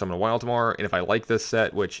for the first time in a while tomorrow. And if I like this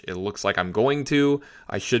set, which it looks like I'm going to,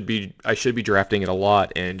 I should be drafting it a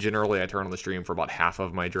lot. And generally, I turn on the stream for about half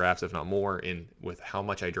of my drafts, if not more. And with how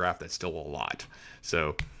much I draft, that's still a lot.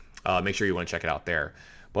 So make sure you want to check it out there.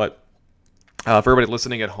 But for everybody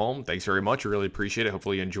listening at home, thanks very much. I really appreciate it.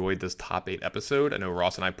 Hopefully you enjoyed this top 8 episode. I know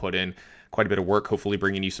Ross and I put in quite a bit of work, hopefully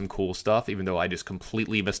bringing you some cool stuff, even though I just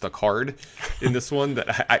completely missed a card in this one.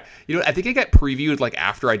 That I think it got previewed like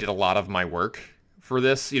after I did a lot of my work for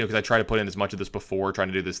this, because I tried to put in as much of this before, trying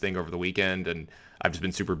to do this thing over the weekend, and I've just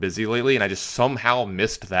been super busy lately, and I just somehow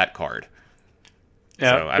missed that card.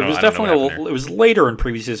 Yeah, so it was definitely it was later in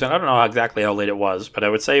previous season. I don't know exactly how late it was, but I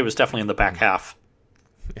would say it was definitely in the back half.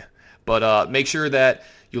 Yeah, but make sure that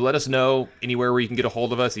you let us know anywhere where you can get a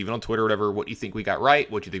hold of us, even on Twitter or whatever, what you think we got right,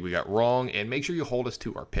 what you think we got wrong, and make sure you hold us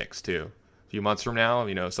to our picks, too. A few months from now,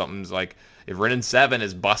 something's like, if Renin 7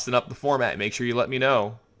 is busting up the format, make sure you let me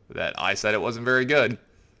know that I said it wasn't very good.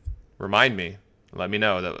 Remind me. Let me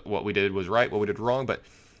know that what we did was right, what we did wrong. But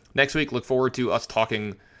next week, look forward to us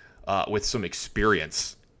talking with some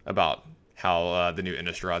experience about how the new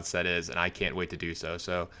Innistrad set is, and I can't wait to do so.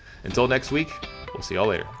 So until next week, we'll see y'all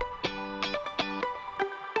later.